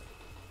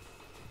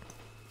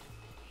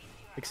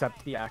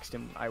 Except the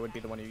Axton, I would be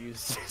the one who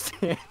used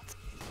it.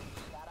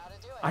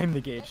 I'm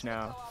the gauge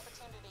now.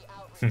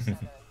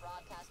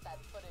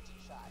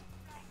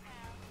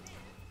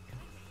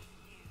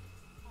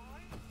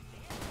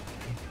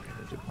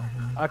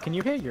 Can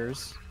you hit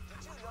yours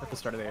at the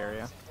start of the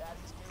area?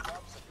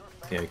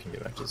 Yeah, we can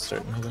get back to the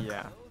start.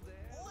 Yeah.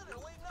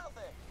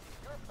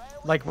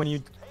 Like when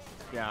you,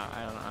 yeah,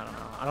 I don't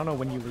know. I don't know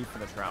when you leave for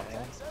the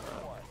travel.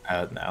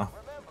 Now.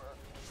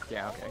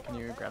 Yeah, okay. Can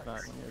you grab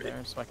that when you're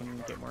there so I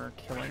can get more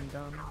killing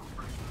done?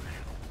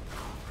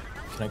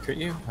 Can I crit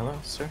you? Hello,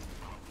 sir?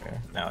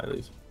 There. Now I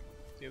leave.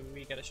 Do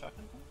we get a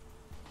shotgun?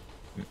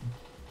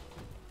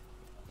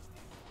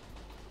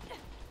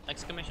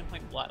 Exclamation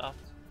point, Blat off.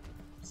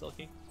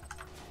 Silky.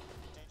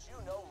 Did you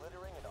know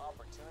littering an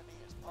opportunity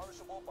is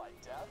punishable by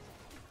death?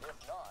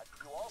 If not,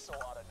 you also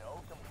ought to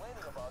know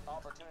complaining about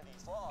opportunity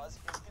flaws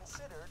is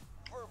considered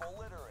verbal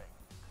littering.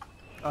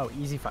 Oh,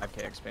 easy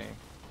 5k XP.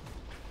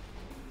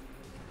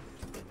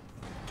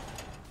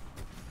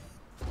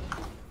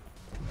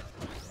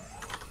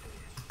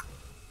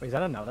 Wait, is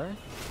that another?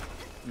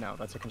 No,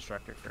 that's a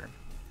constructor for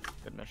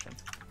good mission.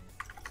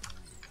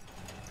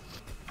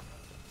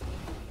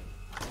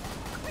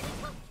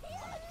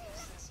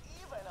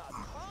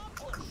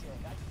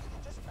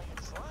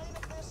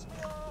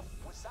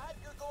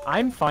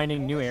 I'm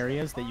finding new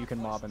areas that you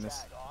can mob in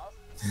this.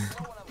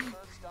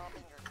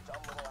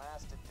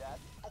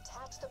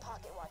 Attach the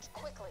pocket watch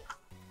quickly.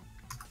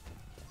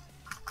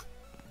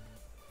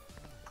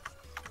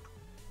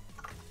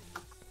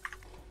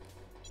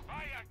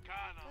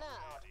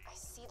 Now, I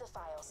see the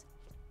files.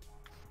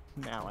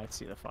 Now I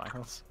see the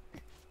files.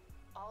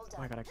 All done.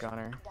 Oh, I got a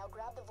gunner. Now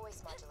grab the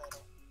voice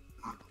modulator.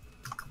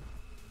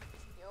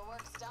 Your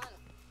work's done.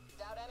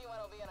 Doubt anyone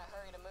will be in a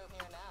hurry to move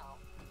here now.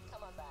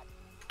 Come on back.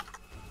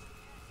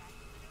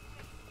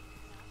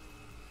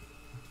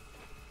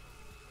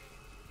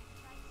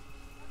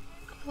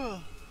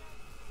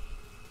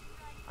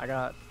 I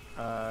got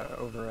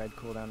override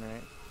cooldown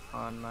right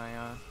on my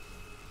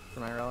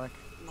for my relic.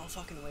 No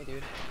fucking way,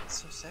 dude.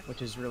 It's so sick.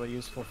 Which is really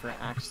useful for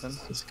Axton,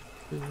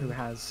 who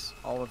has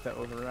all of the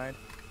override.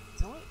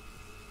 You know what?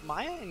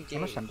 Maya and Gage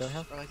How much time do I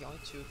have? are like the only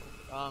two.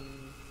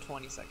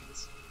 20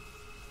 seconds.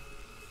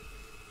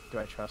 Do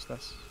I trust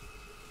this?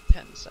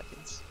 10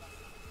 seconds.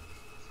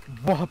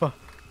 Wabba!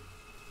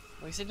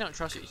 Well, you said you don't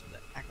trust you, you should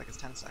act like it's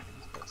 10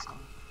 seconds, but it's not.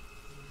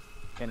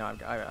 Okay, no,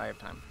 I have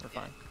time. We're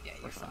fine. Yeah,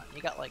 We're you're fine.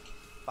 You got like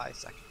 5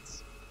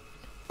 seconds.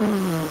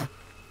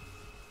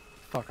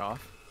 Fuck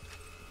off.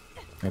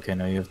 Okay,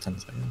 now you have 10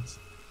 seconds.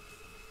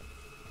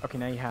 Okay,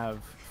 now you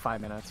have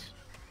 5 minutes.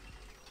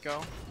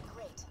 Go.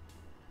 Great.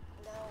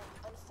 Now,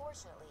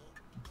 unfortunately,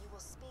 you will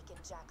speak in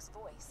Jack's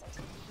voice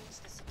until you reach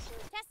the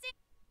security.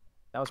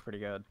 That was pretty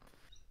good.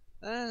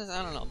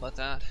 I don't know about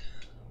that.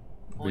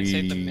 Only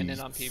saved a minute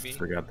on PB.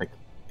 Forgot the...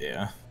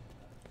 Yeah.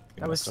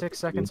 That was 6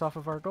 seconds off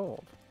of our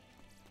gold.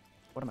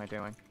 What am I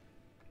doing?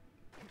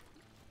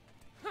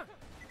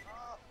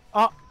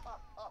 Oh!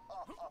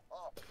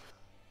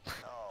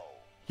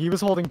 He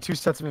was holding 2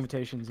 sets of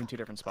invitations in 2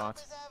 different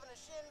spots.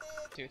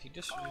 Dude, he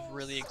just was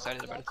really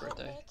excited about his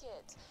birthday.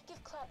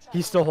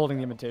 He's still holding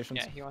the invitations.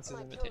 Yeah, he wants his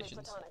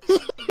invitations.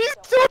 He's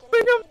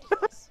holding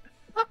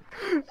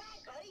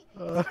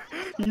them!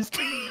 He's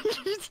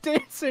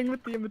dancing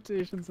with the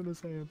invitations in his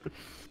hand.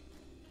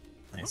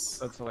 Nice.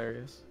 That's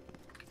hilarious.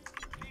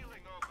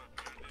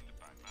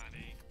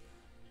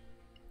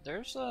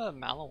 There's a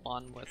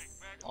Malawan with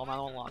all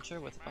Malawan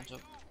launcher with a bunch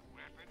of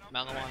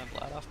Malawan and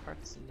Bladoff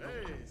parts.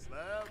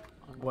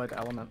 What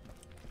element?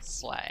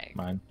 Slag.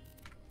 Mine.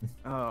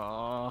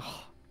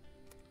 Oh.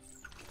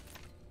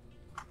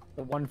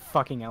 The one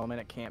fucking element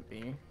it can't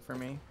be for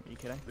me. Are you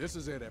kidding? This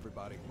is it,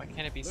 everybody. Why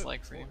can't it be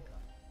slag for you?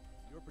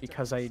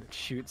 Because I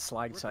shoot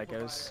slag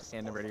psychos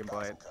and Iridium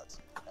Blight.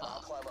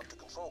 Climb up the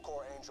control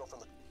core angel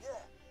from the... Yeah,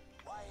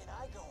 why ain't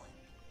I going?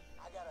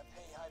 I gotta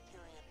pay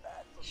Hyperion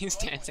back for... He's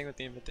dancing with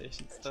the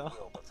invitations still.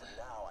 But for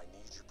now, I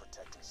need you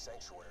protecting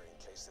Sanctuary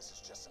in case this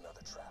is just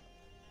another trap.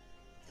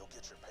 You'll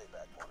get your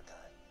payback,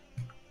 Mordecai.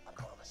 I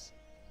promise.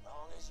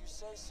 Long as you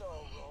say so,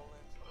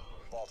 Roland.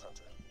 Vault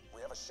Hunter,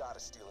 we have a shot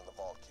at stealing the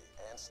vault key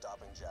and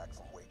stopping Jack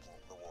from waking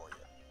the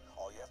warrior.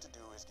 All you have to do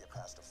is get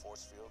past a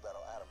force field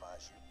that'll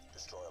atomize you,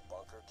 destroy a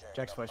bunker,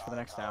 Jack's voice for the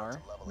next hour?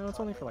 No, it's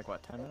only for like,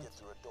 what, 10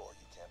 minutes?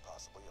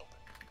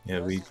 Yeah,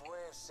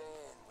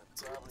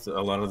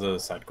 a lot of the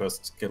side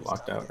quests get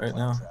locked out right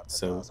now,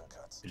 so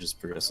we just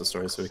progress the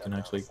story so we can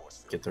actually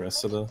get the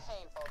rest of the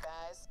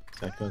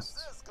side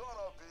quests.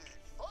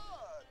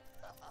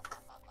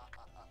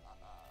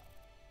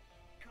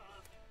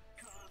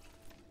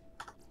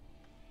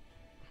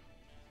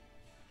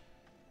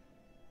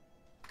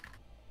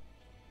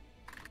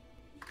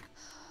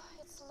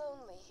 It's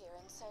lonely here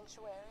in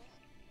Sanctuary.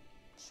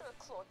 Sure,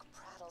 Clork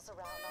prattles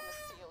around on the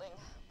ceiling,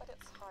 but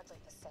it's hardly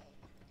the same.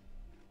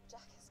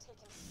 Jack has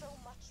taken so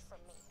much from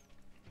me.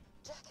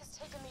 Jack has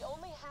taken the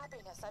only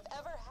happiness I've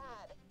ever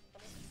had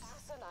in his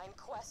asinine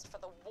quest for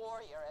the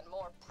warrior and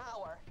more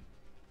power.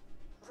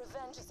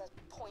 Revenge is as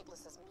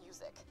pointless as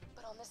music,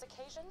 but on this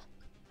occasion,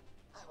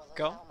 I will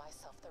allow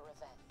myself the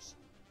revenge.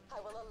 I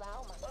will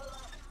allow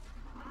myself...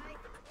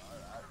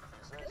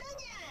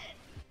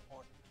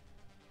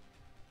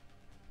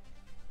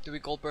 Do we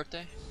gold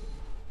birthday?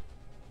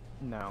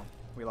 No,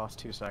 we lost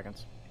 2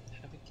 seconds.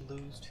 How did we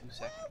lose 2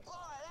 seconds?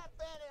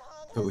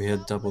 But we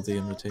had double the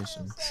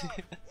invitations.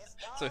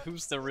 So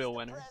who's the real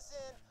winner?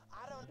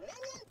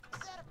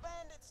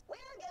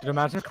 Dude,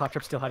 imagine if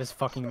Claptrap still had his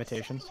fucking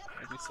invitations.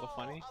 That'd be so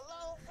funny.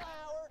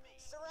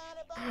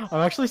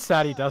 I'm actually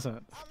sad he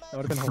doesn't. That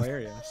would have been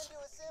hilarious.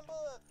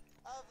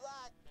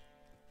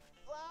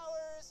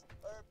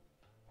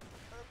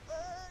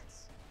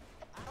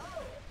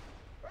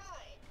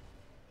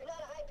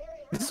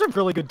 is a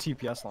really good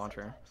TPS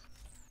launcher.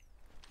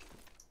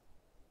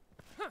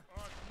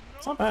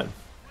 It's not bad.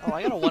 Oh,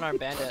 I got a one-arm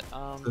bandit.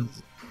 I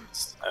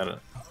don't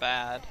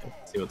Bad.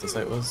 see what the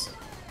site was.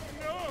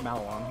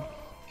 Malon.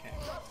 Okay.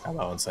 I'm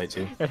on site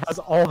too. It has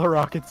all the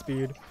rocket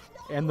speed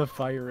and the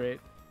fire rate.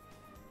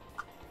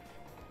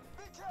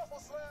 Be careful,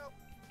 Slam.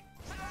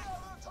 Stay out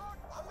of the dark.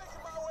 I'm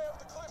making my way up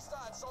the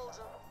cliffside,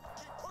 soldier.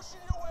 Keep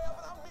pushing your way up,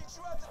 and I'll meet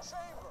you at the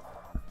chamber.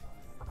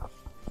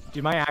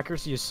 Dude, my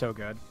accuracy is so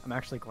good. I'm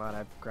actually glad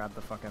I grabbed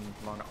the fucking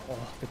long. Oh,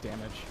 the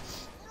damage.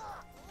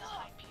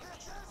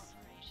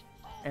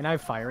 And I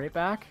have fire rate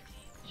back.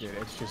 Dude,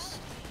 it's just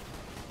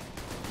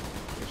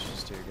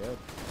too good.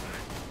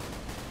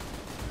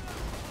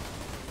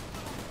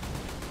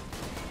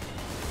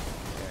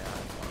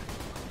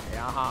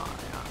 Yeah.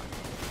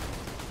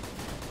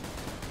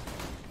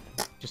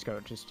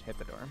 Just hit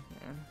the door.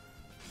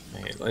 Yeah.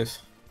 I hate life.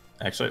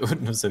 Actually, I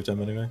wouldn't have saved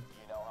him anyway.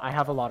 I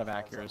have a lot of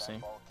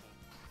accuracy.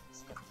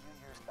 See, a few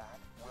years back,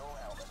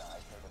 Wilhelm and I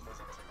paid a visit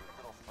to your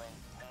little friend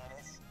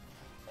Tannis.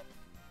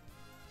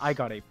 I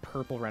got a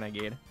purple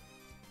renegade.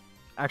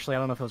 Actually, I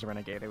don't know if it was a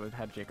renegade. It would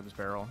have Jacob's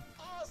barrel.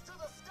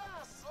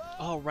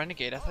 Oh,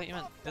 Renegade. I thought you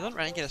meant... Isn't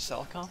Renegade a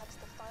cell comp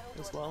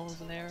as well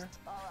as an air?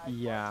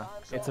 Yeah,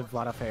 it's a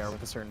Vladafair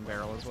with a certain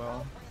barrel as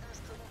well.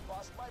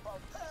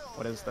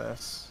 What is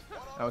this?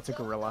 Oh, it's a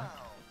gorilla.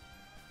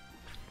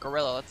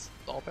 Gorilla, that's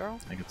all barrel?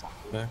 I think it's all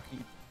back.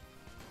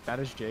 That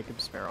is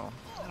Jacob's barrel.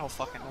 I don't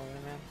fucking know,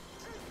 man.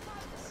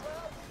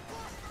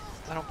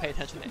 I don't pay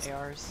attention to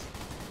ARs.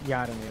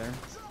 Yeah, I don't either.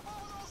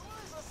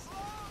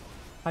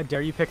 How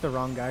dare you pick the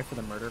wrong guy for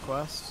the murder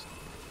quest?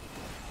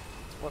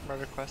 What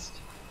murder quest?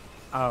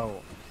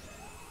 Oh.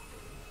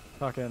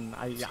 Fucking,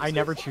 I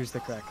never choose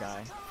the correct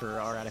guy for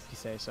our if you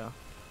say so.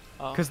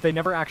 Oh. Because they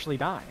never actually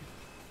die.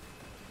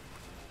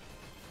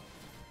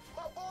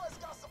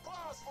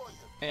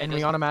 And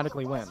we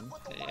automatically win.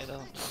 It doesn't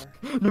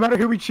matter. No matter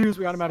who we choose,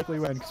 we automatically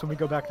win, because when we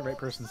go back, the right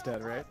person's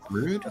dead, right?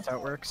 Rude. That's how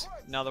it works.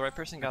 No, the right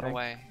person got Okay.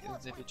 away.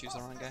 Is if you choose the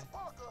wrong guy.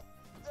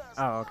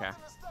 Oh, okay.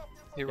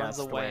 He Yeah, runs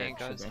that's the way away it and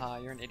should goes, be. "Ha,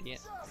 you're an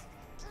idiot."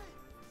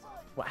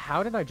 What?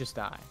 How did I just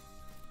die?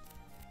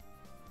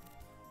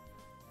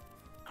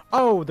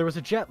 Oh, there was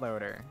a jet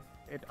loader.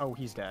 Oh,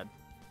 he's dead.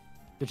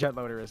 The jet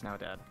loader is now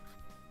dead.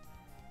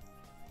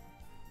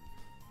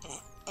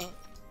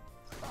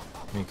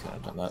 We could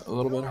have done that a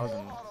little better.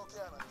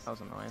 That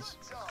was a noise.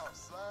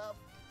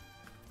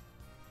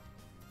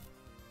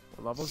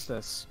 What level's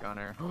this,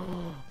 Gunner?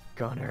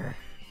 Gunner.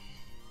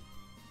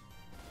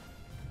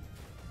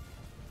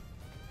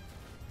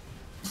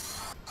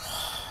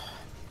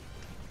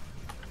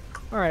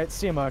 Alright,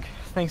 see you, Mug.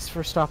 Thanks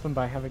for stopping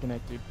by. Have a good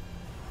night, dude.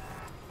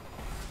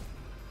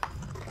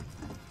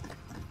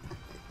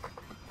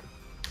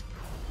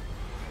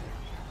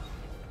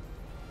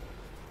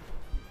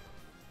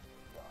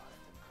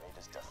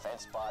 Greatest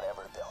defense bot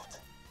ever built.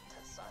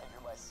 Designed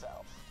her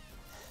myself.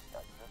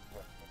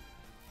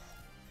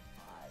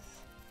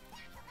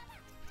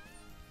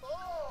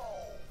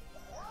 Oh!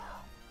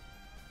 Wow!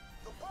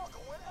 The bunker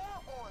went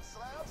airborne,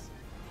 Slabs!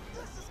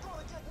 This is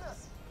gonna get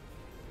messy!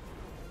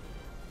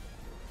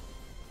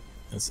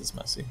 This is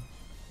messy.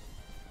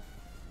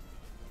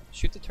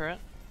 Shoot the turret.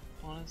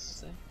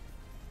 Honestly.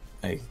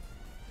 I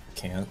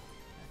can't.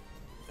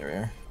 There we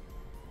are.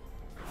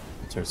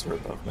 The turrets are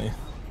above me.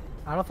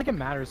 I don't think it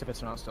matters if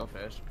it's not still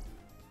fish.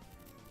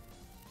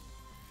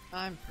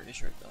 I'm pretty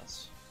sure it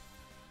does.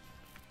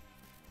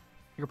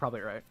 You're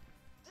probably right.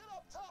 Get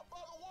up top by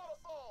the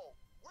waterfall!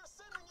 We're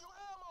sending you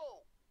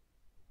ammo!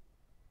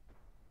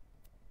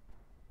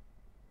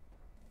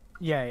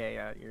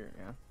 Yeah.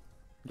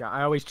 Yeah,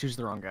 I always choose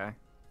the wrong guy.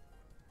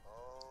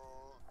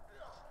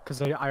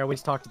 Because I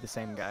always talk to the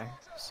same guy,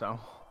 so.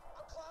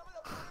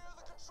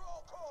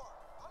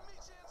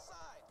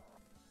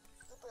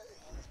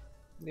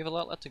 We have a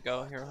lot left to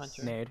go, Hero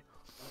Hunter. Nade.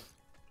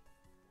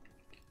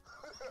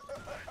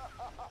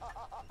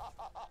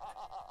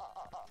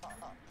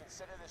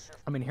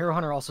 I mean, Hero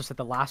Hunter also said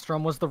the last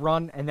run was the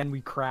run, and then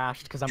we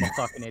crashed because I'm a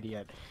fucking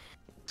idiot.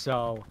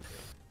 So,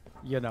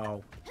 you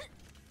know.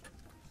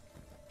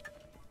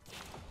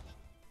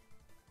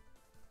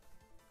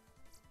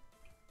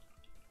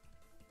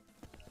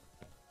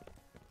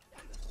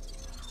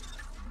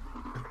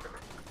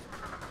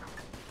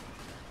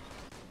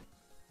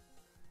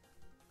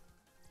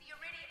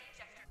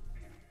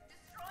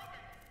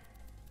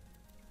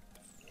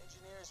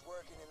 Engineers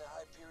working in the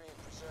Hyperion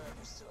Preserve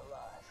are still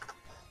alive.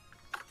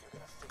 You're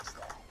gonna fix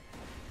that.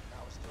 When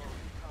I was doing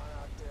recon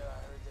out there, I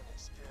heard them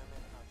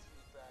experimenting on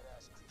 3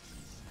 badass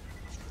creatures.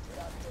 Get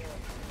out there.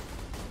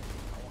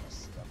 I want to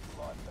see a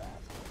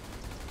bloodbath.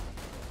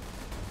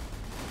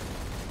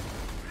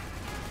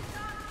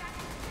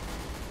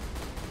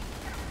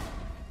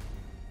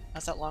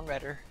 How's that long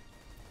rider?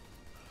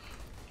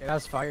 It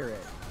has fire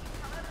rate.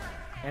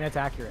 And it's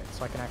accurate,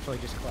 so I can actually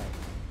just play.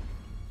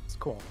 It's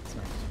cool. It's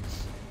nice.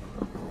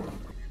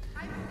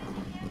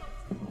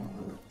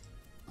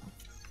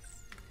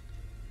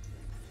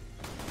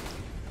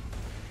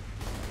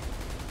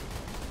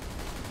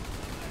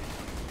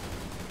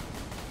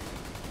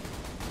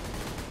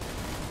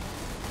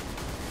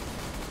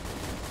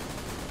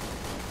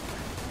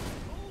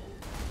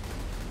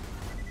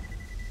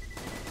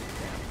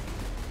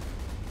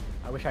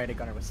 wish I had a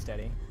gunner with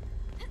steady.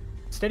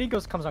 Steady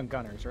comes on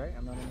gunners, right?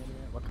 I'm not an idiot.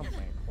 What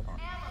complaint? Hold on.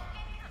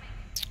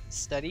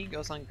 Steady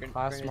goes on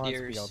Class mods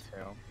grenadiers.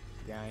 BL2.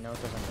 Yeah, I know it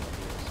goes on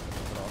grenadiers, but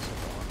it would also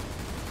go on.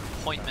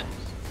 Appointment.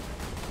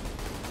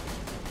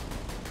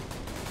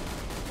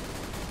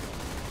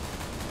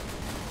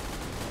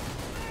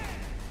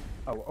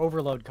 Oh,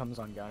 overload comes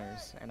on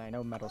gunners, and I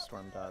know Metal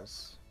Storm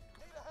does.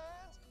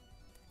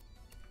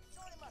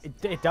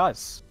 It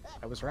does.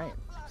 I was right.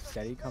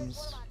 Steady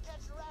comes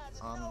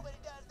on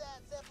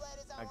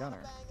a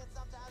gunner.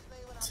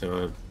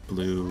 So a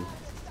blue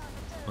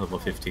level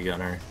 50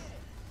 gunner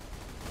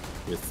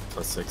with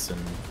 +6 and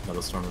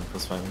Metal Storm and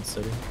 +5 in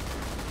steady.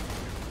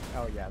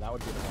 Oh yeah, that would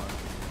be the one.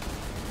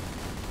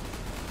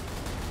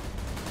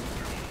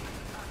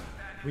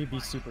 We'd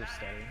be super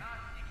steady.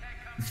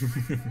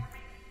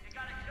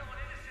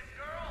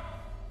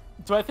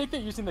 Do I think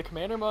that using the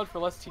commander mode for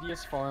less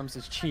tedious farms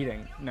is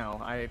cheating?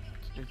 No,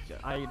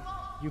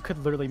 you could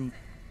literally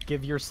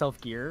give yourself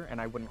gear,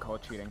 and I wouldn't call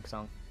it cheating.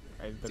 So,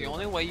 the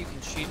only way you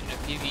can cheat in a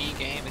PvE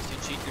game is to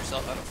cheat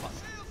yourself out of fun.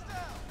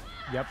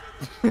 Yep.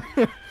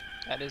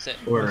 That is it.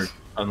 Or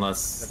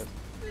unless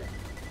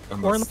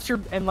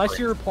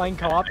you're playing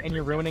co-op and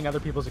you're ruining other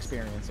people's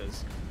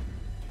experiences.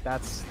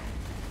 That's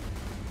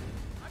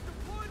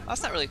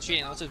not really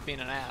cheating. That's just being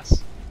an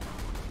ass.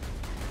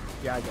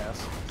 Yeah, I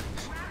guess.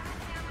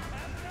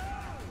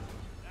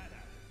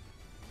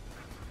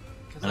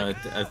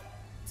 I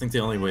think the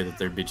only way that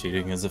there'd be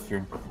cheating is if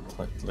you're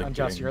like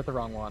Unjust, you're at the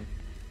wrong one.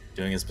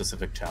 Doing a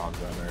specific challenge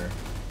run or.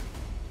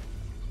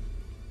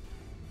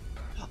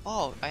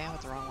 Oh, I am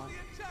at the wrong one.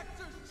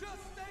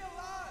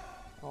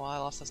 Oh, I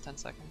lost us 10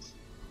 seconds.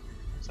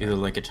 Sorry. Either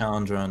like a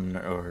challenge run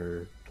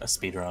or a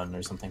speed run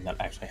or something that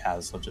actually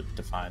has legit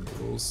defined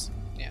rules.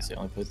 Yeah. It's the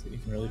only place that you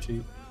can really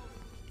cheat.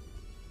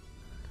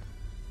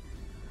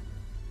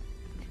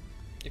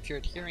 If you're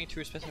adhering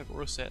to a specific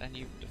rule set and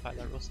you defy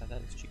that rule set,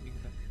 that is cheating.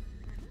 But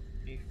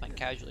you play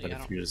casually, But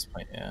if you're just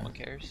playing, yeah. No one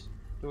cares.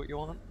 Do what you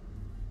want.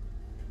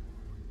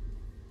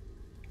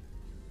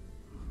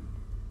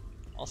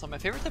 Also, my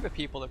favorite type of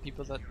people are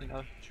people that, you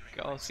know,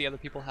 go see other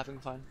people having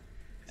fun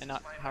and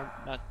not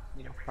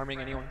harming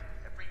anyone,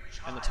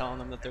 and they're telling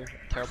them that they're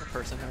a terrible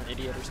person or an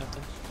idiot or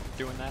something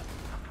doing that.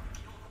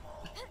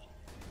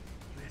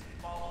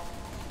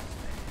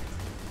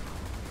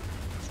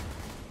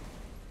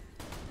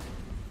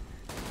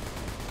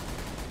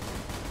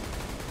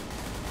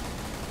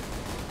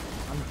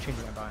 I'm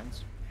changing my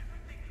binds.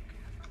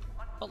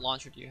 What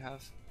launcher do you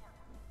have?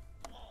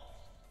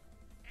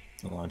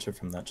 The launcher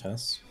from that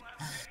chest.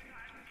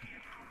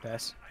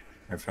 Yes.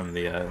 Or from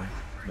the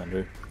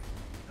vendor.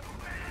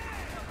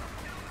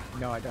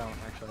 No, I don't.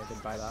 Actually, I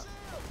did buy that.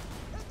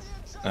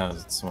 Oh,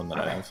 it's the one that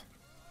I have.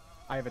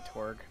 I have a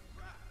Torg.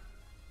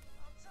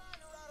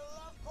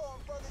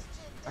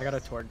 I got a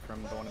Torg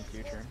from the one in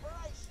future.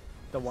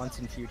 The once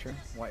in future.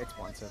 What? It's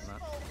once, isn't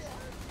it?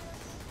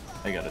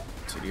 I got a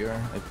 2DR.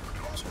 I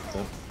checked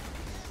that.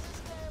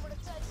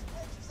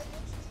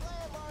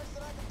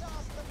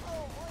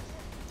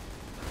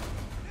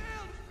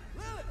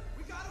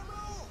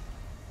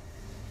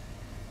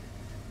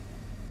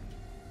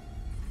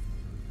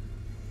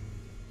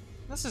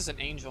 This is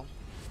an angel.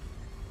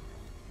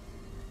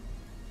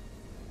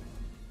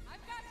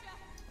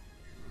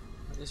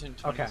 This is in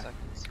 20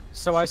 seconds.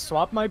 So I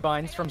swapped my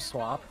binds from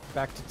swap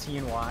back to T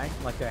and Y,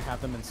 like I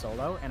have them in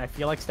solo, and I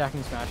feel like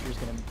stacking Smasher is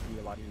gonna be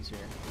a lot easier.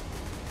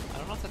 I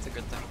don't know if that's a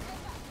good thing.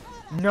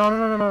 No,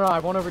 I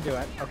won't overdo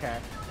it. Okay,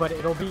 but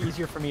it'll be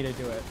easier for me to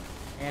do it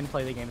and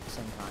play the game at the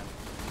same time.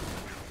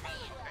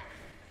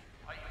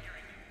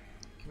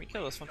 Can we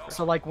kill this one first?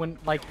 So like what is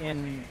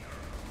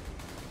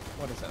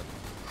it?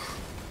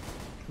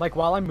 Like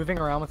while I'm moving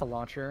around with a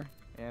launcher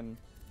and.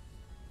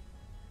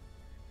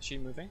 Is she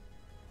moving?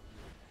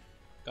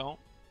 Don't.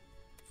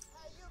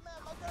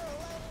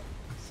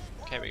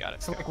 Okay, we got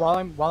it. So like while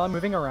I'm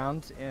moving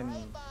around in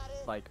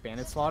like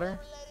Bandit Slaughter,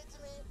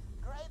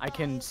 I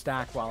can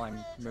stack while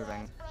I'm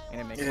moving,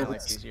 and it makes my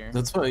life easier.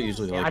 That's what I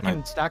usually like.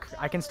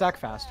 I can stack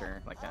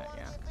faster like that.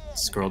 Yeah.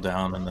 Scroll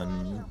down and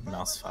then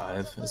mouse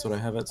 5 is what I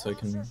have it, so I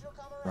can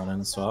run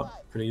and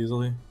swap pretty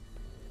easily.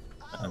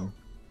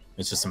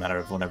 It's just a matter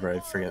of whenever I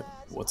forget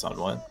what's on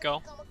what.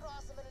 Go.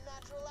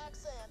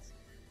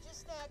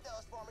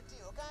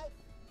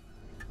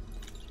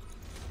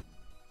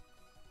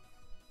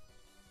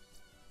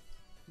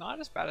 Not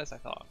as bad as I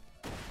thought.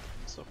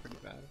 It's still pretty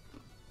bad.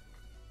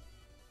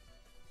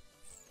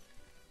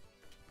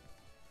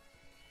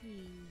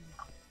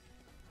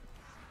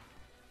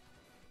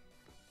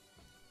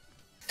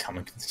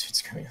 Common constitute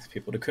screaming at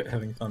people to quit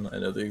having fun. I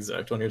know the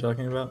exact one you're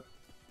talking about.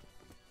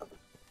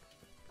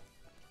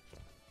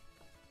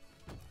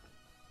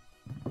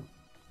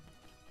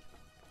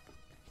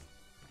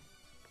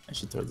 I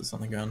should throw this on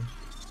the ground.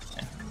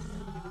 Yeah.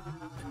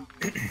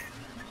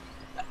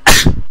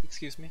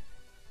 Excuse me.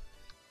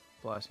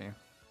 Bless you.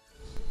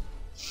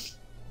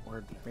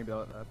 Or maybe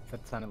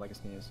that sounded like a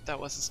sneeze. That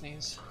was a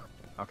sneeze.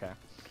 Okay.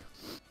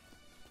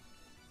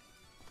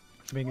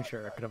 Just making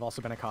sure. It could have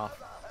also been a cough.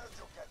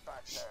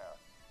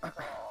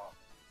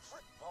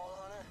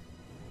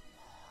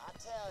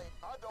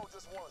 don't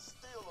just want to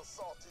steal a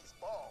salty's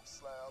bomb,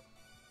 Slab.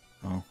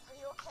 Oh. Are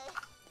you okay?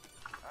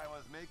 I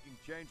was making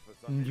change for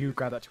something. You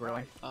grabbed that too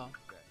early. Oh.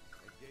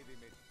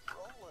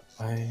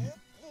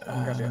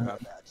 Grab the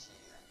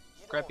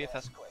FF. Grab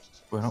BFS.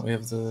 Why don't we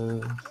have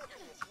the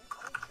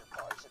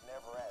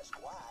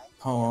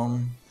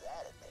poem?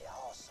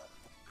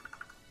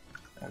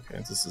 Okay,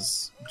 this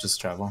is just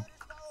travel.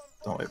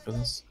 Don't wait for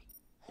this.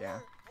 Yeah.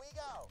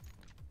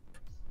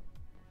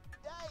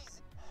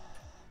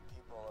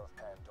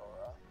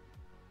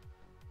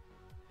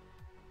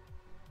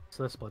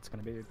 So the split's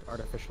gonna be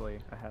artificially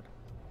ahead.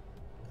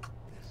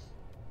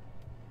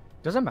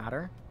 Does it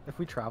matter if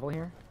we travel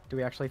here? Do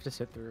we actually have to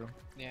sit through?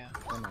 Yeah.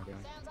 What am I doing?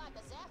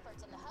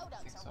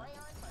 I think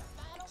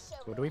so.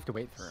 What do we have to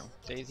wait through?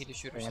 Daisy to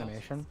shoot The herself.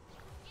 animation?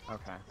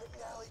 Okay.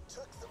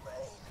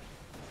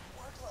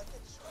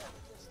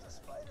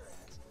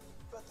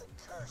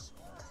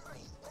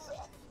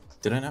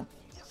 Did I not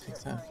pick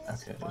that?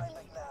 Okay.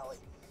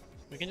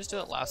 We can just do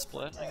it last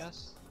split, I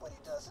guess.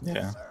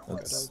 Yeah,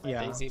 that's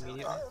Daisy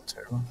immediately.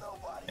 terrible.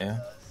 Yeah.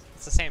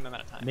 It's the same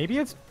amount of time. Maybe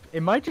it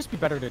might just be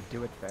better to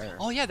do it there.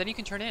 Oh yeah, then you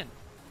can turn in.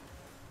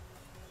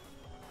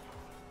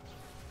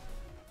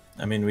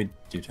 I mean, we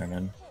do turn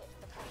in.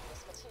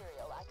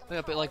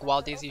 Yeah, but like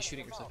while Daisy is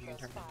shooting herself, you can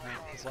turn in, right?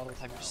 Because a lot of the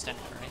time you're just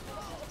standing there, right?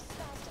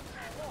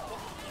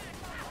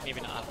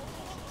 Maybe not.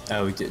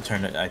 Oh, we did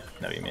turn it. I know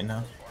what you mean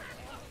now.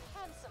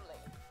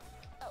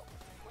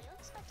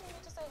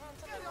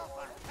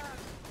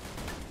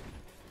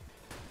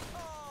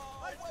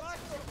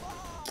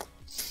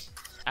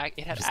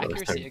 It had Just let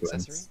us accuracy take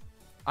accessory. points.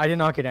 I did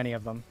not get any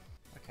of them,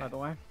 Okay. by the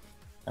way.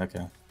 Okay.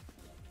 The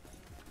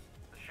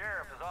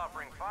sheriff is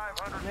offering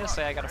 500. I'm gonna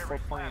say I got a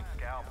 4.9.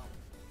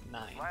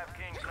 Slab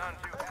King's none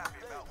too happy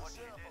about what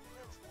you did.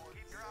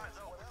 Keep your eyes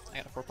open. I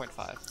got a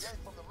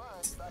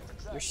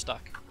 4.5. You're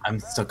stuck. I'm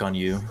stuck on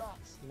you. You're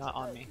not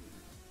on me.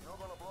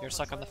 You're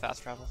stuck on the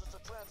fast travel.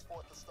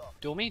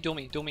 Duel me, duel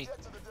me, duel me.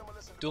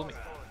 Duel me.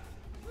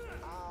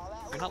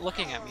 You're not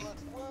looking at me.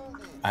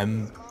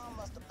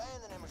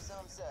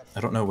 I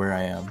don't know where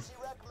I am.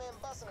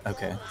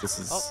 Okay, this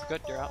is. Oh,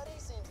 good, you're out.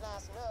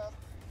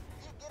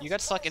 You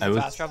got stuck in the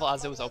fast travel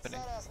as it was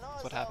opening. That's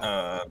what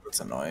happened.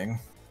 That's annoying.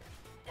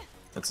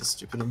 That's a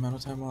stupid amount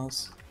of time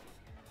loss.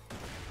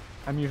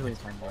 I'm usually a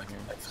time boy here,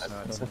 so it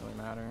doesn't really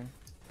matter.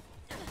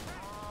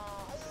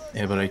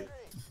 Yeah, but I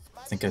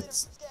think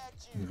it's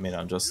made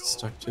on just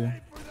stuck too.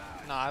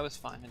 No, I was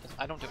fine.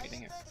 I don't do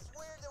anything here.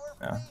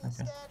 Yeah,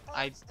 okay.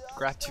 I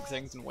grab two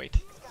things and wait.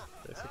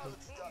 Basically.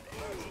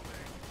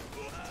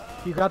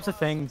 He grabs a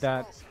thing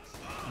that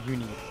you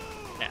need.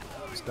 Yeah.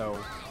 So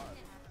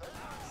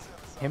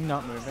him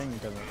not moving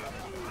doesn't.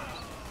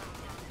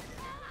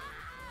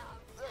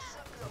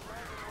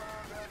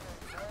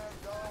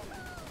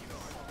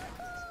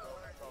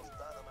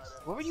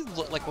 What were you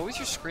like? What was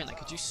your screen like?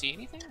 Could you see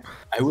anything?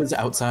 I was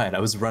outside. I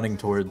was running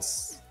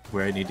towards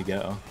where I need to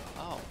go.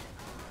 Oh.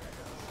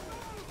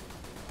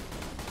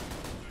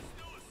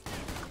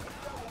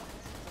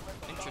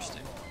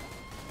 Interesting.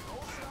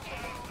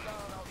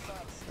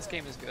 This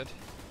game is good.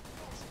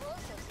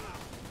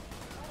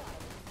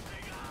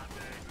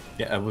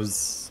 Yeah, I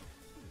was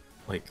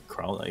like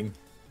crawling,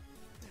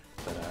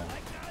 but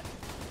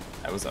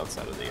I was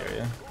outside of the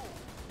area.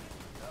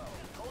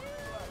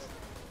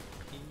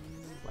 He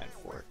went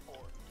for it.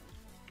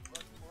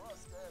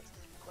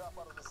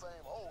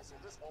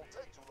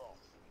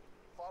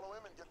 Follow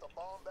him and get the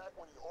bomb back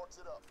when he orcs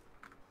it up.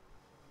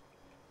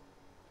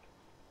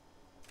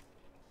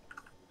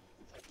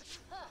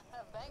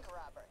 A bank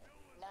robbery.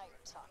 Now you're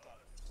talking.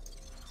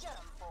 Get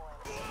 'em,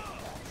 boys.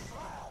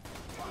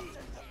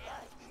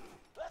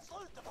 Let's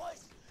loot the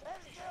place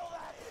and kill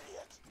that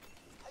idiot.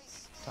 He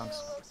still Thanks.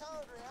 looks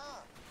hungry,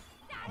 huh?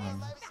 Well,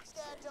 maybe some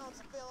scad jones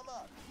will fill him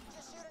up.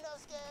 Just shoot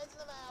enough scads in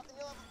the mouth and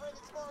you'll have a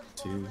friggin'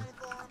 smorgasbord ready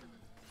for him.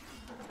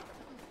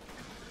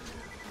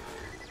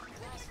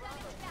 Nice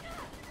robbery. I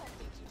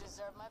think you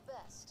deserve my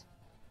best.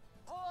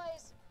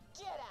 Boys,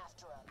 get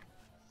after him.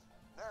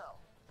 Now,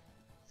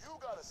 you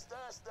gotta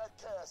stash that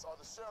cash or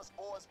the sheriff's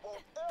boys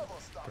won't ever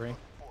stop 3.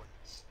 looking for you.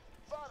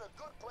 Find a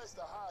good place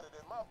to hide it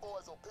and my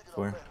boys will pick it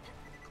 4. up later.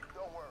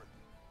 Don't worry.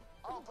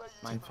 I'll pay you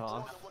Mine even fell more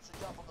off. than what you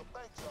got from the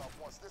bank job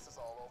once this is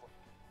all over.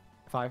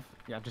 5.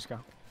 Yeah, just go.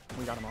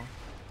 We got them all.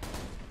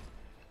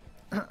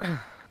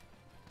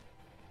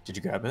 Did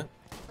you grab it?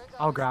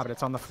 I'll grab it.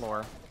 It's on the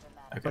floor.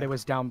 Okay. But it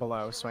was down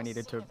below, so I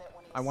needed to.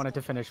 I wanted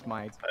to finish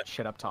my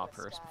shit up top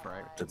first before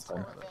I. That's fine.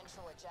 Revenge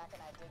for what Jack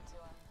and I did to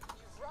him.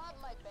 You've robbed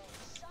my bank,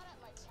 shot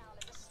at my town,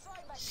 and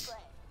destroyed my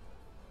train.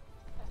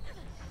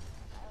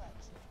 I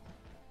like you.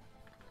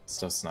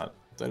 Stuff's not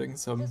letting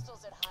some.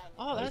 Pistols at high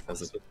Oh, noon. that's.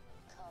 Hesitant.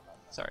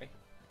 Sorry.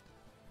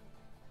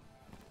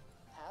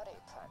 Howdy,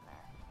 partner.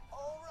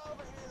 Old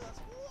Rover here looks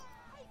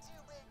way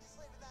too big to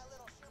sleep in that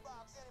little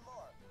shoebox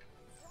anymore.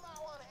 You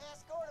might want to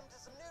escort him to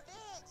some new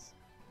digs.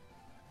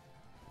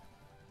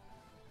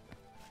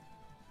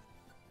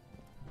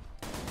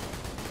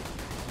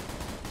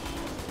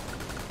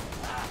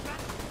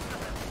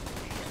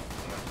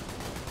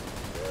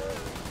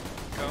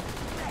 Go.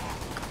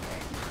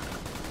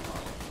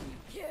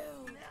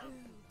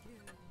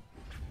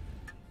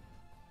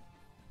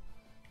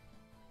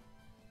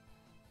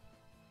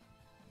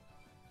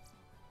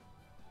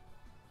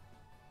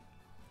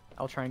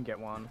 I'll try and get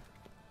one.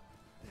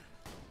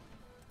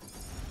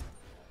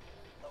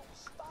 Those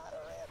spider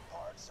ant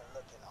parts are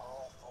looking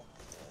awful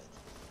good.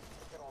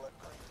 They're gonna look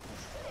creepy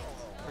as hell.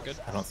 We're good.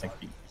 I don't think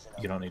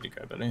you don't need to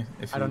grab any.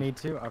 If I don't you- need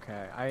to?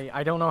 Okay.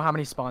 I don't know how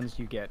many spawns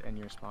you get in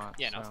your spot.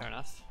 Yeah, no, so. fair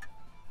enough.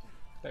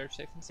 Better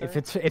safe than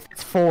sorry. If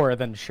it's 4,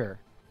 then sure.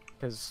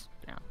 Because,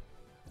 yeah.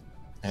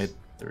 I had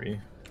 3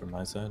 from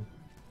my side.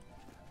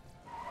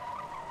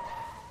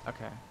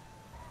 Okay.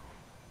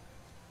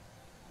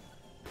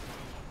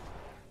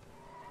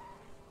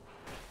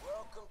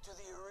 Welcome to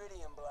the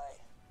Iridium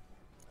Blight.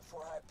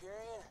 Before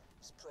Hyperion,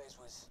 this place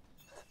was,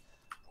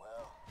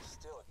 well,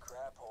 still a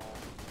crap hole.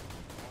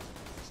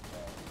 Wasn't this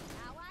bad.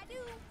 How I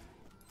do?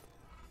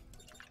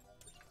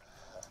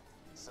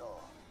 So,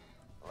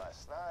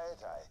 last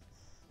night I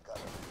got a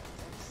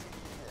big CD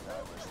and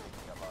I was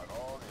thinking about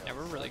all the Yeah,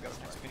 we're really good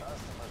next week.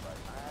 customers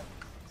I've had,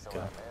 so Okay.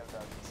 I mailed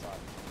out the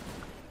site.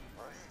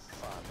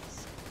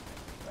 Refunds.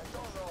 I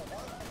don't know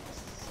what I was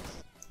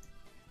thinking.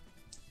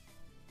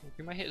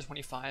 We might hit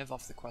 25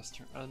 off the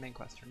quest, or the main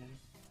quest turn in.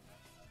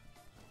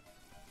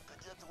 To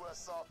get to where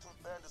Sawtooth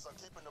bandits are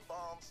keeping the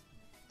bombs,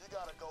 you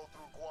gotta go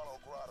through Guano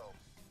Grotto.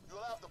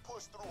 You'll have to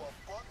push through a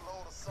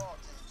buttload of saw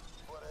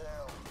teeth, but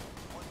hell,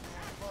 wouldn't be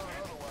any fun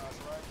otherwise,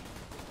 right?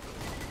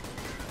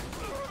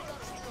 You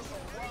gotta steal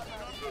some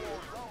Y94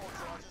 double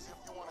charges if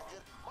you wanna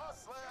get. My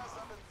slayers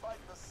have been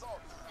fighting the saw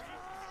teeth.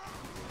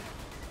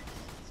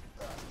 These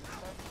bastards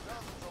have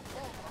dozens of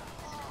both.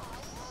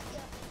 Look,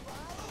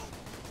 everybody!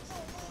 So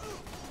many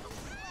people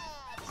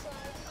slab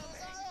trying to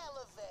use our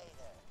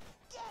elevator.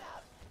 Get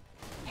up!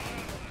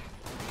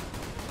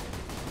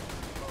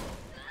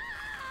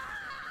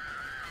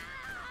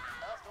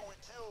 After we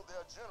killed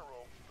their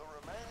general, the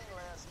remaining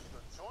lands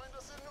either joined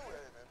us in New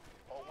Haven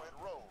or went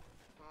rogue.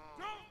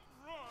 Don't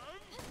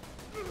run!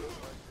 Looks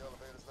like the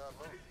elevator's not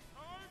moving.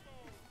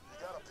 You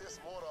gotta piss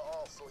Mortar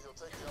off so he'll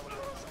take the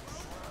elevator.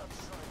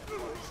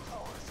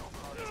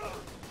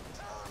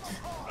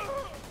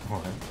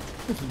 What?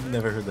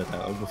 Never heard that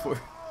dialogue before.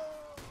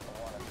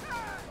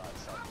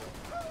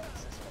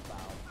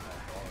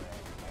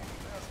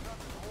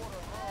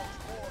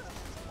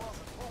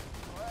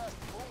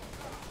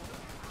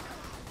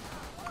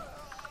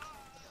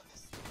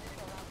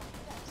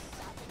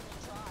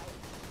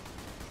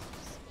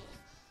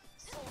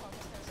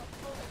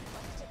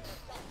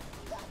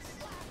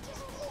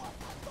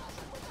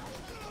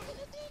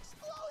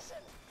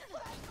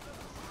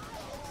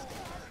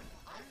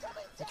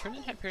 We turn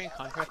in Hyperion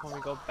contract when we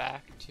go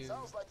back to. Yeah.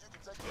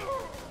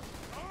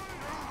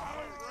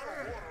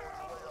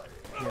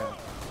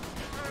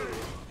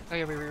 Oh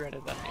yeah, we reread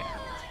that. Yeah.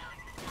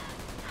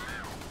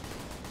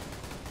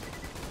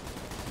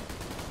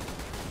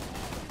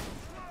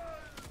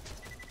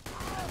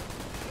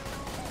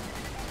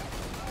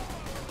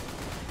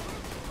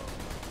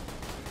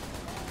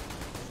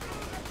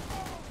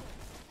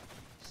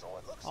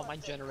 Oh, my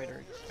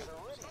generator.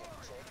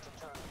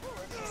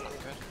 That's not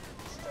good.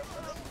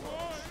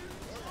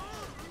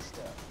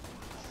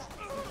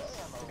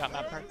 I got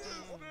map parts.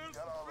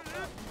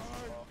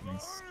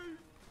 Nice.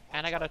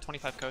 And I got a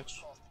 25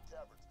 coach.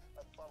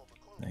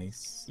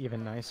 Nice.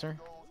 Even nicer.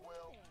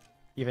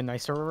 Even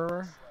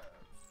nicer.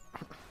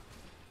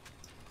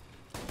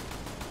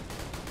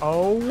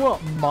 Oh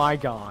my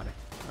god.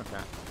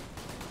 Okay.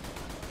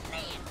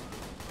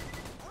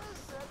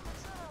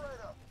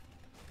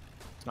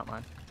 It's not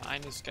mine.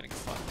 Mine is getting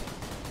fucked.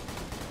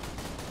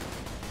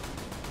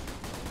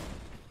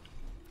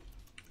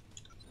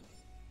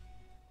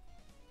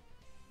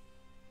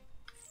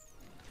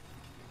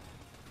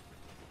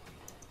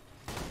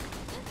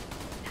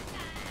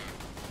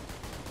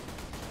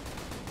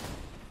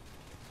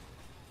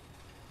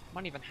 I'm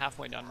not even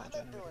halfway done my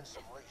generator.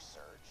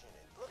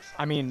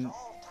 I mean,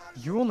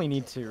 you only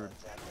need to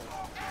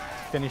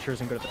finish yours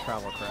and go to the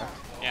travel, correct?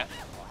 Yeah.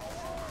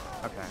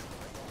 Okay.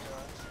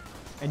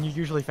 And you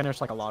usually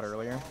finish like a lot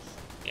earlier?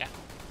 Yeah.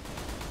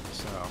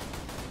 So...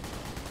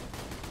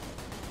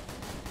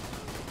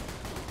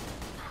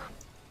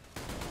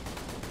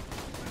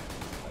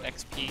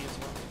 XP as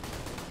well.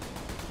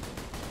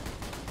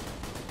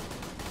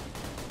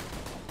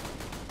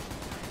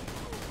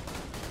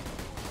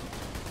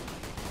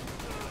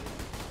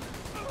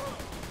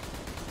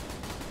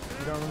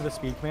 You don't remember the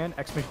speed command?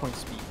 Exclamation point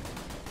speed.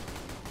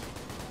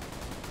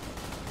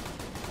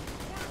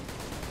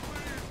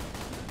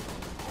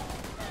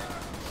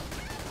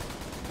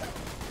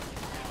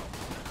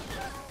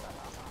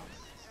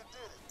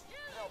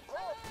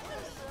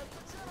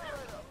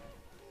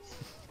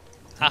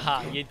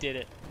 Haha, you did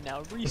it.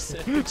 Now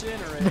reset the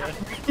generator.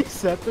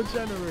 Reset the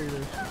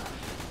generator.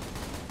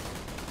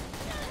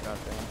 God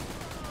damn.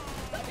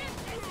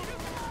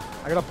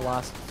 I got a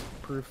blast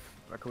proof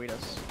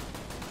Aquitas.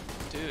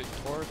 Dude,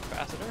 Tor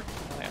capacitor?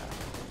 Oh yeah.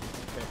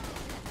 Okay.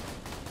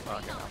 Oh,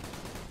 okay.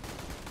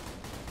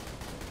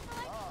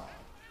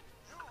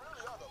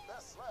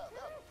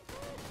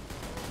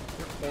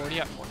 You're already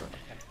at mortar.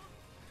 Okay.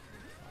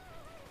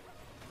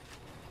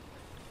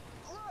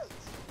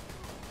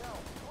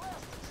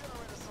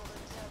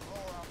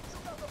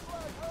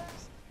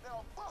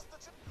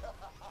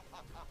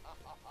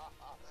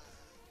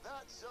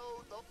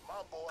 Well,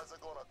 my boys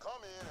are gonna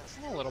come in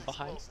and I'm a little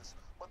behind.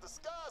 but the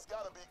sky's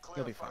gotta be clear.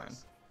 You'll be fine.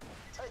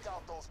 Take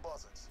out those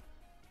buzzards.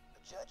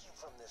 Judging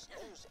from this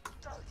news,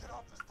 gotta get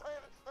off this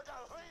planet. I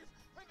gotta leave.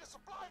 Need a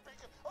supply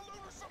beacon. A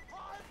lunar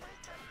supply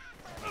beacon.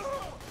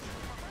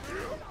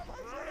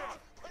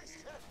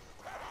 Please,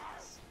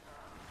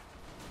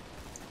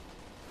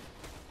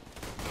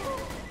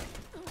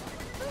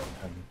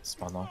 And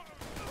spawn lock.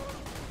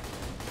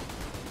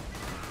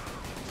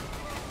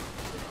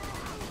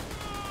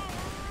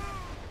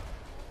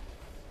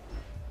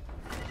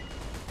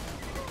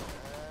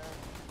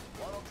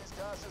 why don't these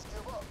guys just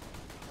give up?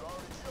 You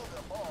already killed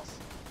their boss.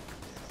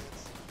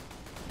 Idiots.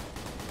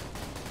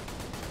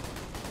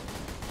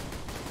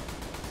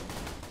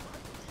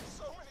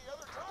 So many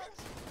other times.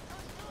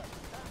 Couldn't do it.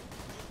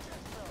 You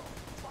just know.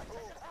 It's like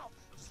taking out.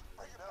 Just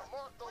bring it out.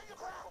 Mark those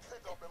for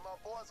pickup and my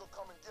boys will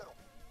come and get them.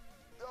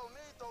 They'll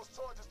need those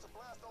charges to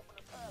blast open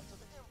the path to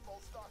the info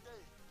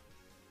stockade.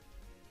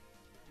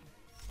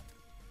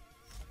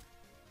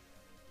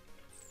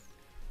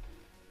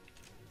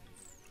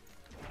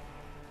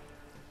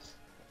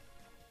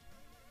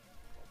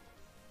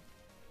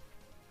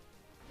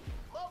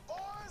 My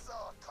boys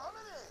are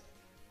coming in.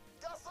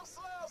 Got some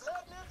slabs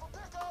heading in for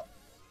pickup.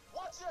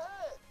 Watch your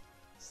head.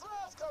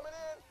 Slabs coming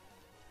in.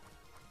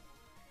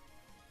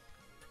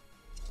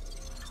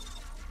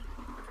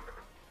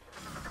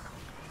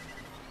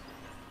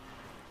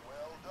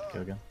 Well done.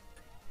 Go again.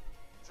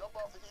 Jump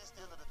off the east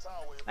end of the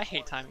tower. I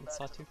hate timing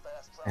Sawtooth.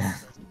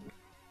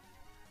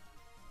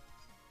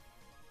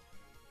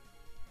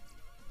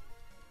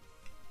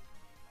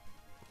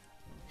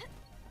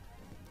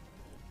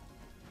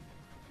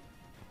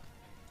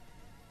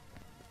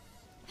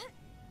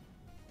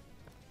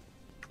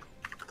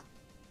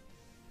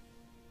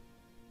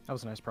 That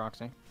was a nice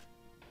proxy.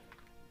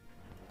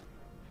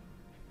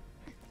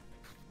 Keep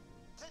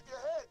your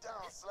head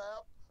down,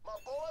 Slab. My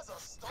boys are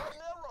starting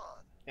their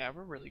run. Yeah,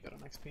 we're really good on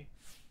XP.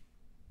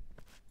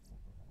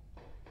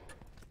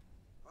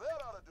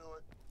 That ought to do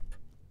it.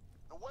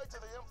 The way to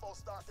the info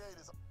stockade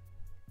is.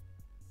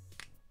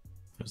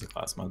 There's a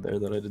class mod there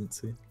that I didn't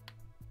see.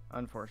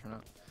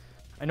 Unfortunate.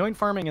 Anoint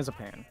farming is a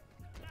pain.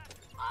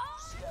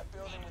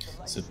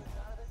 So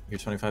you're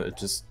 25.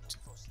 Just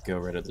go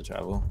right at the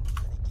travel,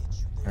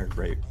 or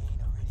right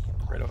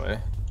away,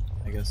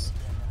 I guess.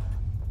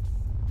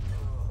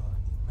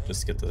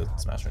 Just get the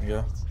smash and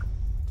go.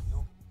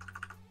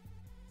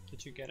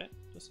 Did you get it,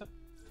 Joseph?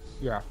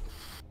 Yeah.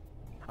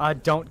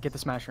 Don't get the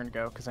smasher and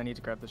go, because I need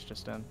to grab this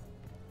just in.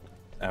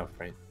 Oh,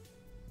 right.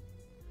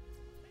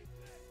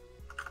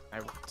 I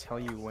will tell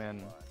you when.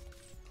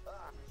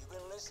 You've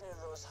been listening to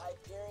those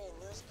Hyperion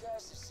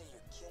newscasts that say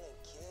you're killing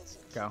kids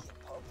and Go. kicking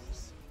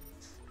puppies?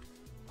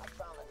 I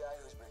found the guy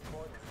who's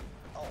recording.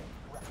 Oh,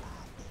 right.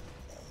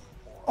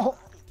 Oh!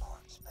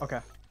 Okay.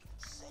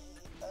 Say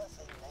a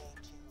thing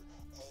named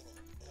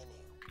to anyone,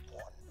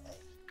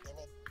 any.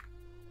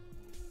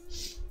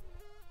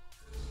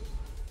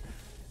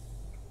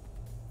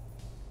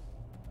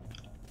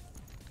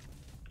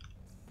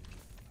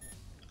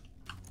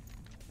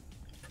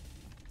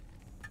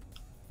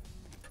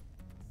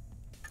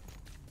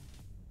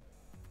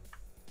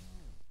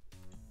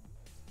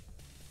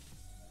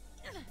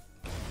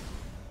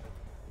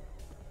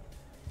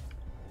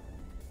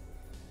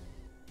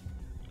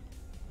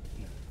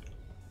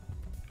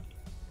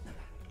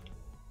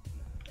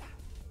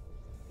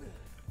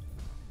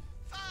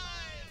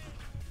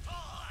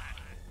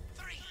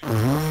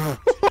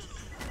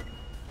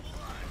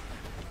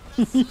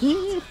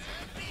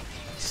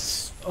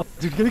 Oh,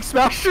 dude, getting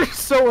smasher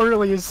so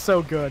early is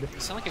so good. You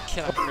sound like a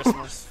kid on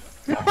Christmas.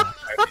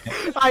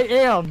 I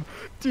am!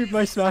 Dude,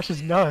 my smash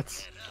is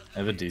nuts. I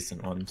have a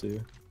decent one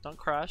too. Don't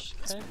crash,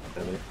 okay?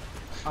 Really.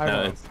 I No,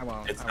 won't. it's- I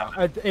won't. it's I not.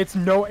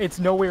 won't. It's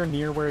nowhere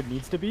near where it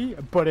needs to be,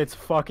 but it's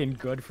fucking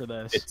good for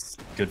this. It's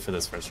good for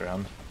this first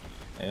round.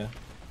 Yeah.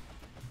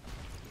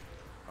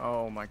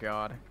 Oh my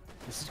god.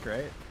 This is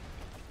great.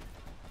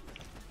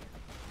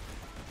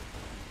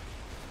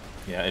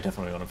 Yeah, I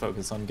definitely want to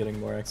focus on getting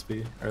more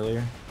XP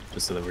earlier,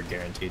 just so that we're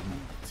guaranteed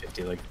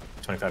 50, like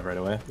 25 right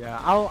away. Yeah,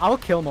 I'll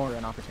kill more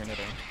in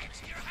opportunity.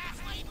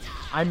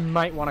 I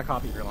might want to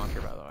copy your launcher,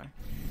 by the way.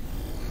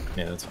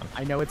 Yeah, that's fine.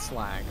 I know it's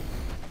lag,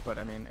 but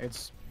I mean,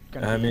 it's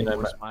gonna I be mean,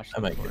 more splash I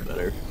might than get before.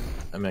 better.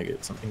 I might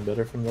get something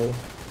better from the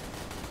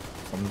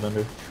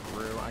vendor.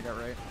 True, I got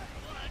right.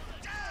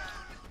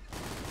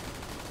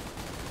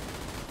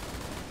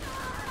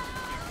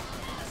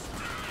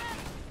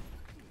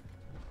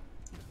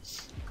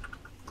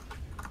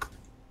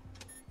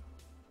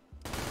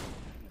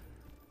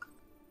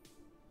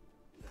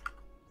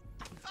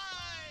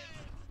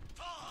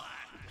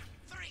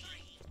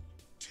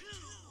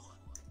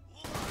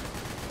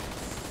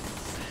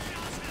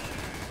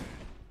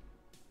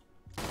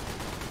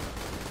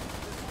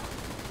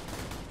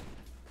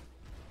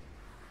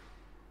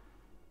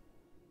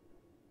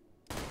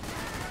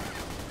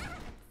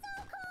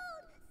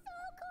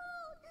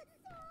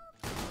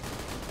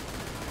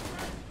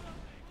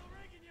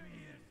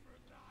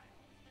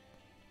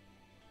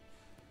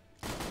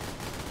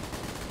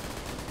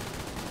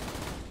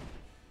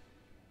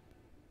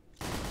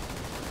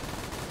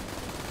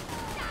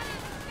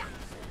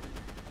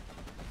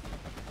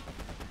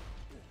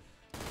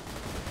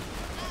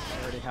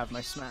 have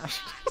my smash.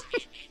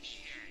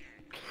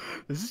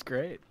 This is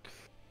great.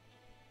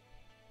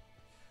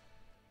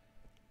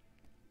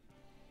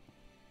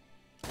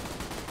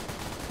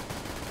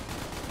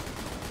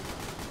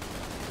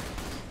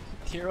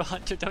 Hero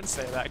Hunter, don't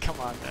say that. Come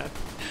on, man.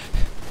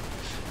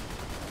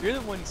 You're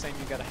the one saying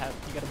you gotta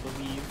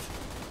believe.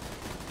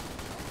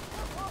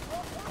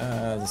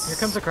 Here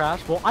comes a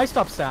crash. Well, I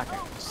stopped stacking,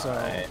 so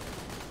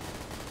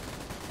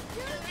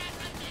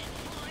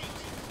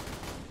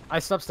I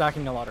stopped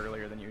stacking a lot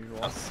earlier than usual.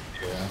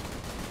 Yeah.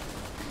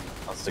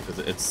 I'll stick with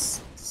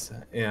it.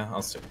 Yeah,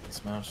 I'll stick with the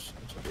smash.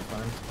 It should be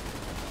fine.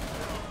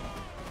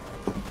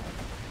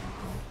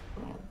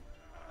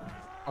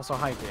 Also,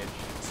 hi, Gage.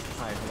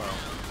 Hi, hello.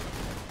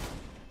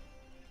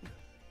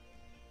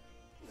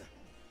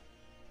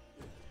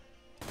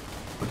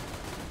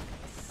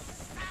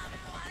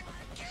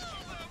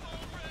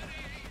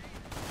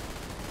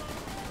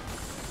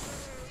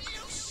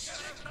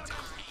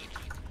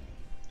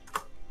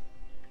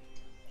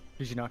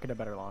 Did you not get a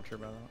better launcher,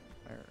 brother?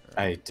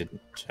 I didn't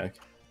check.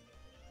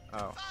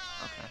 Oh,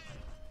 okay.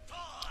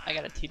 I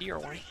got a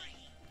TDR one.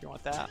 You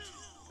want that?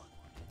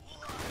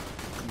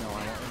 No,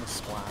 I want the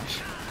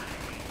splash.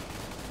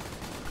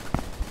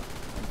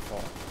 And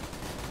fall.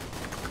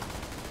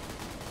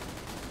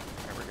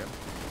 There we go.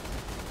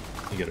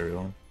 You get a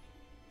real one?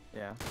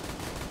 Yeah.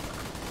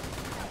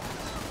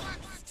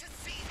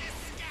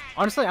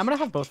 Honestly, I'm gonna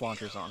have both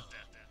launchers on.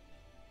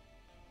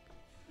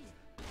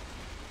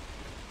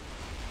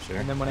 Sure.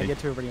 And then when I get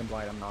to Iridium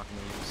Blight, I'm not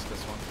gonna use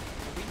this one.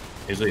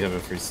 Usually have a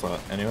free slot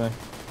anyway.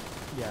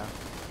 Yeah.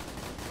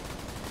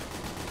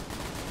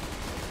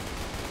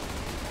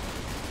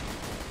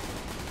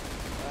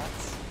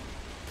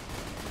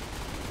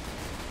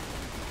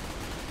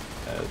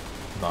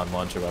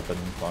 Non-launcher weapon,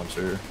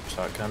 launcher,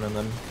 shotgun, and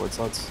then board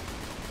slots.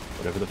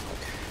 Whatever the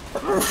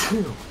fuck.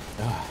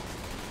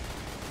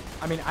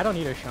 I mean, I don't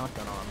need a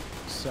shotgun on,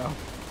 so...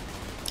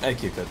 I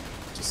keep it.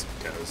 Just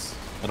goes.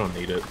 I don't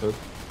need it, but...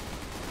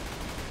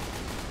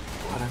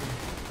 Whatever.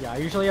 Yeah, I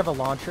usually have a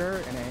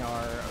launcher, an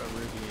AR, a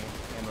Ruby,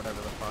 and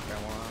whatever the fuck I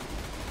want.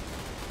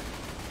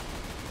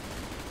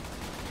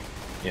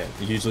 Yeah,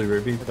 usually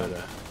Ruby, but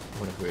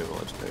whenever we have a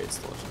legendary, it's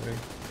the legendary.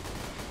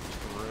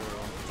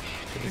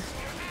 True.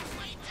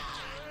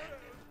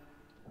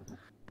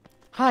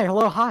 Hi,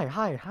 hello, hi,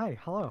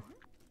 hello.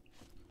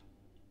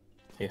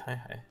 Hey,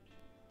 hi.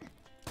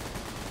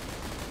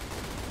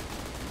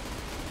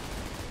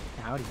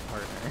 Howdy,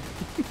 partner.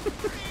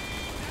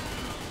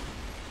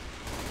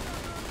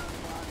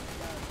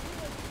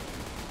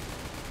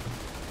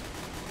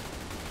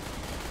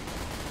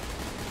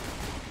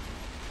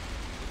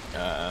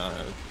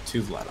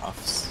 Two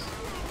let-offs.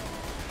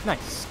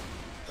 Nice.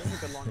 Those are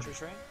good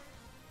launchers, right?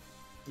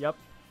 Yep.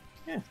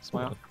 Yeah,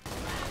 smile.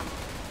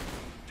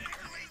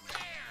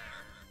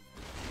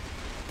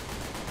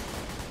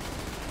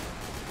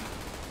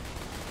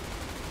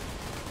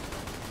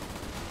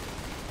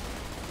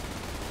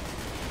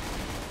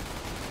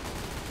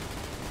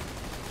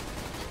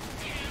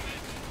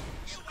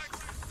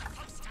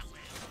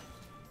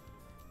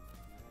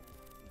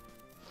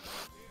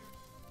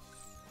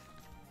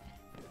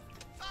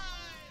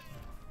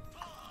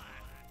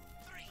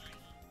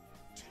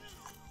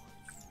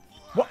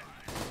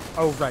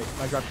 Oh, right.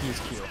 I dropped Q's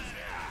Q.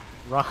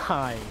 Right.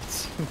 I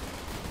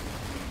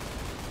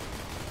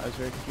was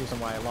very confused on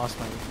why I lost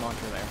my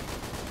launcher there.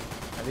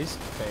 Are these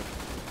fake?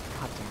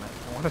 God damn it.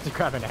 I wanted to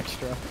grab an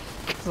extra,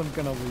 because I'm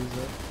gonna lose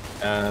it.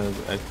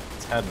 I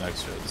had an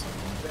extra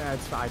somewhere. Yeah,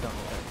 it's fine. I don't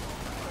need it.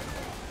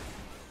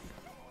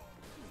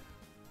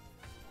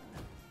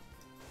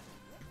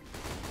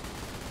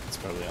 It's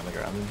probably on the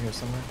ground in here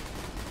somewhere.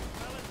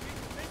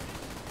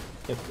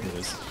 Yep, it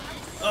is.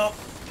 Oh!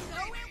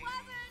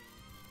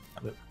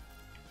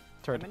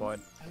 Turret deployed.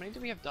 How many do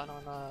we have done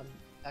on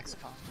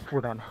XCOM?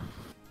 We're done.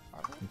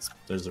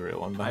 There's a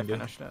real one I behind you.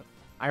 finished it.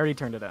 I already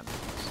turned it in. So.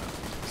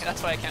 Okay,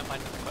 that's why I can't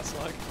find the quest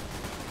log.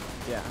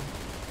 Yeah.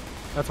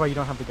 That's why you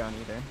don't have the gun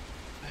either.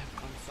 I have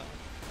one phone.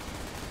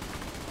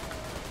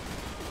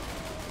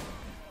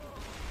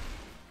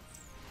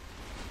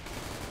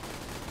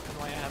 And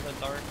why I have a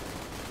dart.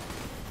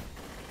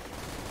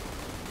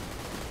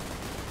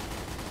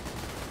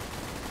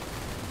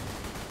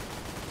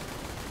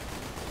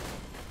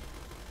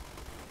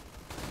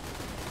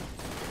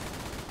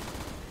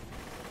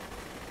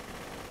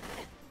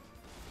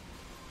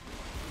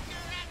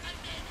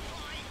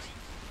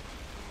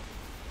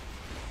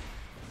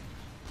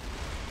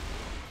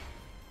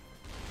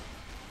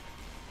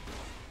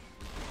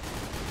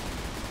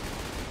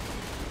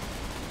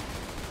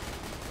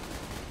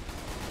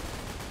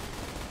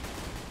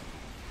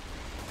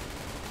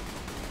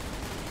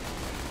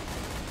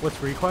 What's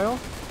recoil?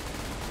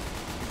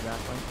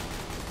 Exactly.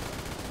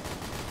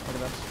 Look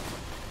at this.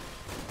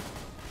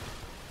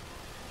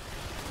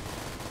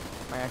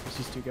 My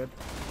accuracy's too good.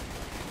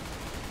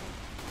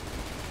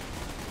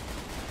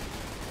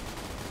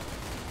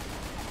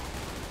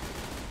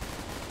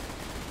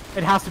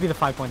 It has to be the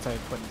 5 points I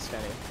put in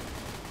steady.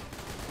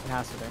 It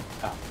has to be.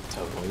 Oh,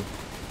 totally.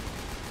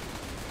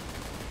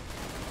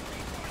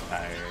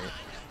 Alright.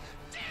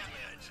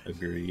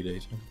 Agreed,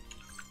 Asian.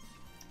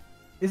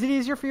 Is it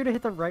easier for you to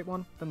hit the right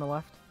one than the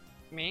left?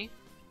 Me?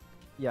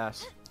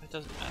 Yes. It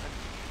doesn't matter.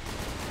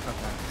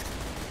 Okay.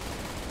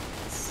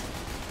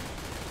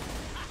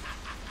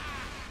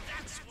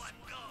 That's one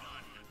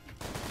gone.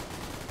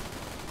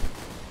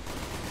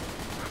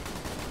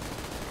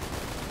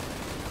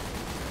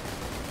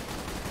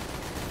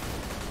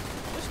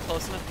 I was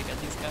close enough to get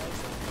these guys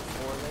like,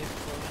 before they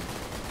flew in,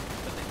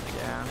 but they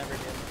like, never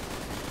did.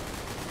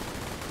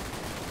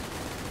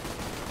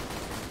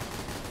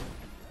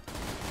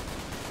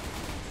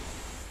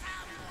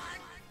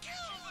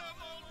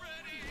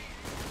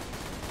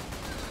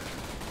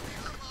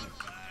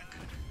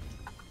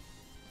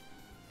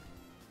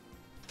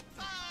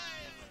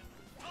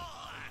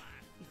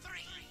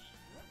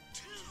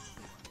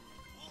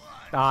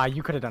 Ah,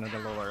 you could have done it a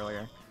little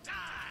earlier.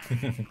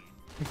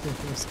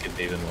 Just get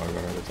even more of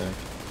a heart attack.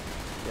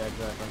 Yeah,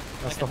 exactly.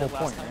 That's Like the I whole did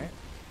last point, time. right?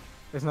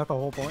 Isn't that the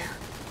whole point?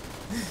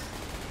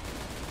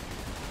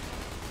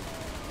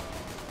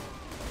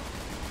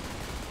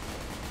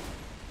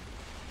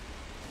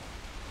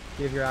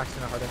 Give your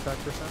accent a heart attack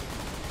percent?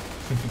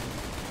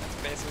 That's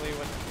basically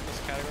what this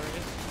category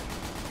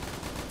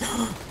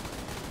is.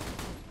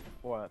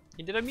 What?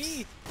 He did a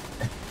me!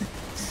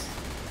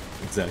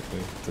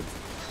 Exactly.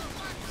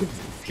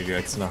 Give your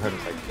ex a heart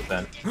attack, but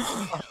then.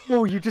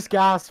 Oh, you just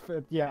gasped.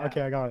 Yeah,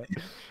 okay, I got it.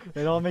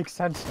 It all makes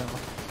sense now.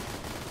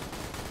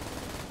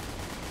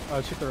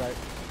 Oh, shoot the right.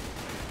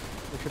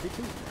 There should be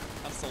two.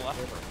 That's the left.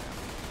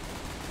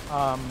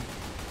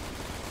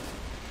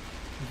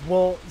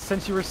 Well,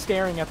 since you were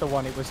staring at the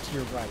one, it was to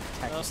your right,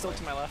 technically. No, still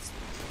to my left.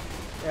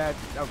 Yeah,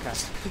 okay.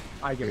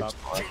 I give up.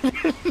 Why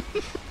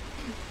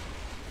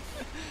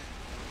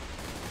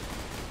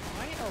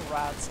are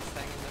rats a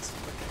thing in this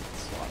freaking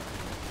slaughter?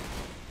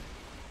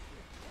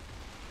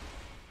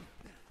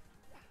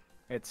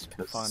 It's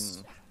fun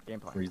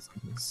gameplay.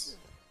 Reasons.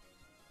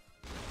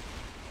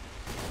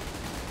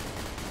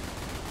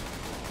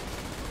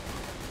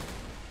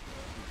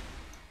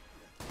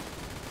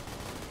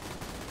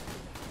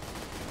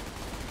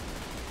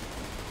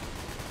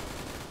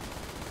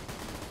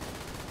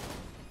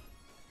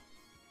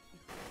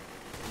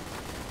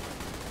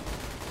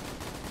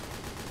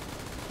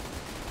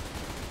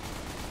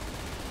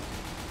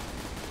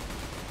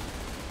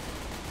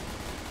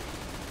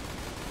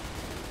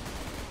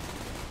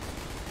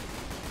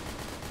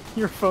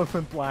 Your phone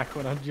went black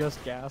when I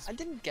just gasped. I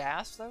didn't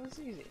gasp, that was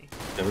easy.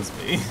 That was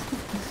me.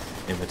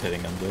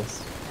 Imitating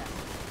Unjust.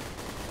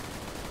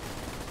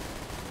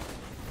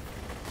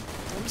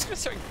 I'm just gonna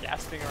start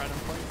gasping around in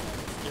points.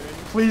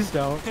 Please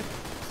don't.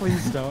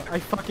 Please don't. I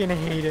fucking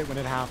hate it when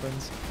it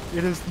happens.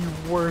 It is the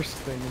worst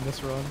thing in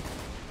this run.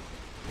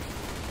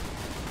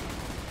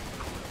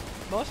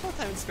 Most of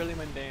the time it's fairly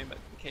mundane, but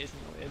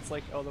occasionally it's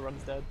like, oh, the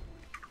run's dead.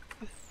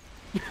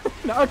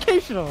 No,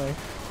 occasionally.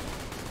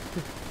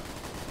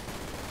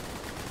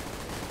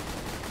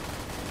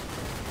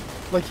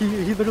 Like he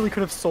literally could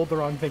have sold the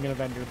wrong thing in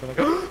Avengers, but like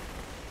oh,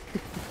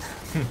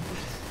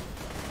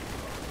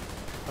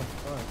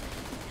 fuck.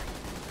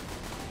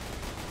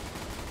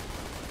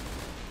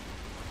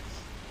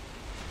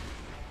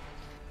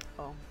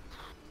 Oh.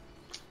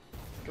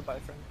 Goodbye,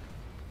 friend.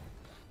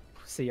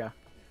 See ya.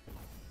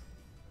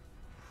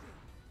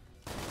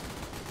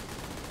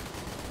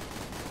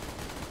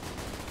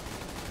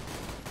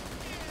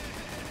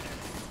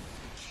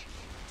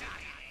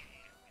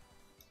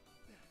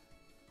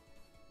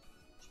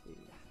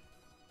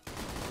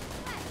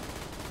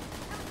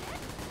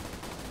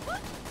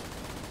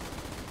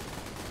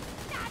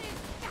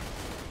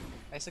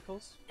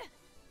 Icicles?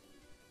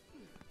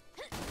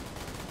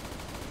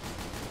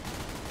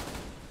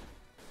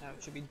 Now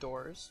it should be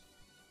doors.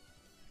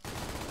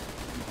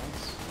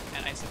 Nice.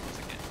 And icicles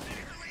again.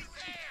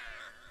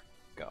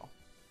 Go.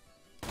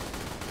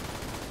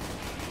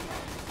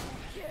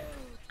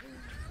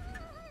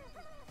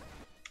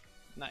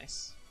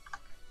 Nice.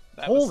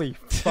 That Holy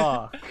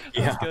fuck.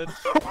 Yeah. Good.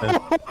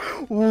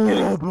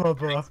 Whoa,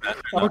 Bubba.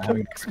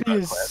 Okay, XP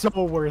is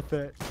so worth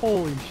it.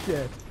 Holy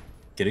shit.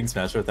 Getting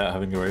smashed without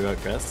having to worry about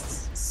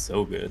crests,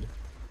 so good.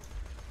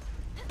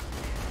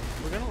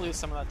 We're gonna lose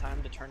some of that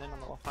time to turn in on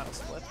the final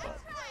split, but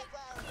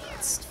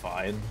That's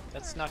fine.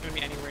 that's not gonna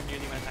be anywhere near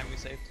the amount of time we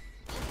saved.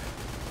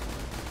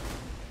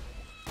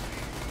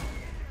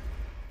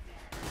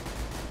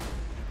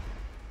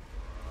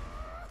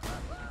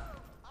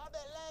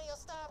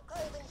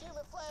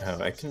 Oh,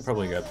 I can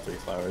probably grab 3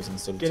 flowers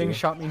instead of Getting 2.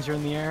 shot means you're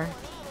in the air.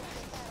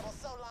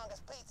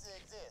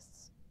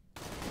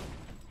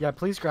 Yeah,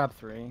 please grab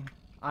 3.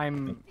 I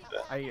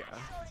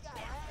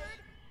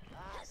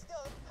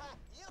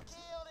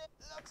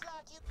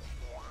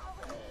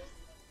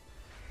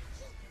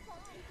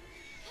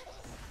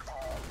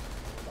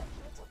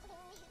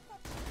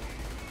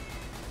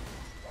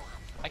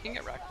I can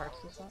get rack parts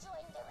with that.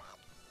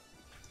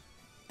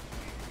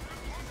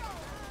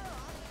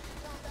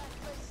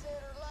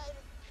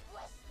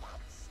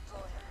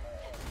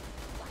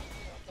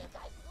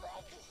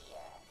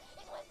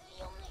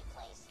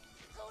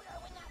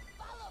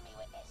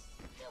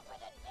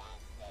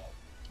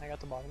 I got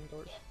the bottom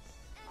doors.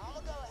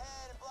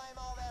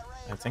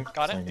 I think.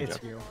 Got it? Sonya It's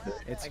dropped- you.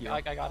 It's you.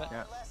 I got it.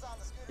 Yeah.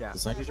 Yeah.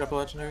 Does Sonya drop a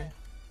legendary?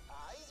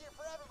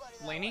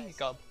 Laney,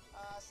 go.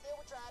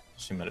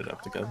 She made it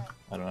up to go.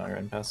 I don't know. I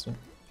ran past it.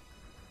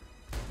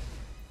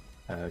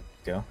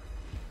 Go.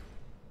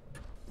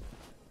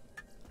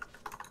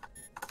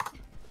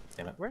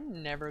 Damn it. We're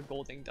never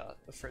golding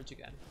the fridge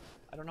again.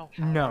 I don't know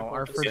how. No,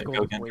 our gold is first good.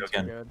 goal is way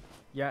too good.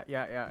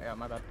 Yeah,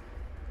 my bad.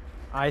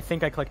 I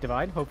think I clicked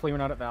divide. Hopefully we're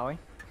not at Valley.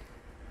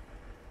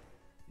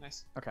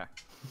 Nice. Okay.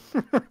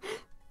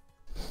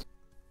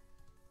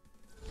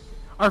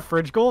 Our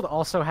fridge gold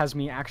also has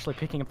me actually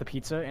picking up the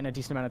pizza in a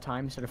decent amount of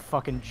time instead of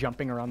fucking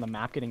jumping around the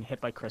map getting hit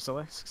by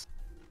chrysalisks.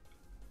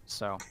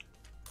 So,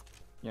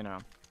 you know.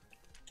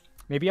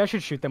 Maybe I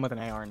should shoot them with an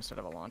AR instead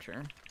of a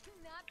launcher.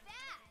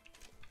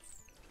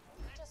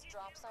 Just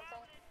drop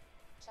something.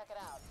 Check it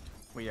out.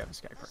 We have a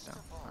sky part now.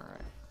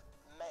 Alright.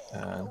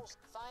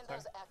 Find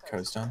those echoes.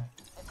 Car's done.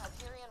 If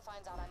Hyperion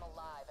finds out I'm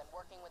alive and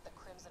working with the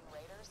Crimson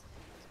Raiders,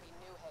 it could be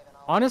New Haven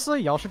all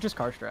Honestly, y'all should just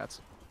car strats.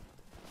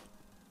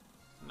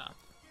 No.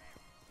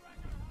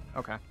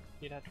 Okay.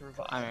 You'd have to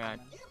revive.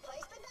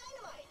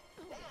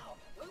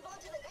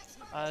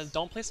 I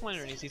don't place one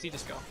underneath. Easy,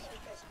 just go.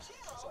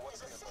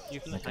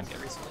 You've been the tank it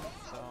recently,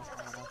 so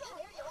I don't know.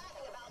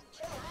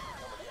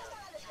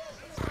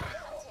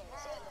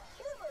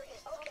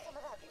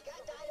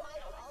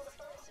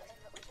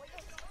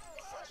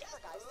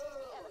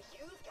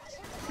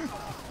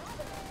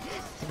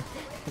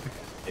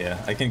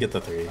 Yeah, I can get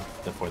the 3.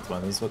 The 4th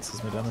one is what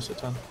says me down a shit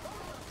ton.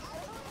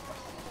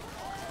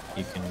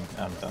 You can.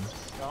 I'm done.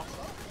 Go.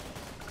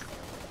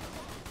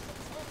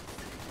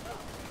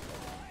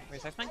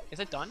 Wait, is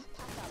it done?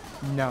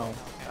 No.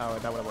 Oh,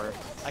 that would have worked.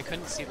 I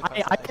couldn't see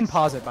the. I can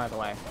pause it, by the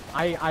way.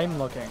 I'm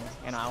looking,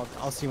 and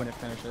I'll see when it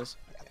finishes.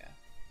 Okay.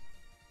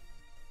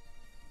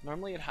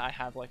 Normally I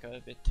have like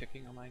a bit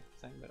ticking on my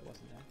thing, but it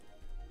wasn't done.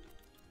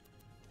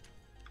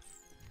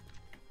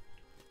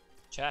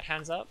 Chat,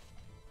 hands up.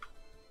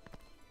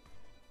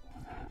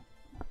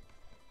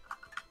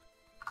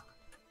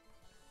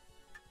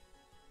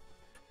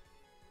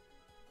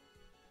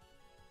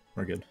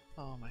 We're good.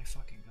 Oh my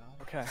fucking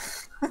god. Okay.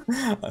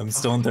 I'm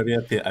still on 30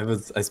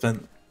 FPS. I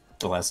spent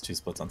the last 2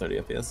 splits on 30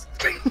 FPS.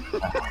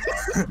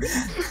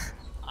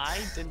 I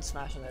didn't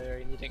smash in that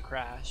area and you didn't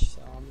crash,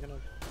 so I'm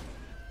gonna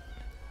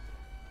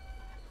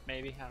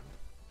maybe have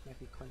might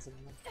be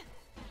coincidental.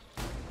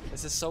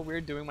 This is so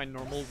weird doing my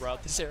normal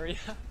route this area.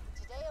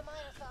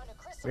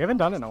 We haven't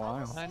done it in a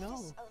while. I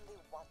know.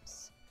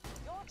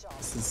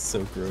 This is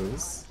so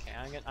gross.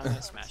 Okay, I'm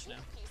gonna smash now.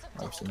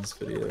 Options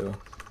video.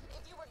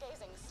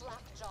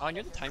 Oh, and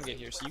you're the time gate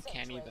here, so you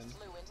can't even.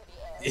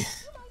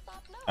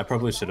 I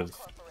probably should have.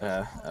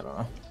 I don't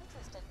know.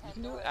 You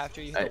can do it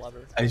after you hit the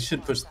lever. I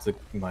should push the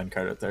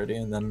minecart at 30,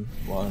 and then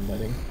while I'm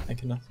waiting, I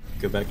can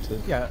go back to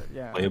yeah.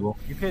 playable.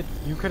 You could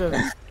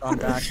have gone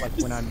back like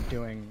when I'm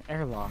doing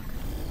airlock.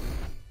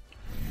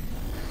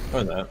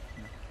 Or that.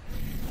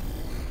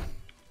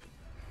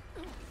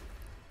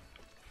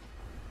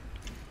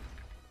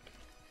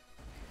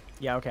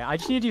 Yeah, okay. I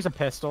just need to use a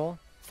pistol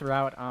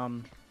throughout.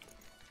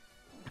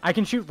 I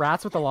can shoot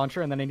rats with the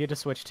launcher, and then I need to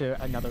switch to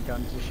another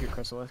gun to shoot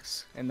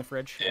chrysalisks in the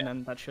fridge, and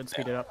then that should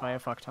speed it up by a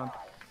fuck ton.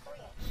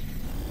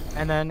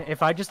 And then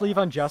if I just leave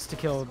on just to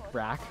kill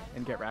rack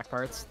and get rack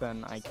parts,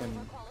 then I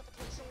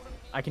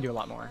can do a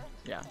lot more.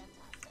 Yeah.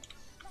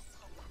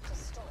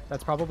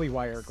 That's probably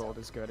why our gold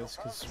is good, is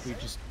because we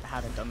just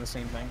haven't done the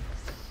same thing.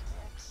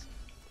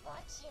 My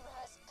team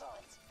has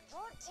guns.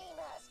 Your team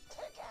has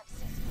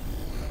pickaxes.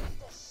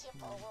 The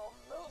shipper will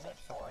move it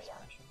for you.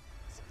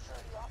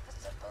 Security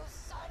officer Booth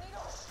signing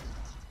off.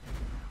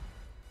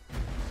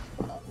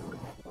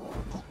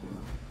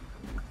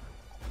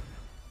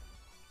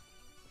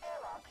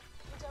 Airlock,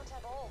 you don't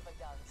have all the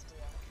guns,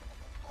 dear.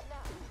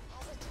 Now,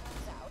 as it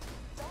turns out,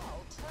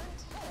 Dahl turned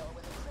tail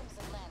when the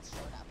Crimson Lance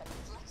showed up and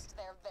flexed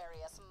their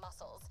various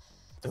muscles.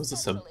 That was a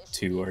sub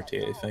 2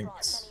 RTA,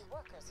 thanks.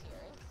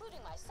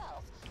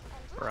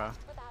 Bruh.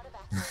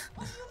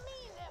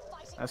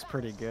 That's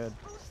pretty good.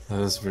 That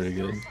was pretty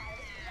good.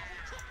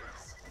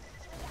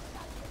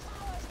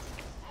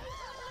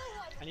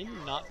 I need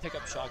to not pick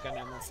up shotgun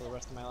ammo for the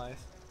rest of my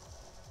life.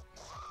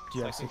 Do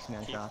you have So I can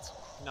 69 keep- shots?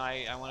 No,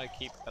 I want to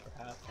keep better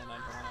path and I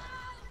don't want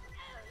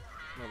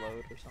to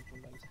reload or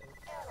something by mistake.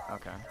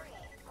 Okay.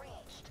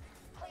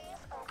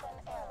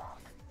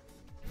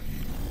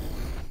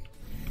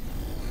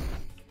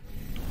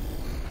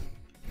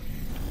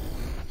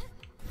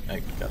 I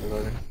got it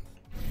already.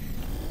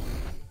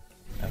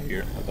 Oh,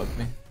 you're above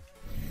me.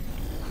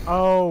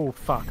 Oh,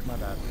 fuck, my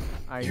bad.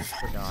 I You're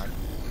forgot.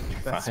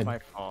 That's fine. my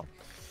fault.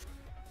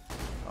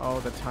 Oh,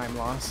 the time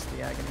loss,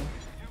 the agony.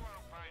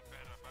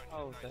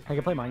 Oh, I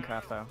can play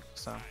Minecraft though,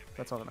 so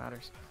that's all that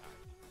matters.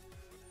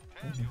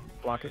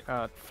 Block it.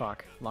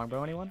 Fuck.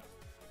 Longbow, anyone?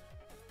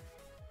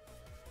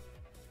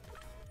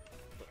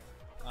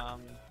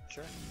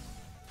 Sure.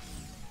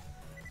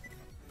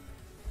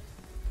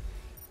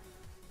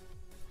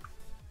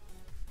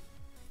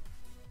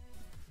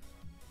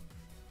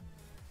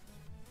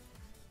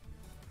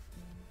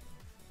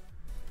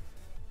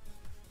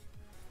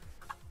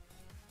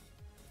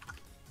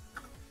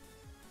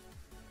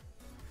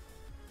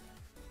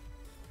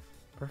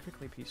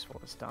 Perfectly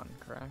Peaceful is done,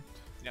 correct?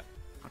 Yep.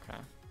 Okay.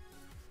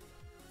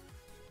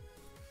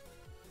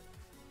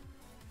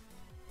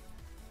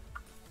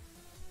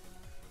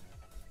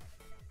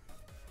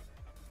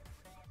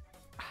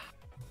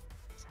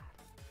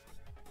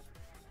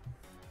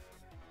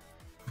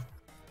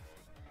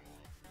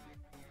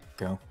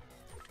 Go.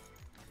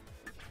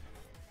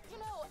 You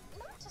know,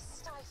 not to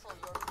stifle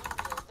your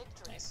menial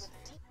victories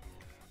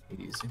with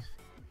deep Easy.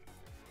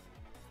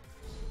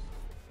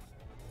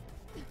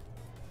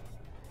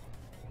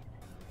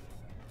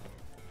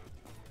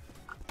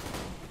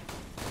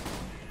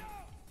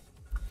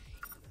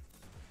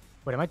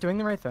 Wait, am I doing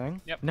the right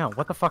thing? Yep. No,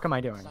 what the fuck am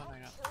I doing? No, no,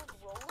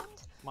 no.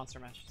 Monster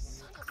Mash.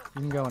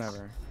 You can go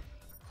whenever.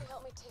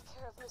 Help me take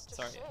care of Mr.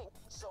 Sorry. Shank.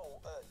 So,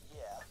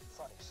 yeah,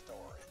 funny story.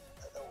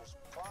 Those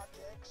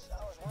projects,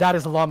 I was That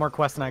is a lot more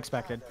quest than I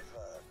expected.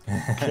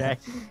 Okay.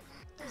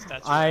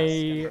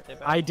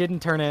 I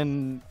didn't turn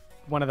in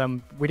one of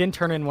them. We didn't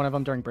turn in one of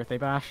them during Birthday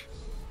Bash.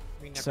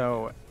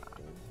 So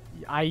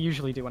I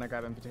usually do when I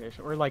grab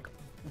invitation. Or like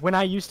when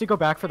I used to go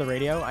back for the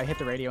radio, I hit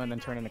the radio and then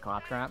turn in the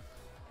Claptrap.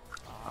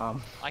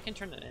 I can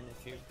turn it in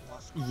if you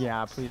want.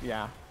 Yeah, please,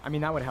 yeah. I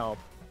mean, that would help.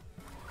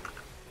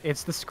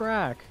 It's the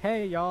Scrack.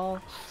 Hey, y'all.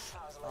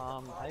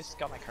 I just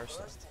got my car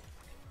still.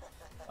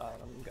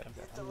 I'm good, I'm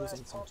good. I'm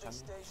losing some time.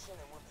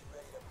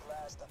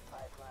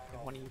 If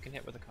one of you can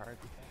hit with a card,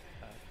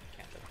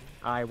 can't hit me.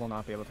 I will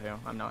not be able to.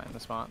 I'm not in the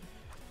spot.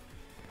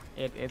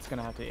 It's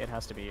gonna have to. It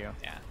has to be you.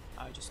 Yeah,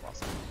 I just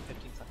lost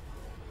 15 seconds.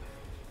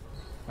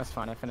 That's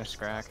fine. I finished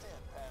Scrack.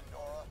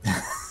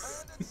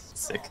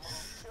 Sick.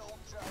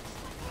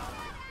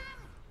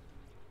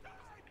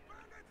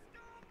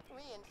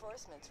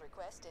 Reinforcements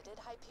requested at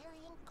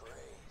Hyperion. great.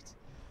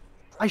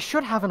 I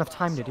should have enough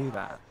time to do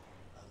that.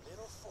 A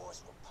little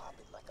force will pop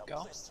it like a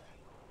Go. blister.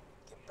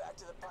 Get back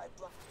to the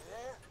pipeline. You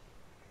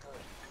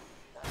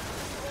there?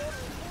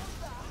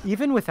 Good.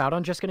 Even without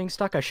on just getting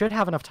stuck, I should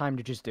have enough time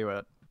to just do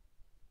it.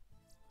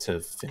 To I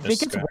finish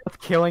think it's Scrap. worth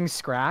killing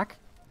Scrack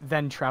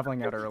than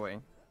traveling out early.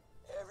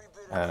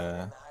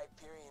 Oh.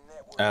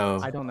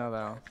 I don't know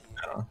though.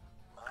 No.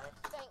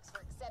 Thanks for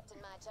accepting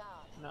my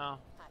job. No.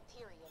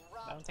 Hyperion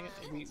I don't think it,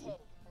 robbed we. and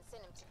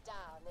sent him to die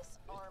on this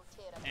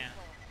armpit of Yeah. the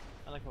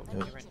planet. I like what I we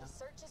need do right you now. to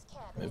search his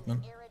cabin in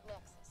Movement. the arid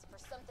nexus for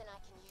something I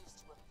can use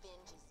to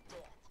avenge his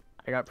death.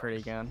 I got pretty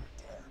again.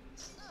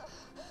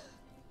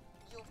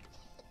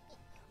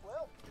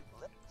 Well,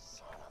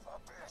 son of a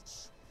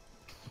bitch.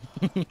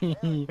 Got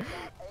ate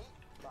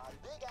by a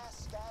big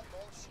ass scab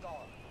named Star.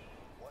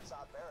 Once I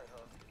buried her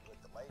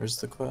with the lady. Where's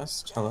the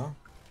quest? Hello?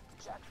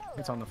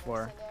 It's on the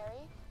floor.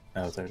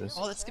 Oh, there it is.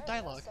 Oh, let's skip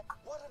dialogue.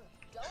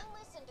 Don't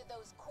listen to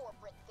those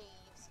corporate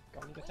thieves. Go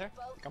when you get there.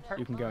 Gun part.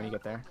 You can go when you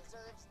get there.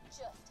 Deserves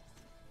justice.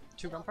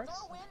 2 gun parts.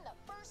 Throw in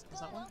the first Is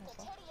that gun one? Uncle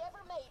I Teddy ever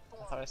made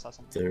for thought I him. saw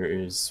something. There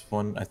is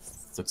one.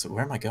 Looks.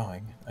 Where am I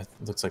going?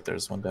 Looks like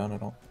there's one down. I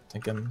don't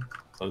think I'm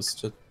close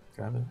to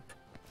grab it.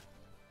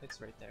 It's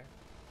right there.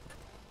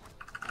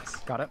 Nice.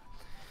 Got it.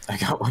 I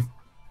got one.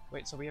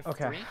 Wait, so we have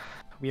Okay. 3?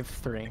 We have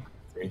 3.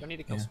 You don't need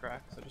to kill Yeah.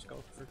 Scrack, so just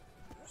go for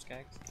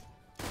Skags.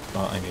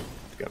 Well, I need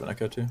to grab an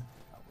echo too.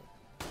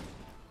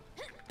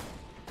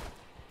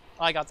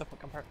 Oh, I got the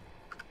gun part.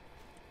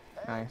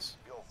 Nice.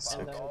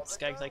 And the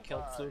Skags I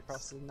killed flew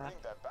across the map.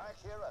 Bring them back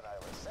here and I'll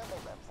assemble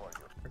them for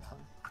you. Pretty fun.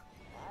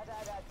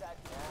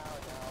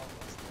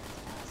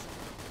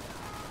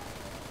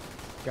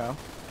 Go.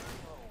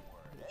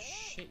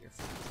 Shit, you're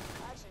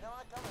fine. Actually, no,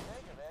 I come to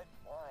think of it.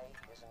 Why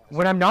isn't this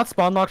When I'm not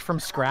spawn locked from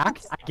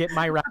Scrack, I get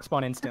my rack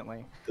spawn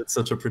instantly. That's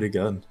such a pretty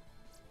gun.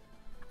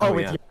 Oh,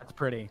 yeah. It's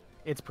pretty.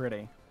 It's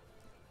pretty.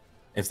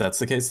 If that's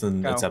the case,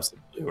 then Go. it's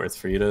absolutely worth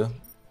for you to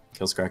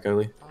kill Scrack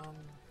early.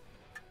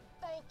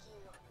 Thank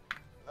you.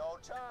 no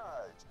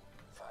charge?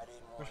 If I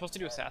didn't We're want supposed to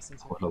do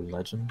Assassins. What a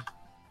legend.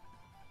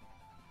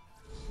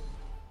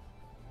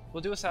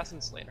 We'll do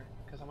Assassins later,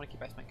 because I want to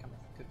keep Iceman coming,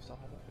 because we still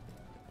have it.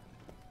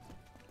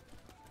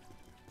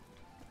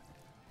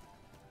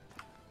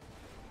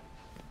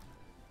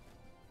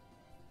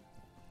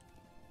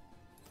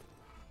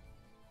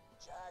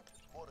 Jack,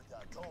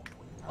 Mordecai told me.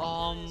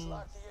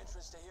 I the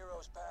interest of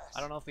heroes past.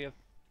 don't know if we have.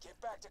 Get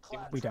back to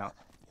Claptrap. We don't.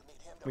 You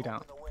need him to We don't.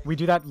 open the way. We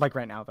do that like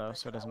right now though,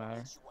 so it doesn't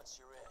matter. Once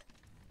you're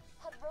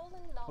in. Had Roland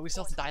not But we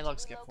still have forced the him to dialogue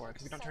skip relocate for it,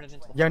 because we to don't turn it into.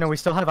 Central, Yeah, no, we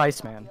still have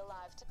Iceman. be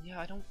alive to- Yeah,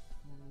 I don't.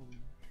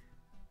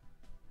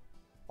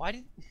 Why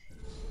did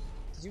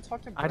you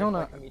talk to? I don't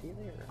Brick, know. like,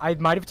 immediately, or? I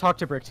might have talked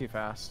to Brick too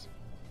fast.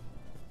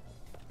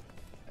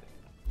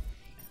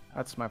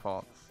 That's my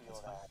fault. You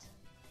feel that?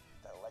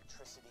 That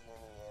electricity in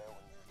the air when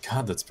you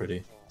God, that's pretty.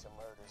 to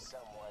murder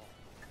someone.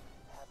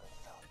 Haven't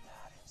felt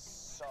that in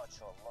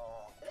such a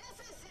long. This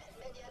is it,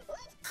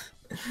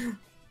 minion. Let's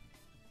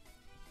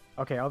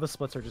Okay, all the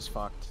splits are just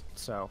fucked.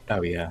 So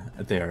Oh yeah,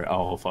 they are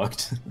all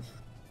fucked.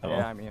 Oh, yeah,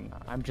 well. I mean,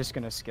 I'm just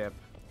gonna skip.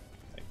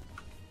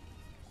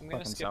 I'm gonna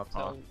fucking skip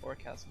Southpaw. to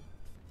Orchasm.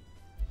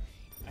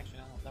 Actually,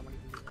 no, that one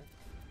even be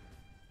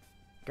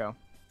Go.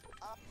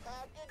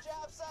 Good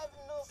job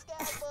saving little scout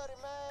buddy,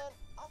 man.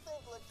 I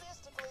think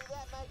logistically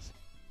that makes.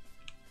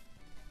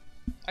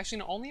 Actually,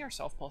 no, only our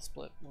Southpaw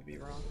split will be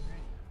wrong,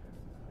 right?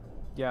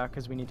 Yeah,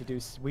 because we need to do.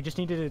 We just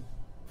needed to.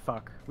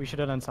 Fuck. We should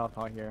have done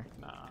Southpaw here.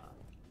 Nah.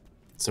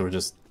 So we're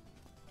just.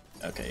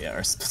 Okay, yeah,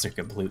 our splits are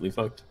completely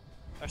fucked.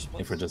 Our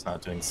splits? If we're just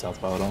not doing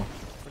Southpaw at all.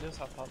 We're doing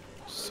Southpaw.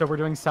 So we're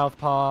doing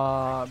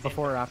Southpaw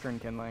before or after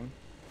Enkindling?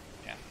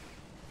 Yeah.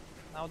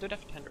 I'll do it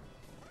after Tender.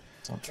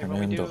 Don't turn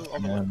in, don't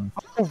turn in.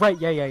 Oh, right,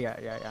 yeah.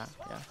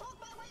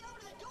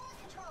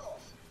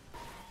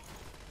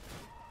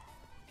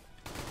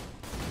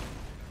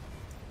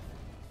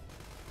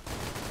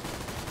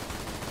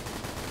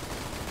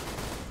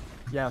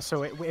 Yeah,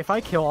 so if I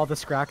kill all the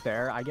Scrack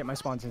there, I get my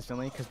spawns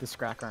instantly because the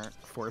Scrack aren't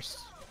forced.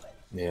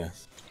 Yeah.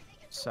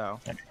 So.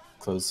 Okay,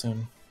 close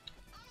soon.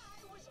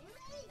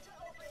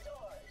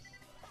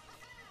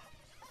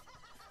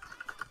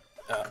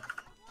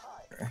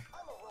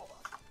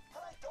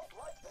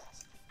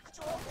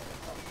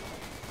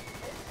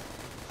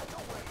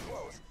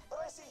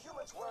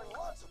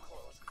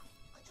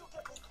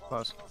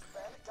 Close.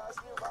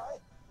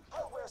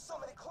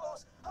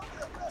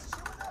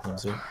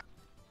 Close it.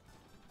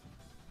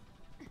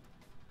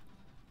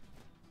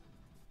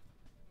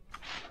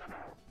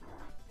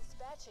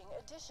 Dispatching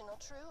additional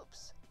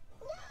troops.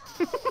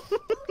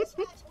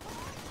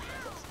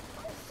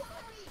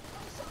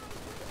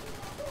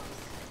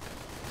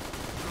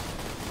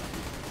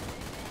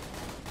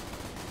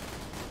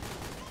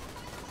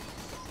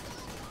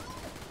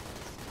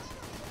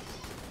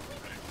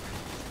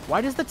 Why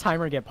does the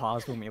timer get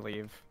paused when we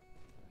leave?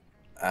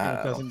 And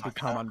it Oh, doesn't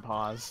become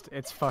unpaused.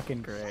 It's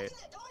fucking great.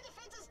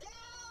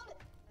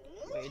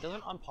 Wait, it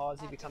doesn't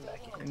unpause if you come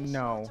back in.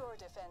 No.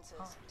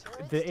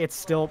 It's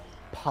still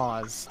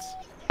paused.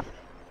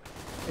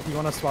 If you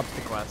want to swap to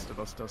the quest,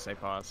 it'll still say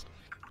paused.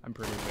 I'm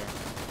pretty sure.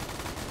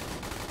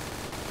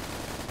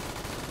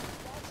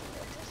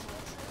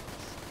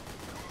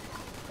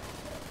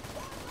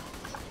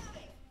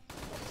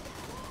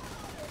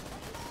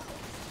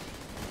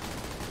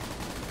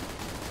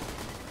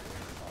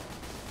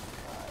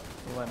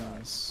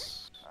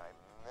 Limbs. I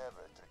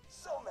never took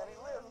so many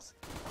limbs.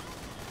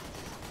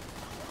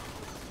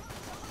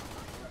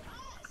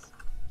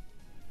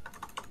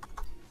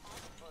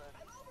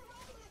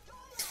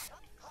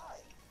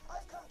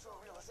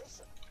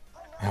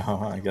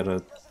 Oh, I got a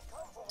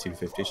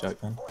 250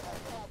 shotgun.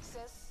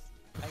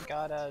 I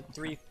got a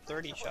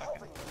 330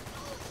 shotgun.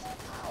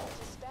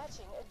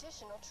 Dispatching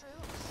additional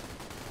troops.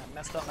 I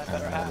messed up my I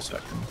better don't have a half.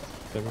 shotgun.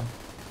 Good one.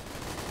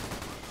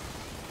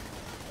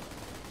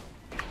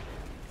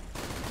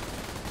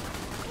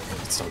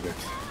 It's so good.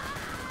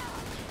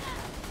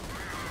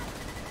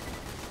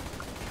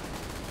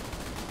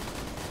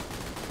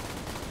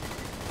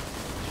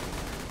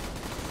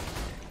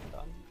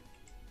 Done.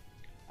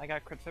 I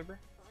got crit fibber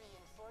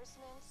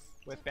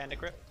with bandit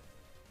grip.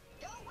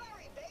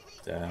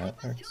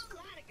 That works.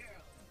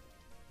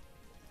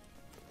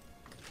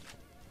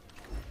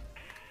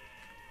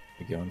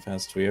 We going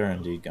fast? We are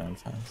indeed going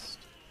fast.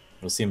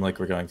 It'll seem like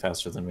we're going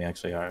faster than we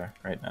actually are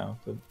right now,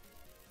 but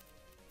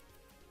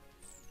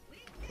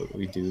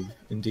we do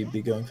indeed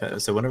be going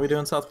fast. So when are we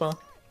doing Southpaw?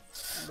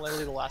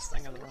 Literally the last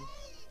thing of the run.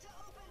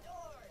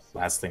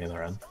 Last thing in the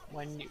run.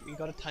 When you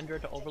go to Tundra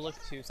to Overlook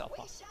to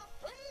Southpaw.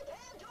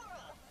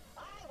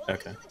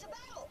 Okay.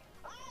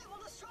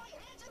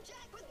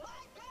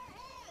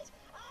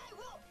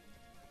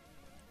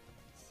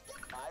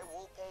 I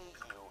will pay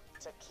you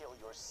to kill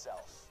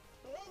yourself.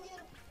 Do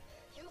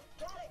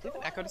you have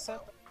an echo to set?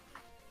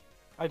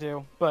 I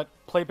do, but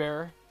play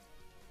bearer.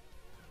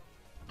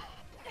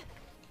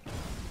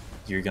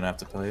 You're gonna have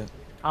to play it?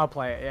 I'll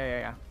play it.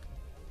 Yeah.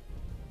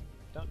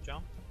 Don't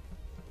jump.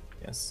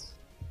 Yes.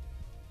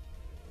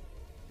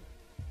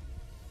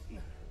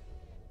 Okay,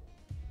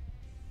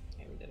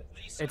 we did it.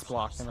 It's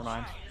blocked. Never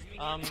mind.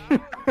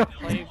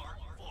 Play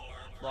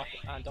block.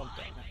 Don't.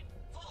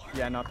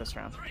 Yeah, not this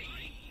round.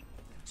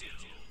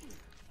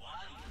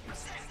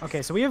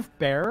 Okay, so we have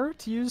bear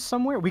to use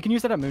somewhere. We can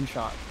use that at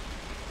Moonshot,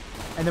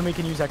 and then we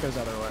can use echoes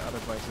other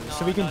places. No,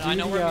 so we can do I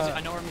know the. where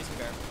I'm using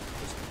bear.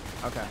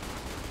 Okay.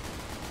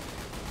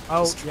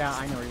 Oh yeah,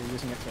 I know where you're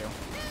using it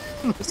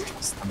too. Just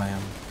trust the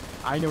man.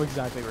 I know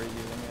exactly where you're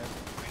using it.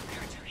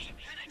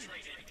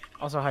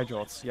 Also, high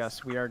jolts.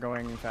 Yes, we are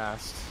going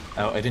fast.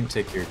 Oh, I didn't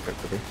take your crit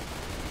fibber.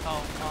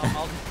 Oh,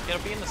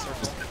 it'll be in the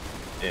circle.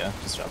 Yeah,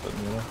 just drop it in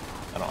the middle.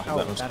 I don't have Oh,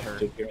 that much that hurt.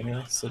 to do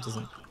anyway, so it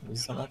doesn't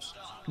lose that much.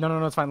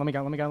 No, it's fine. Let me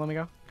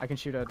go. I can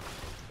shoot a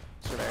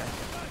surveyor.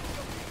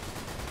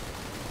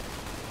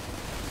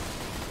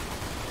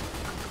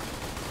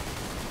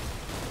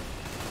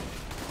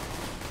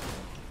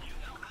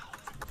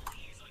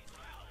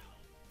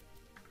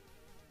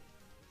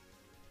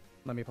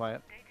 Let me play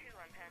it. Day 2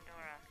 on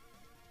Pandora.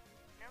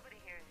 Nobody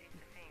here is used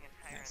to seeing a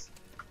tyrant.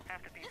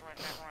 Half the people I've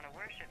met want to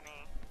worship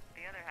me.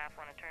 The other half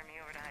want to turn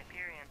me over to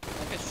Hyperion.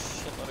 Like a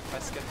shitload of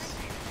quest skips.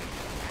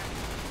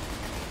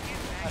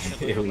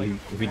 Yeah,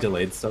 we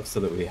delayed stuff so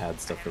that we had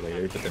stuff for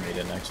later, but then we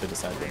didn't actually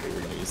decide when we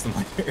were going to use them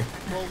later.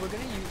 Well, we're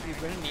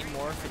gonna need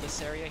more for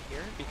this area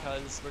here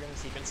because we're gonna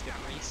sequence skip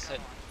Reese at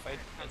fight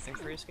and things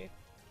for escape.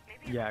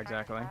 Yeah,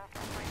 exactly.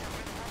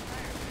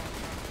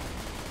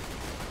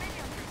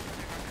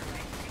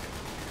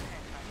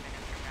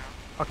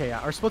 Okay,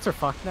 yeah, our splits are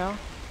fucked now.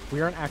 We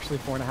aren't actually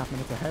 4.5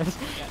 minutes ahead.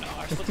 Yeah, no,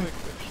 our splits are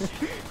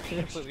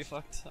completely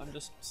fucked. I'm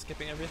just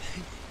skipping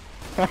everything.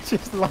 I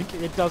just like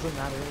it doesn't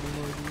matter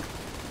anymore, dude.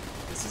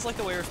 This is like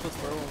the way our splits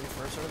were when we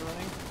first started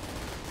running,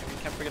 and we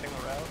kept forgetting the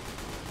route.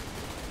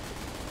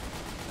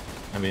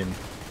 I mean,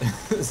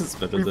 this is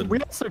better than.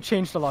 We also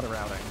changed a lot of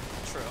routing.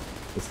 True.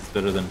 This is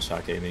better than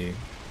Shock Amy.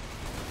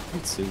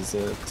 It's his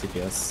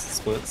TPS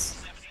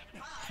splits.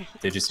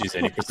 They just use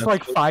 80%. It's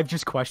like 5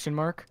 just question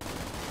mark.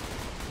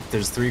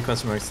 There's 3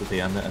 question marks at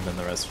the end, and then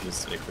the rest are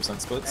just 8%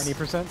 splits.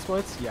 80%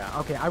 splits? Yeah.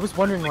 Okay. I was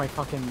wondering why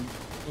fucking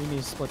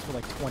Amy's splits were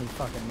like 20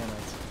 fucking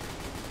minutes.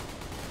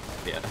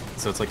 Yeah.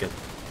 So it's like a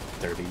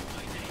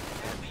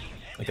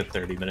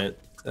 30-minute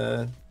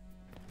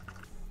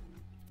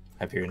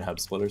Hyperion hub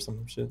split or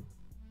some shit.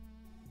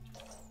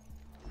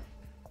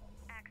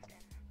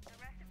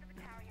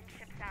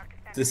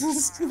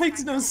 This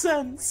makes no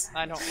sense.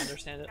 I don't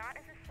understand it.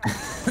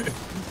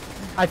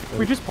 I think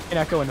we just point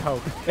Echo and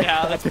hope.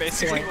 Yeah, that's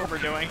basically what we're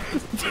doing.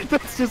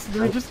 That's just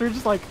we're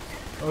just like,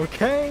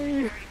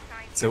 okay.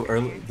 So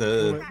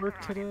the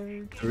work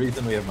today?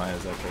 reason we have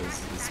Maya's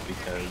Echoes is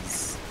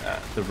because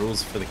the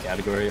rules for the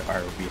category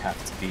are we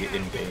have to be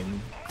in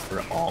game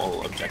for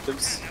all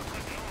objectives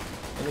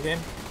in the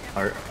game.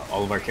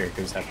 All of our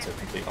characters have to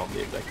complete all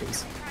the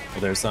objectives.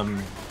 Well, there are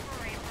some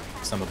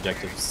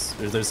objectives.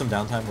 There's some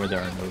downtime where there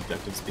are no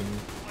objectives being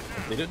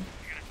completed.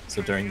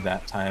 So during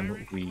that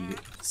time, we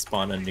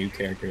spawn a new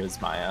character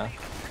as Maya,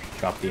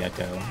 drop the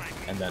Echo,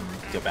 and then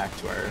go back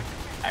to our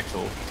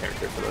actual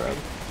character for the road.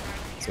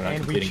 So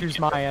and we choose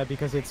Maya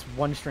because it's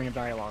one string of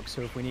dialogue,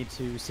 so if we need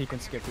to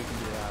sequence skip, we can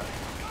do that.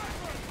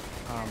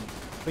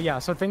 But yeah,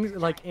 so things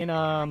like in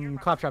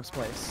Claptrap's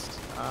place,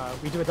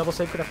 we do a double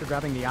save after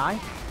grabbing the eye.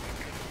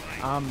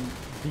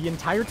 The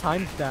entire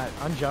time that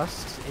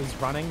Unjust is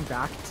running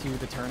back to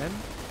the turn-in,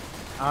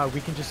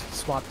 we can just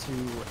swap to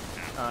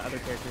other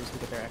characters to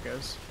get their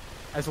echoes.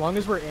 As long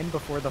as we're in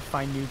before the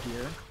find new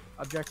gear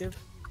objective,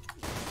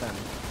 then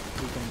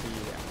we can be,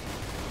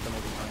 then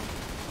we'll be fine.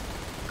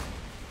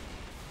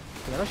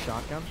 Is that a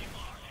shotgun?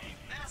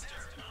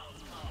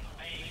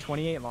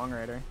 28 Long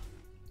Rider.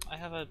 I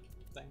have a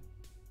thing.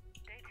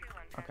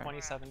 Okay.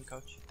 27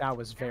 coach. That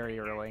was very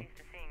early.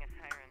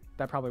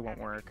 That probably won't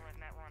work.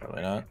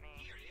 Probably not.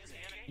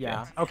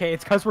 Yeah. Okay,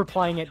 it's because we're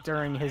playing it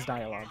during his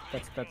dialogue.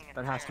 That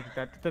has to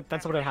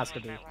that's what it has to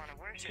be.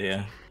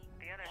 Yeah.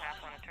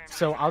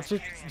 So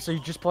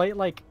you just play it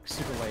like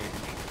super late,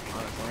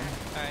 honestly.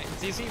 Alright,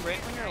 ZZ, right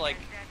when you're like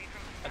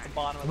at the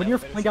bottom of When the you're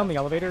elevator flying down the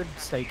elevator,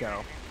 stay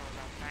go.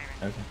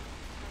 Okay.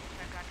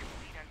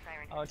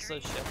 Oh, it's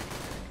the ship.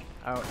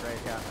 Oh,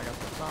 right, yeah, I got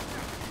the top.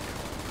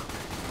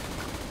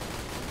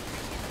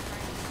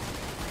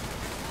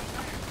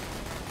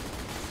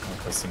 Oh,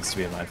 this seems to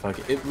be a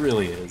mindfuck. It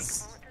really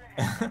is.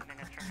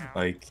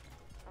 Like,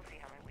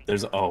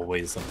 there's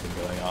always something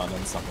going on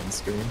someone's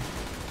screen.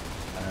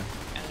 And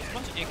there's a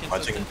bunch of inconsistent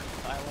Watching...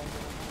 dialogue.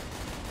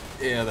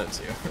 Yeah, that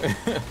too.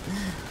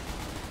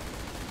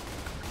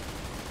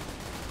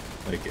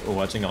 Like,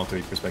 watching all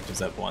 3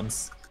 perspectives at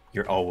once,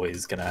 you're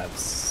always gonna have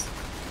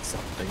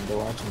something to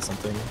watch and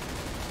something...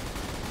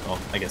 Well,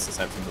 I guess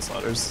aside from the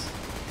slaughters.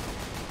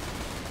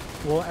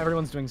 Well,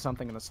 everyone's doing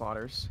something in the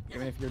slaughters,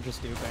 even if you're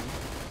just duping.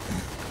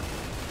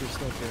 You're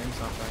still doing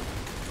something.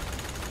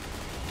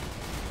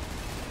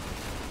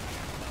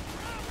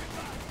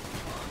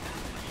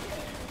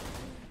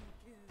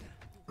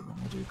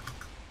 Dude.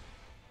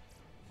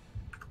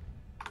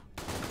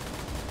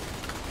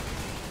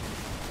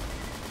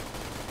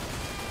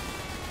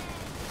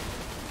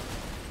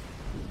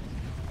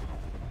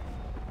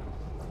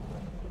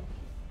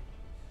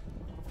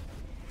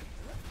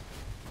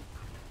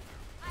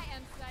 I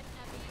am such a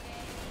BA.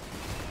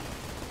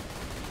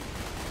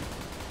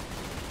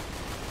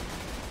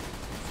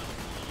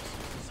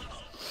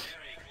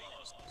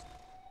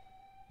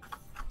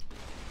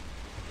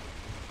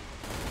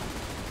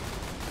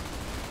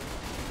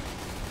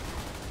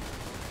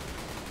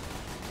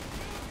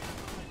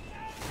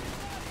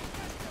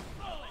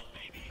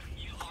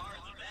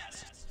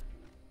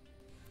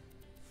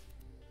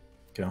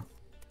 Go.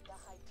 The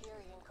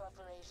Hyperion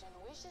Corporation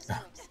wishes to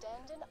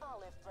extend an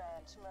olive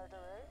branch,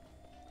 murderer.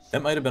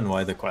 That might have been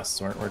why the quests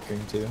weren't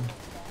working too.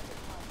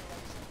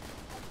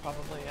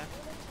 Probably, yeah.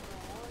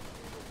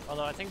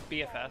 Although I think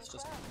BFS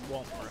just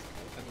won't work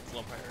because it's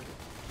low priority.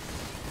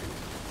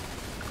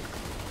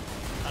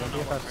 I don't know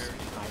what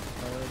priority. High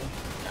priority.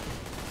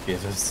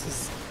 BFFs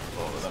is...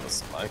 Oh, that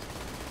was lag.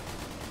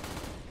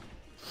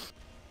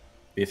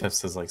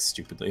 BFFs is like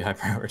stupidly high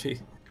priority.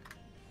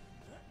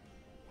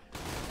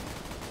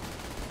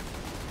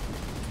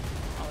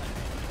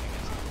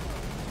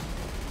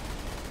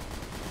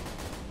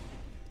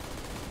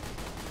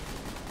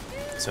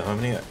 So how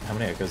many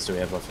echoes do we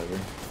have left over?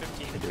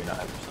 15. Or do we not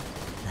have?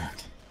 Okay.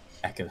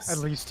 Echoes. At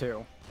least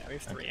 2. Yeah, we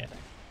have 3, I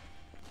think.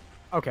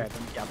 Okay,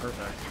 then yeah,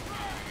 perfect.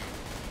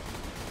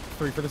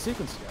 3 for the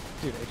sequence skip.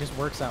 Dude, it just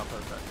works out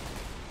perfect.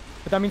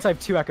 But that means I have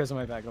 2 echoes in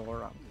my bag the whole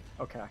run.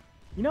 Okay.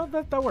 You know,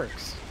 that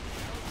works.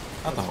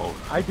 Not the whole.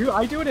 I do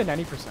it in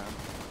any percent.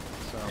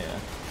 So. Yeah.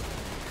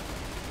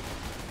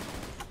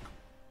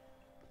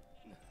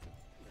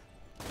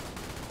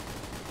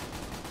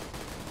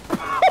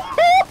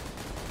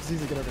 It's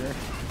easy to get over here.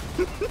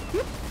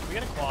 We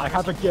get a quad. I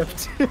have a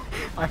gift.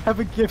 I have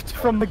a gift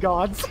from the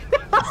gods. Did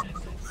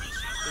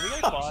we get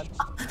a quad?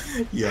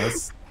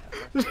 Yes.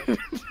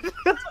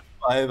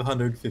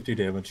 550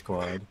 damage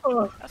quad.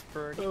 That's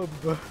pretty. Do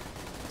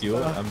you?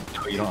 No,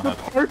 you don't The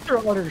have. parts are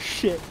utter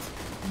shit.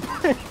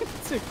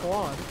 It's a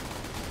quad.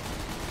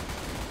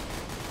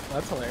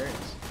 That's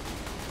hilarious.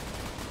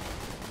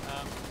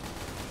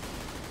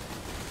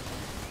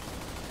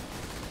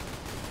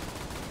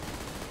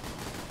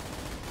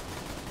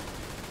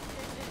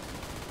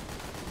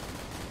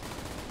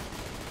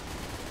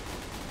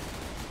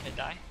 Did it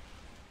die?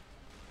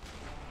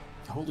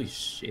 Holy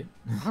shit.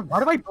 Why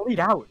do I bleed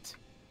out?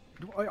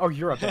 Oh,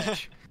 you're a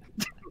bitch.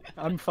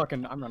 I'm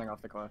running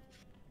off the cliff.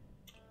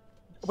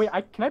 Wait,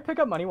 can I pick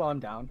up money while I'm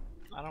down?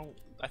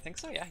 I think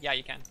so, yeah. Yeah,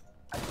 you can.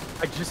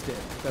 I just did.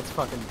 That's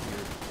fucking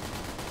weird.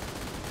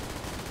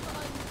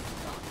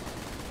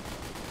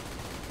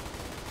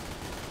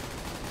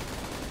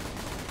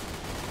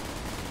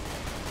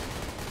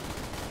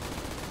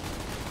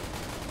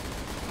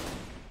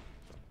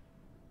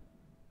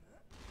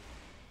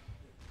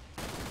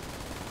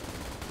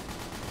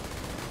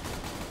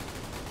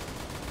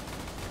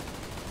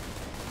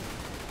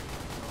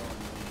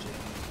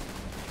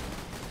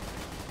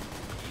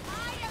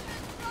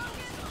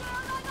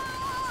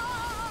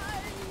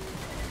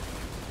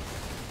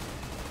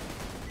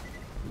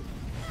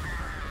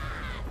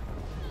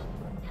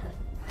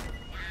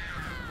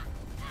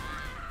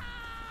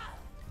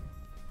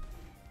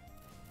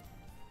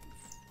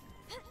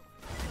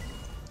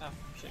 Oh,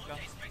 shit, go.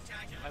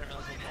 I didn't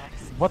realize it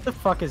was lost. What the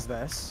fuck is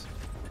this?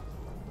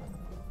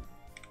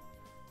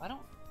 I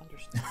don't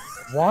understand.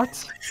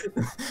 What?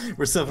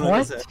 We're 7 What?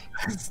 minutes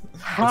in.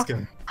 Let's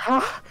go.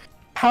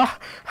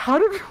 How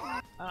did we...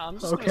 I'm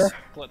just Okay. gonna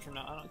split from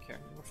now. I don't care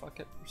anymore. Fuck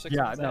it. We're 6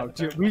 Yeah, minutes no, ahead,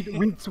 dude,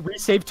 apparently. we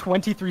saved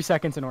 23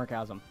 seconds in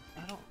orgasm.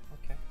 I don't.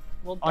 Okay.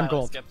 Well, On dialogue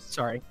gold. skips.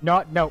 Sorry.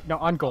 No,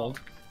 on gold.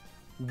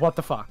 What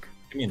the fuck?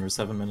 I mean, we're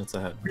 7 minutes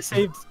ahead. We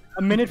saved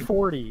a minute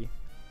 40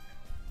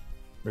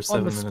 We're on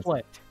 7 the minutes.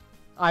 split.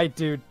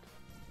 Dude.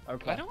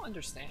 Okay. I don't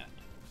understand.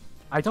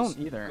 I don't Just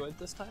either. Good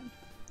this time?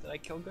 Did I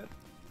kill good?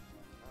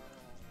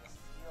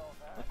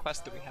 What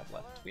quest do we have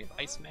left? We have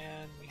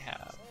Iceman. We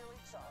have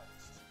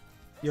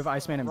You have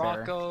Iceman and Bear.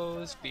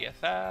 Rocco's,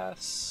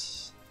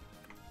 BFS.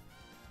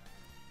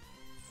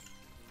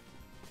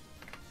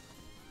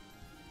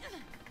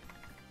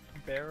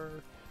 Bear.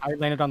 I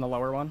landed on the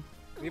lower one.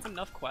 We have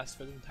enough quests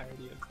for the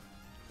entirety of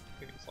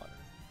Piggy Slaughter.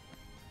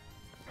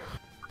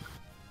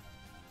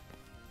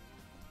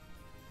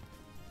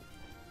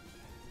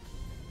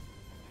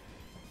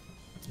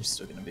 You're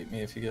still gonna beat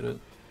me if you get it.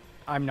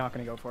 I'm not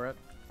gonna go for it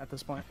at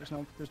this point. There's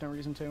no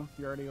reason to.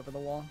 You're already over the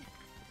wall.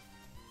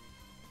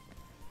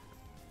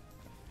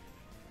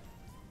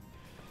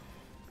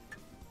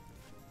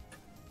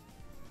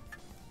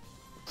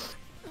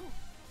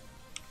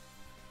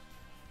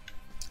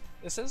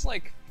 This is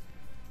like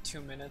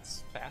 2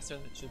 minutes faster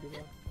than it should be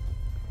though.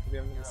 We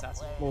have an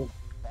assassin. Well,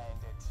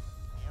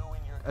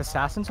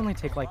 assassins only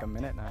take like a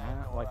minute and a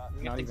half, like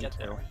We not have to even get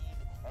there. two.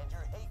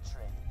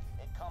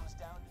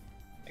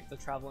 Like the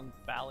traveling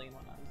valley and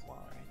whatnot as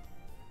well, right?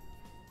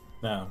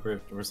 No,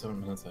 we're 7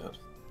 minutes ahead.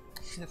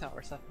 I thought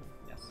we're 7.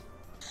 Yes.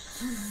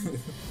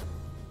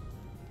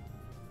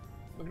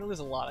 We're gonna lose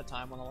a lot of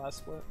time on the last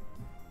split.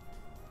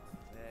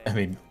 I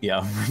mean,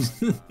 yeah,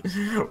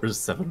 we're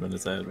 7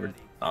 minutes ahead. We're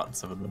not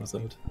 7 minutes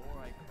ahead.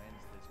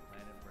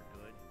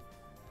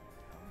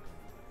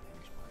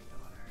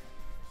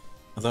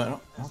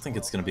 Although I don't think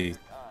it's gonna be.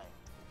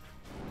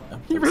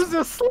 He was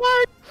a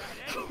slide.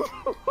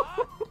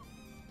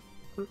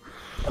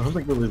 I don't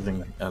think we're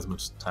losing as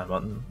much time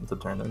on the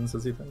turn-ins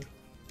as you think.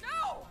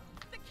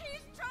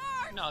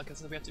 No,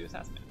 because we have to do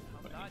assassinate.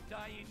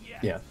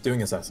 Yeah,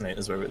 doing assassinate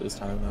is where we lose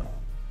time though.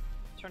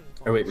 Turn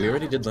Or wait, we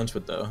already did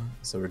Lynchwood though,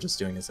 so we're just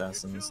doing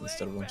assassins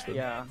instead of Lynchwood.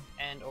 Yeah.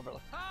 And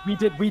Overlook. We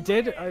did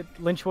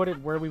Lynchwood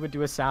it where we would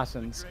do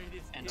assassins.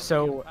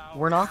 So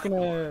we're not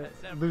gonna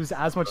lose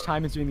as much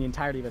time as doing the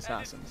entirety of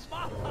assassins.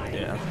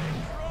 Yeah.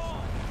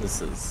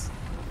 This is.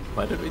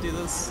 Why did we do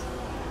this?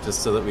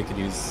 Just so that we could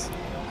use.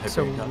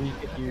 So Hyperion we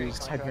could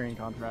use Hyperion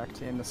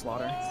Contract in the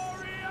slaughter.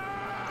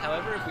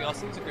 However, if we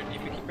also use if we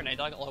keep Grenade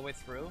Dog all the way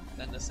through,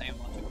 then the same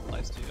logic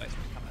applies to Iceman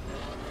Combat.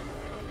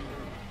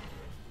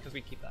 Because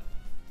we keep that.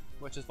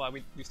 Which is why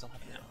we still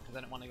have it now, because I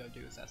didn't want to go do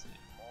Assassinate.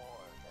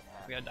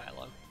 We had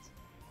dialogue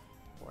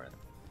for it.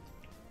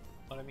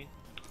 What I mean?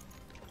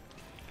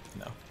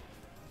 No.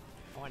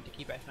 I wanted to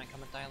keep Iceman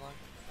Combat dialogue,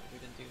 but we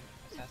didn't do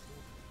Assassinate.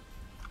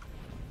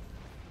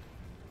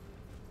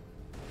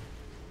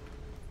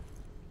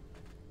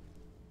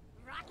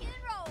 Rock and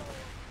roll.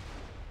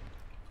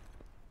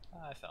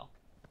 I fell.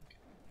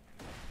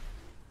 Okay.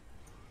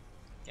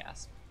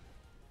 Gasp.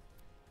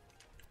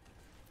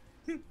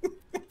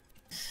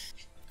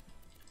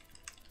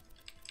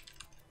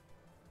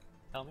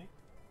 Tell me.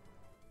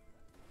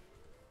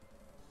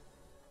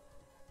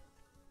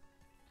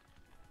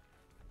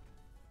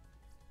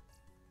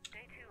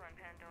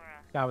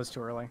 That was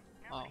too early.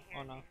 Oh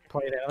no.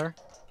 Play it other.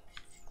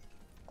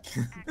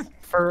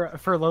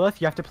 For Lilith,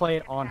 you have to play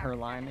it on her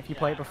line. If you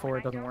play it before,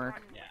 it doesn't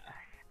work. Yeah.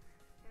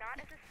 Not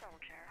as a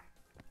soldier,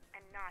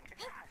 and not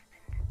as a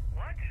husband.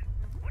 What?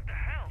 What the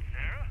hell,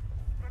 Sarah?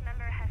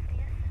 Remember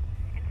Hestius?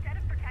 Instead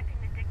of protecting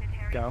the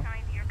dignitary Go.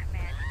 assigned to your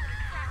command, you put a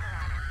tracker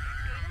on him,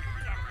 gave him to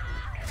the enemy,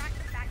 tracked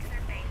them back to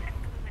their base, and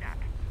blew it up.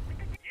 With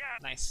the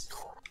Nice.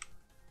 Oh,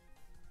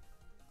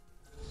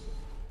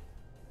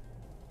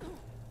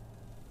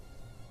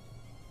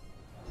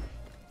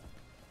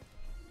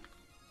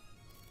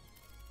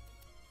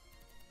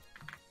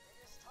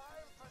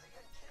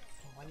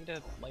 I need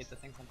to light the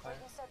things on fire.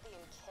 You said the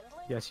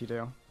enkindling? Yes, you do.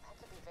 That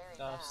could be very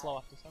bad. Slow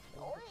up this up.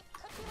 Or it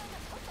could be like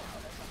a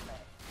cookout or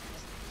something.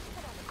 Just keep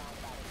an open mind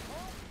about it, you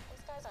know?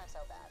 These guys aren't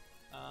so bad.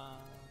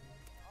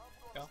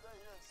 Go. Stay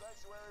here in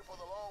Sanctuary for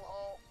the long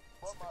haul,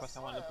 but That's the quest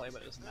I wanted to play,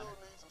 but it doesn't still matter.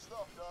 need some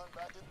stuff done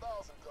back in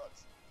Thousand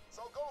Cuts.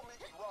 So go meet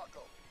with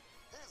Rocco.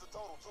 He's a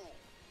total tool,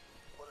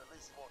 but at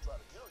least he won't try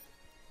to kill you.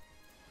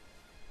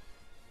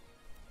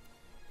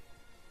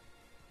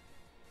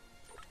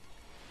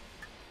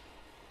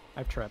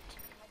 I've tripped.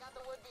 I got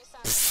the would-be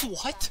sacrifice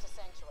What? back to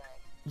Sanctuary.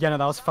 Yeah, no,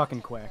 that was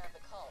fucking quick.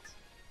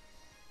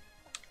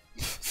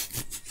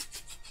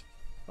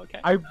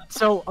 Okay.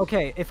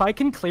 Okay, if I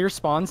can clear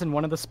spawns in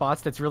one of the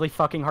spots that's really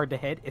fucking hard to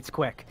hit, it's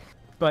quick.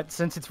 But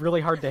since it's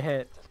really hard to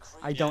hit,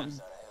 I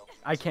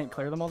can't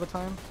clear them all the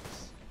time,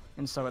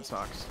 and so it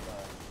sucks.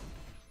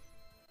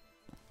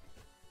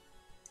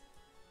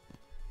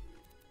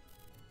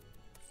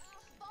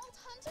 Vault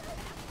Hunter?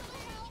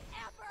 Look,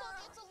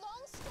 it's a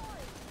long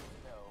story.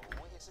 No,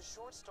 it's a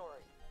short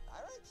story.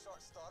 I write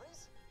short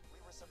stories. We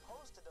were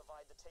supposed to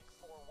divide the take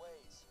 4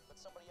 ways, but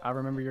somebody I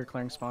remember you're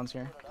clearing spawns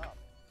here.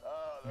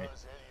 Oh,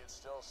 those idiots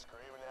still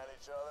screaming at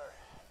each other.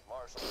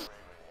 Marshall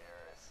Raven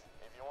here.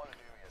 If you want to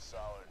do me a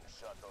solid and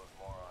shut those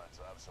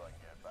morons up so I can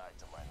get back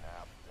to my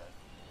nap, then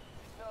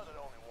know that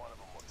only one of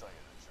them will tell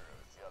you the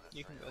truth. The other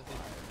You can three go, are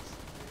dude. liars.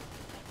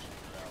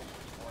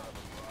 One of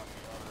them brought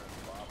the other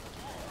and Bob was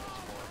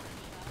for me.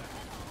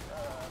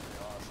 That'd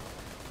be awesome.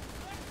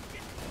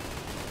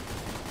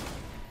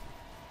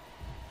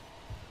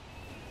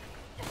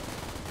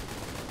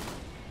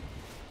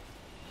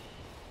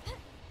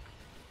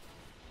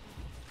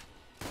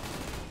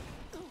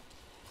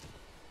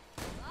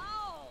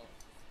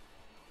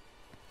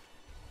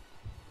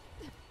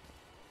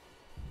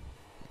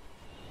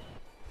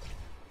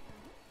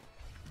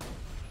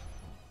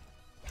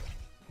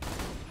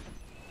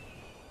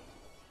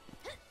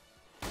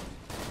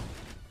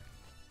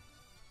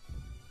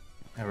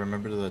 I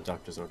remember the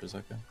doctor's orders,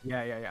 okay?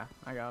 Yeah,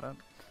 I got it.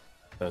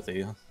 Both of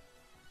you?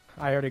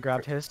 I already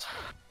grabbed his.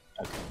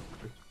 Okay.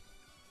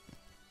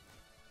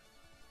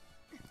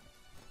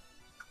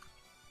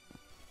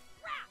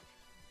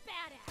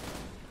 Badass.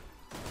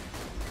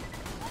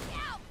 Look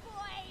out,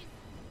 boys!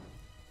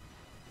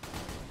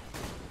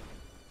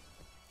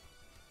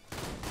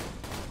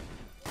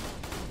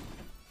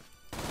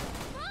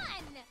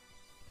 Fun!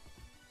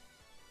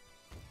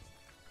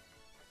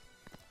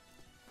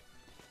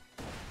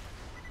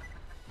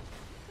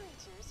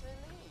 Creatures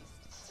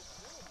released.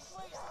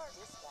 Sweetheart!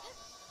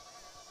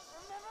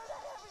 Remember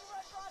that heavy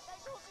red rock I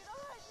told you to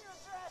hide in your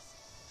dress?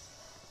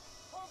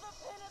 Pull the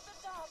pin at the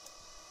top.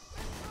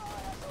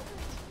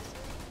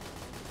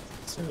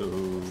 So,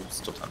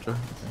 still Tantra?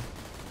 Okay.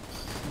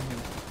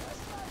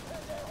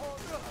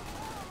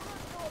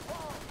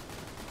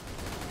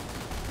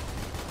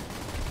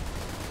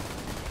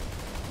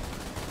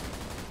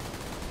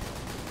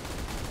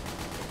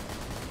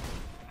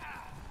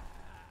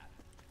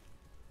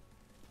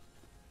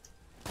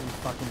 Are you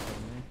fucking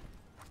kidding me?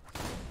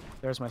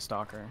 There's my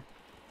stalker.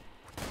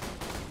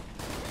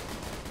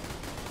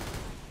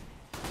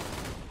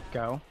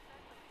 Go.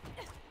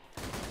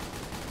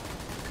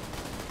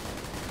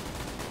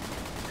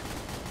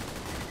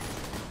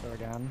 Go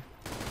again.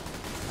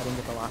 I didn't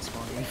get the last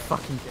one. Are you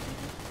fucking kidding me?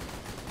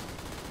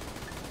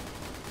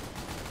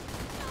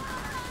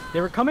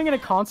 They were coming at a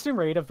constant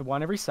rate of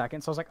 1 every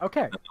second, so I was like,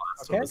 okay,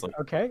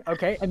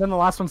 okay, and then the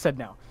last one said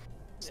no.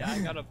 Yeah, I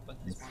gotta put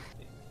this one.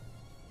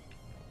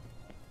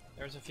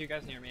 There was a few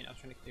guys near me and I was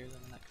trying to clear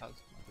them and that caused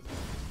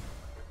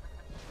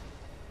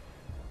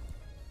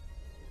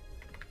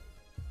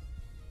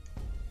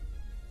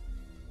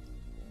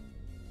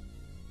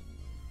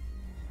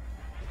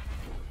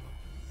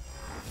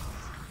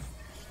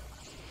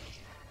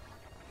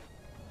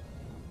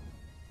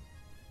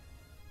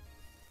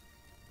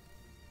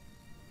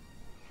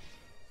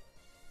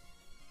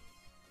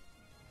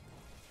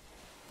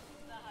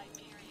The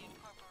Hyperion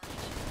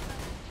Corporation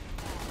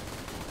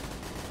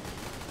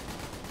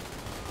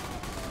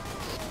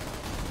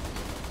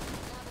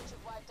Now that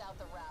you've wiped out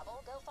the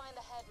rabble, go find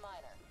the head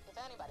miner. If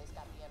anybody's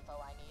got the info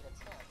I need,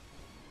 it's him.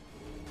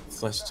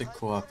 Flesh to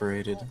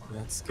cooperated.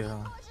 Let's go.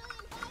 Time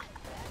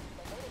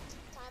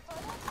for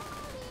the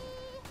party!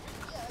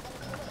 You're gonna be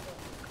waiting.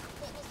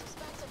 Hit Mr.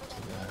 Spencer with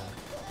that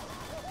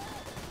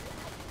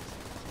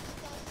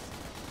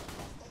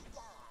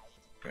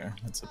Fair.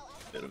 That's a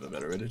bit of a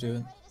better way to do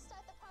it. Ready to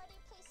start the party?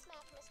 Please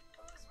smack Miss.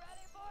 Who's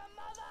ready for a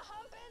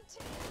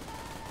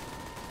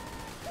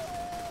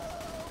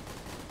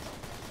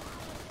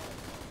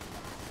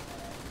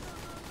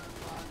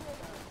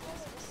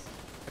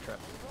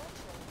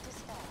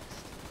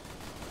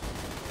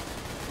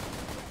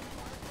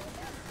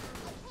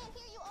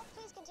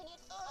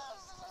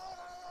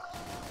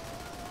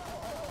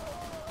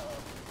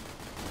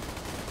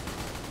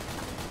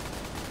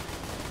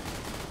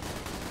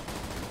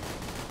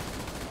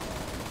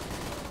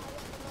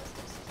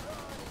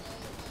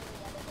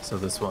So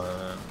this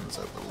one's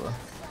Overlook.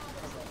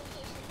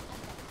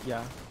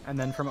 Yeah, and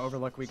then from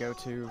Overlook we go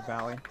to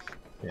Valley.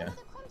 Yeah.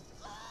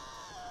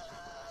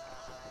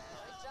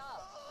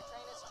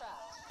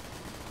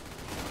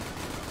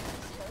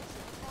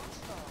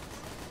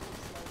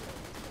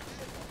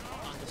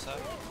 On the side.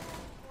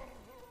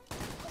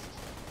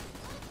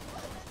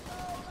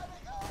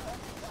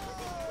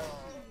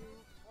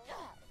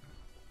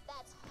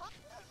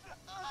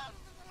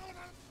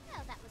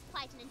 Well, that was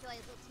quite an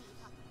enjoyable tea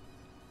talk.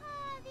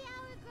 The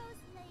hour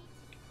grows late.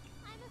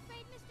 I'm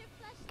afraid Mr.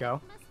 Flush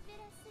Go. must bid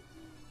us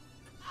adieu.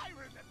 I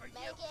remember you.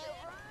 Make it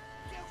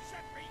You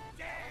should be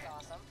dead.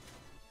 Awesome.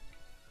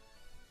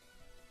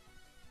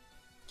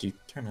 Did you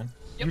turn in?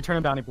 You turn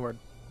a bounty board.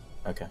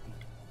 Okay.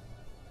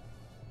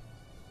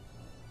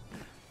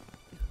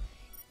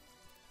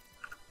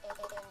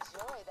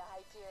 Enjoy the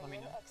Let me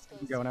Hyperion know. You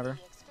can go whenever.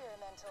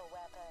 experimental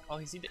weapon. Oh,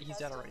 he's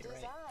dead already, right?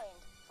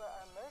 Designed for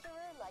a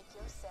murderer like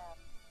yourself.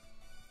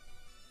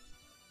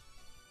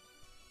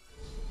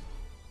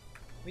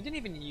 We didn't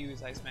even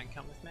use Iceman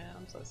Cometh, man.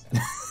 I'm so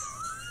sad.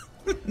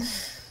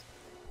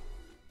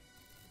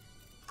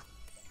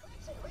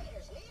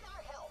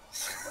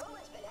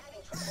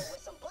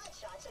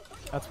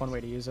 That's one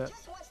way to use it.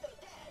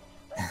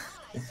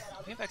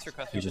 We have extra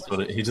customers.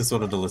 He just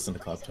wanted to listen to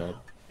Claptrap.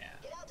 Yeah.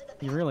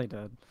 He really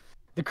did.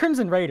 The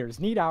Crimson Raiders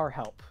need our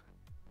help.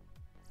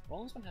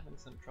 Roland's been having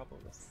some trouble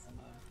with some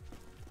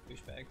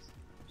douchebags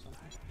or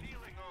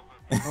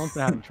something. Roland's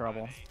been having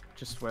trouble,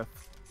 just with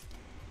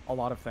a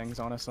lot of things,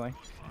 honestly.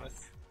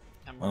 With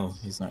Well,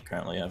 he's not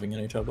currently having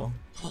any trouble.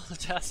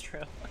 That's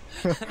true.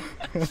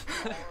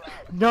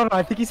 No,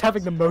 I think he's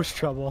having the most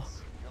trouble.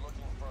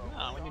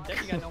 No, when you're dead,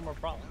 you got no more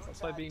problems.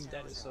 That's why being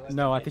dead is so.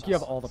 No, I think you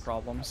have all the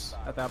problems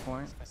at that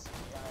point.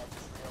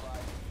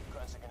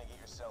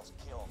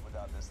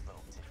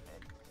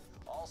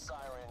 All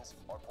sirens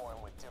are born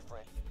with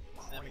different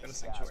Then we go to gas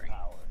Sanctuary.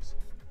 powers.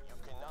 You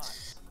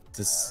cannot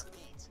This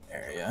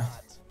area.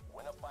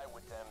 win a fight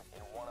with them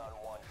in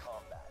one-on-one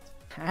combat.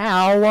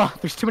 Ow!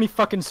 There's too many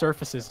fucking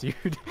surfaces,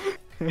 dude.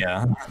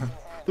 Yeah.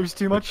 There's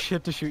too much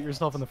shit to shoot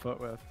yourself in the foot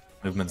with.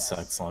 Movement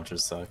sucks,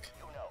 launchers suck.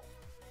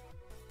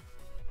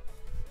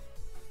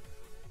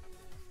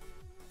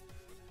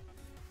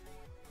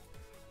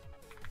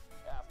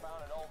 I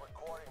found an old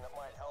recording that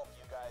might help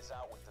you guys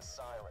out with the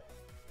siren.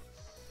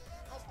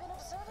 I've been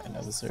observing I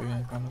know this Miss area,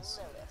 I Siren promise.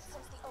 Lilith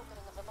since the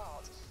opening of the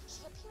vault.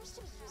 She appears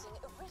to be using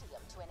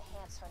iridium to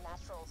enhance her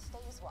natural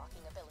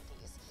phase-walking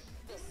abilities.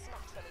 This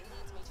naturally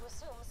leads me to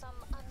assume some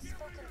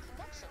unspoken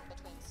connection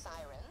between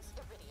sirens,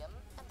 iridium,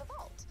 and the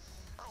vault.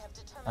 I have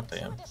determined two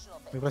damn. additional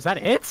things. Wait, was that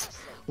it?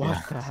 What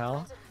Yeah. the hell?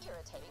 Finds it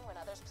irritating when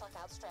others pluck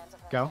out strands of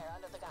her Go. hair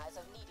under the guise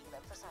of needing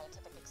them for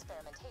scientific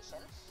experimentation.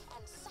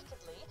 And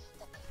secondly,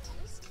 that they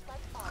taste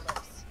like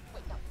olives.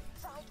 Wait, no,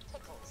 fried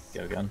pickles.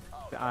 Go again.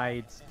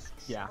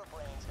 Yeah,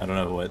 I don't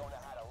know what.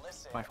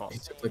 my fault. He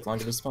took like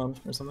longer to spawn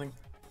or something.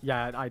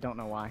 Yeah, I don't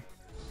know why.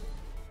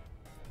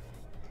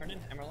 Turn in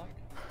Hammerlock.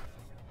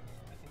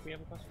 I think we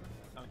have a customer.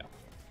 No, we don't.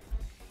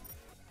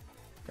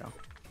 Go.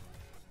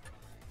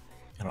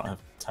 I don't have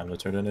time to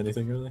turn in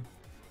anything really.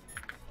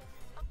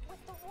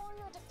 With the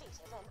warrior defeated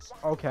and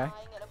Jack Okay. lying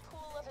in a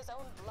pool of his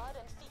own blood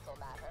and fecal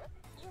matter,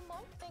 you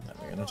might think Then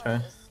we're Pandora gonna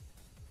try. is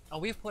Oh,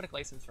 we have poetic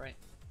license, right?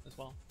 As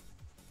well.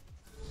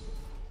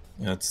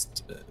 Yeah, it's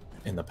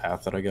in the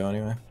path that I go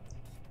anyway.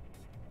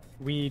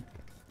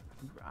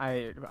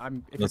 I'm.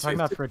 If you're Let's talking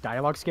see. about for a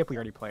dialogue skip, we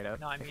already played it.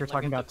 No, I If mean, you're like,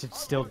 talking in about the- to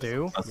still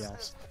do, That's-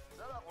 yes.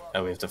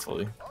 Oh, we have to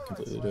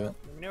completely do it.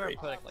 We never have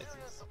poetic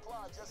license.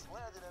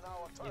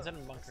 He's in a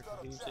bunker because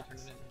we usually turn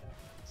it in.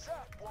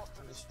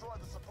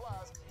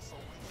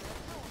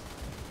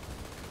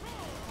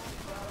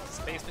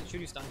 Spaceman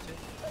shooty stun too.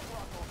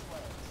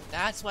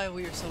 That's why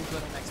we are so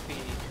good on XP.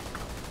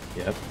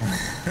 Yep.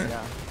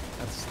 Yeah,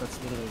 that's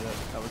literally it.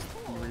 That was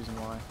the reason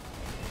why.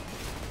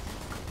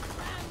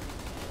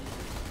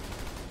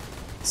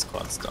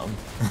 Squad's dumb.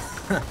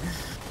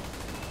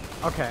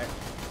 Okay.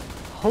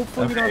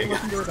 Hopefully we don't Okay.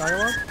 have to listen to a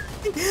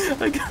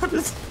dialogue. I got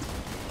this.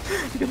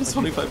 I got this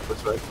 25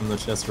 pushback from the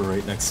chest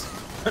right next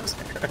to it.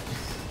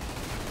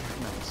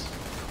 Nice.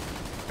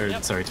 Or,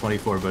 Yep. sorry,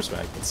 24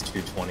 pushback. That's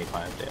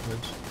 225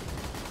 damage.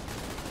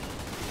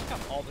 I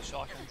got all the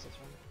shotguns this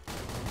one.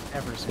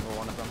 Every single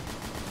one of them.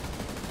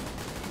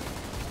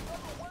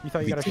 You thought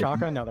you We got a didn't-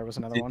 shotgun? No, there was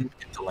another one. Didn't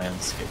get the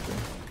landscaper.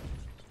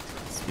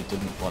 So we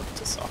didn't want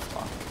to soft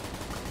lock.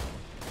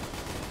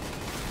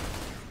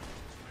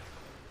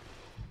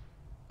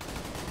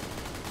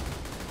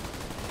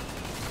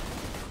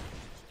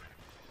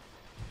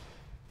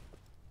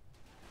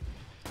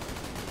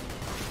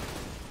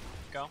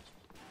 Go.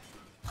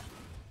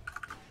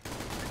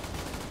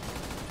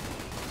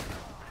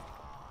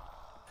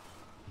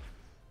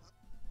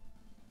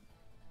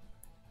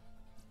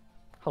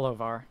 Hello,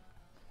 Var.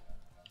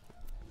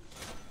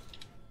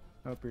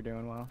 Hope you're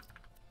doing well.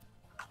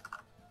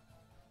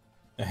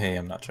 Hey,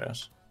 I'm not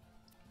trash.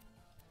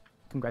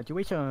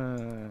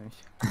 Congratulations.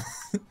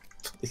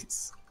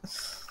 Please.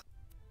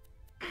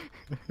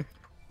 Do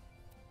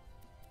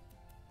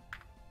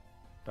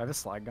I have a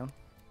slag gun?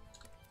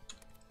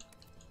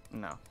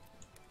 No.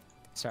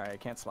 Sorry, I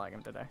can't slag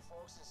him today.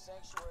 Folks in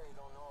Sanctuary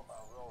don't know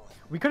about Roland.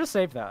 We could have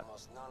saved that.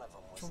 Almost none of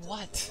them For were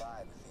what? still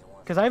alive if they weren't.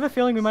 Because I have a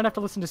feeling we might have to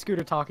listen to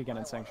Scooter talk again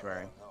in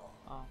Sanctuary.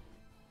 Oh.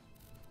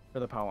 For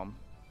the poem.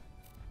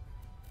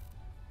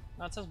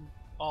 No, it says.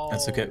 Oh.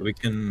 That's okay. We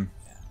can.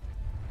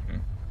 Yeah.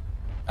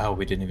 Oh,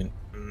 we didn't even.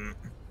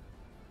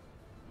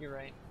 You're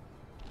right.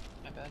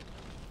 My bad.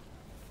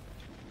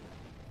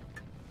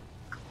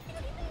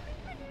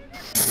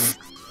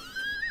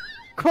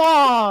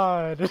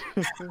 Quad!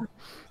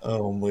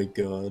 Oh my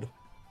god.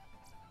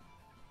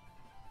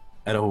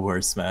 I had a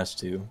worse smash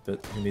too,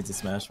 but who needs a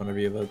smash whenever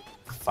you have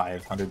a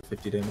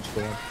 550 damage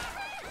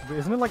quad?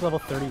 Isn't it like level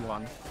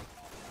 31?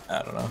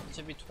 I don't know. It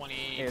should be 20.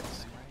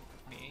 It's-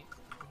 right? 28.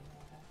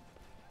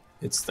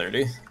 It's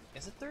 30.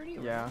 Is it 30?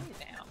 Yeah. Really?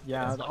 Damn.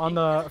 Yeah, That's on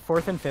lucky. the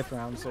 4th and 5th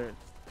rounds are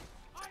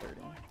 30.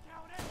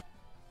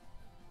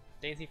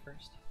 Daisy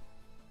first.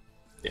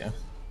 Yeah.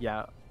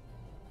 Yeah.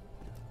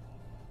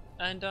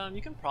 And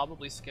you can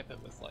probably skip it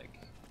with like.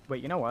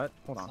 Wait, you know what?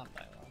 Hold It's on. not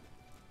that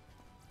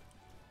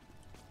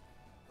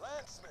loud.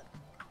 Landsman,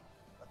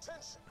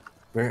 attention.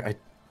 Where I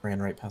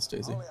ran right past I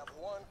Daisy. only have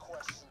one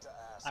question to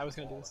ask. I was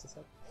gonna do this to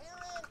set.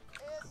 Herein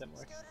is Didn't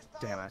work. Scooter's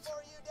Damn power it. for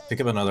you, Daisy.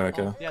 Pick up another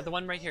echo. Yeah, the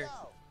one right here.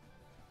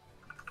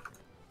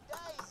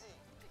 Daisy.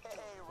 Hey,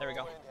 There we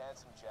go. Roland,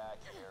 handsome Jack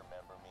here,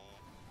 remember me?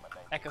 My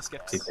name Echo is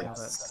skips. Jack. Got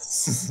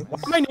it. Why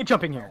am I knee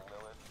jumping here?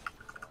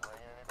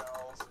 Ringing any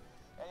bells?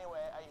 Anyway,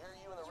 I hear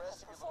you and the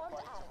rest of your little Performed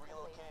buddies have adequately.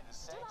 relocated to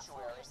Do not fool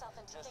Sanctuary. yourself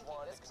into Just thinking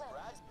wanted this to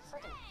plan congratulate.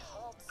 friggin'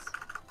 cults.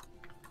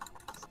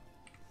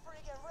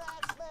 Freaking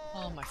rats, man.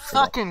 Oh my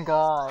fucking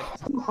god.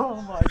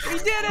 Oh my We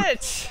did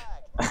it!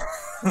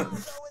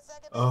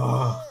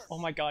 Oh. Oh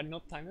my god, you know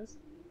what the time is?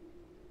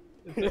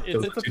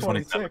 It's It's a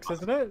 26,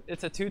 isn't it?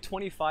 It's a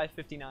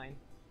 2:25:59.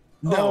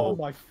 No. Oh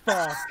my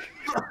fuck.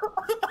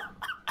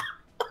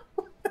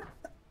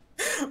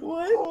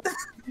 What?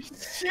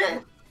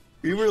 Shit.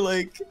 We were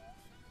like,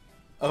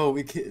 oh,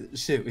 we can't.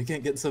 Shit, we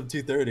can't get sub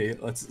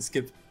 230. Let's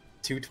skip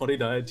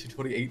 229,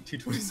 228,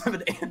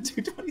 227, and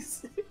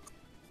 226.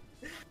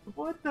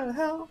 What the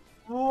hell?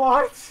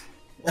 What?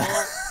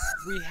 Well,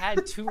 we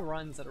had 2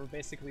 runs that were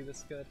basically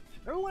this good.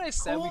 Remember when I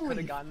said we could Holy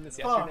have gotten this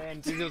fuck. yesterday,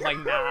 and Disney was like,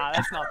 "Nah,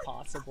 that's not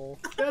possible."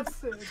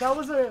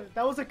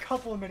 That was a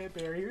couple of minute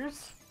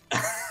barriers.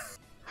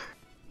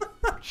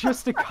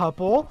 Just a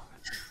couple.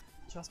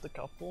 Just a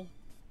couple.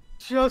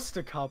 Just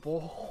a couple.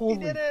 Holy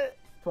We did it!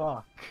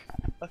 fuck.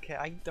 Okay,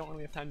 I don't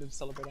really have time to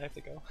celebrate. I have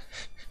to go.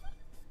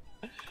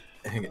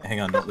 Hang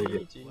on, don't leave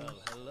it.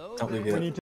 GG. Don't leave We it. need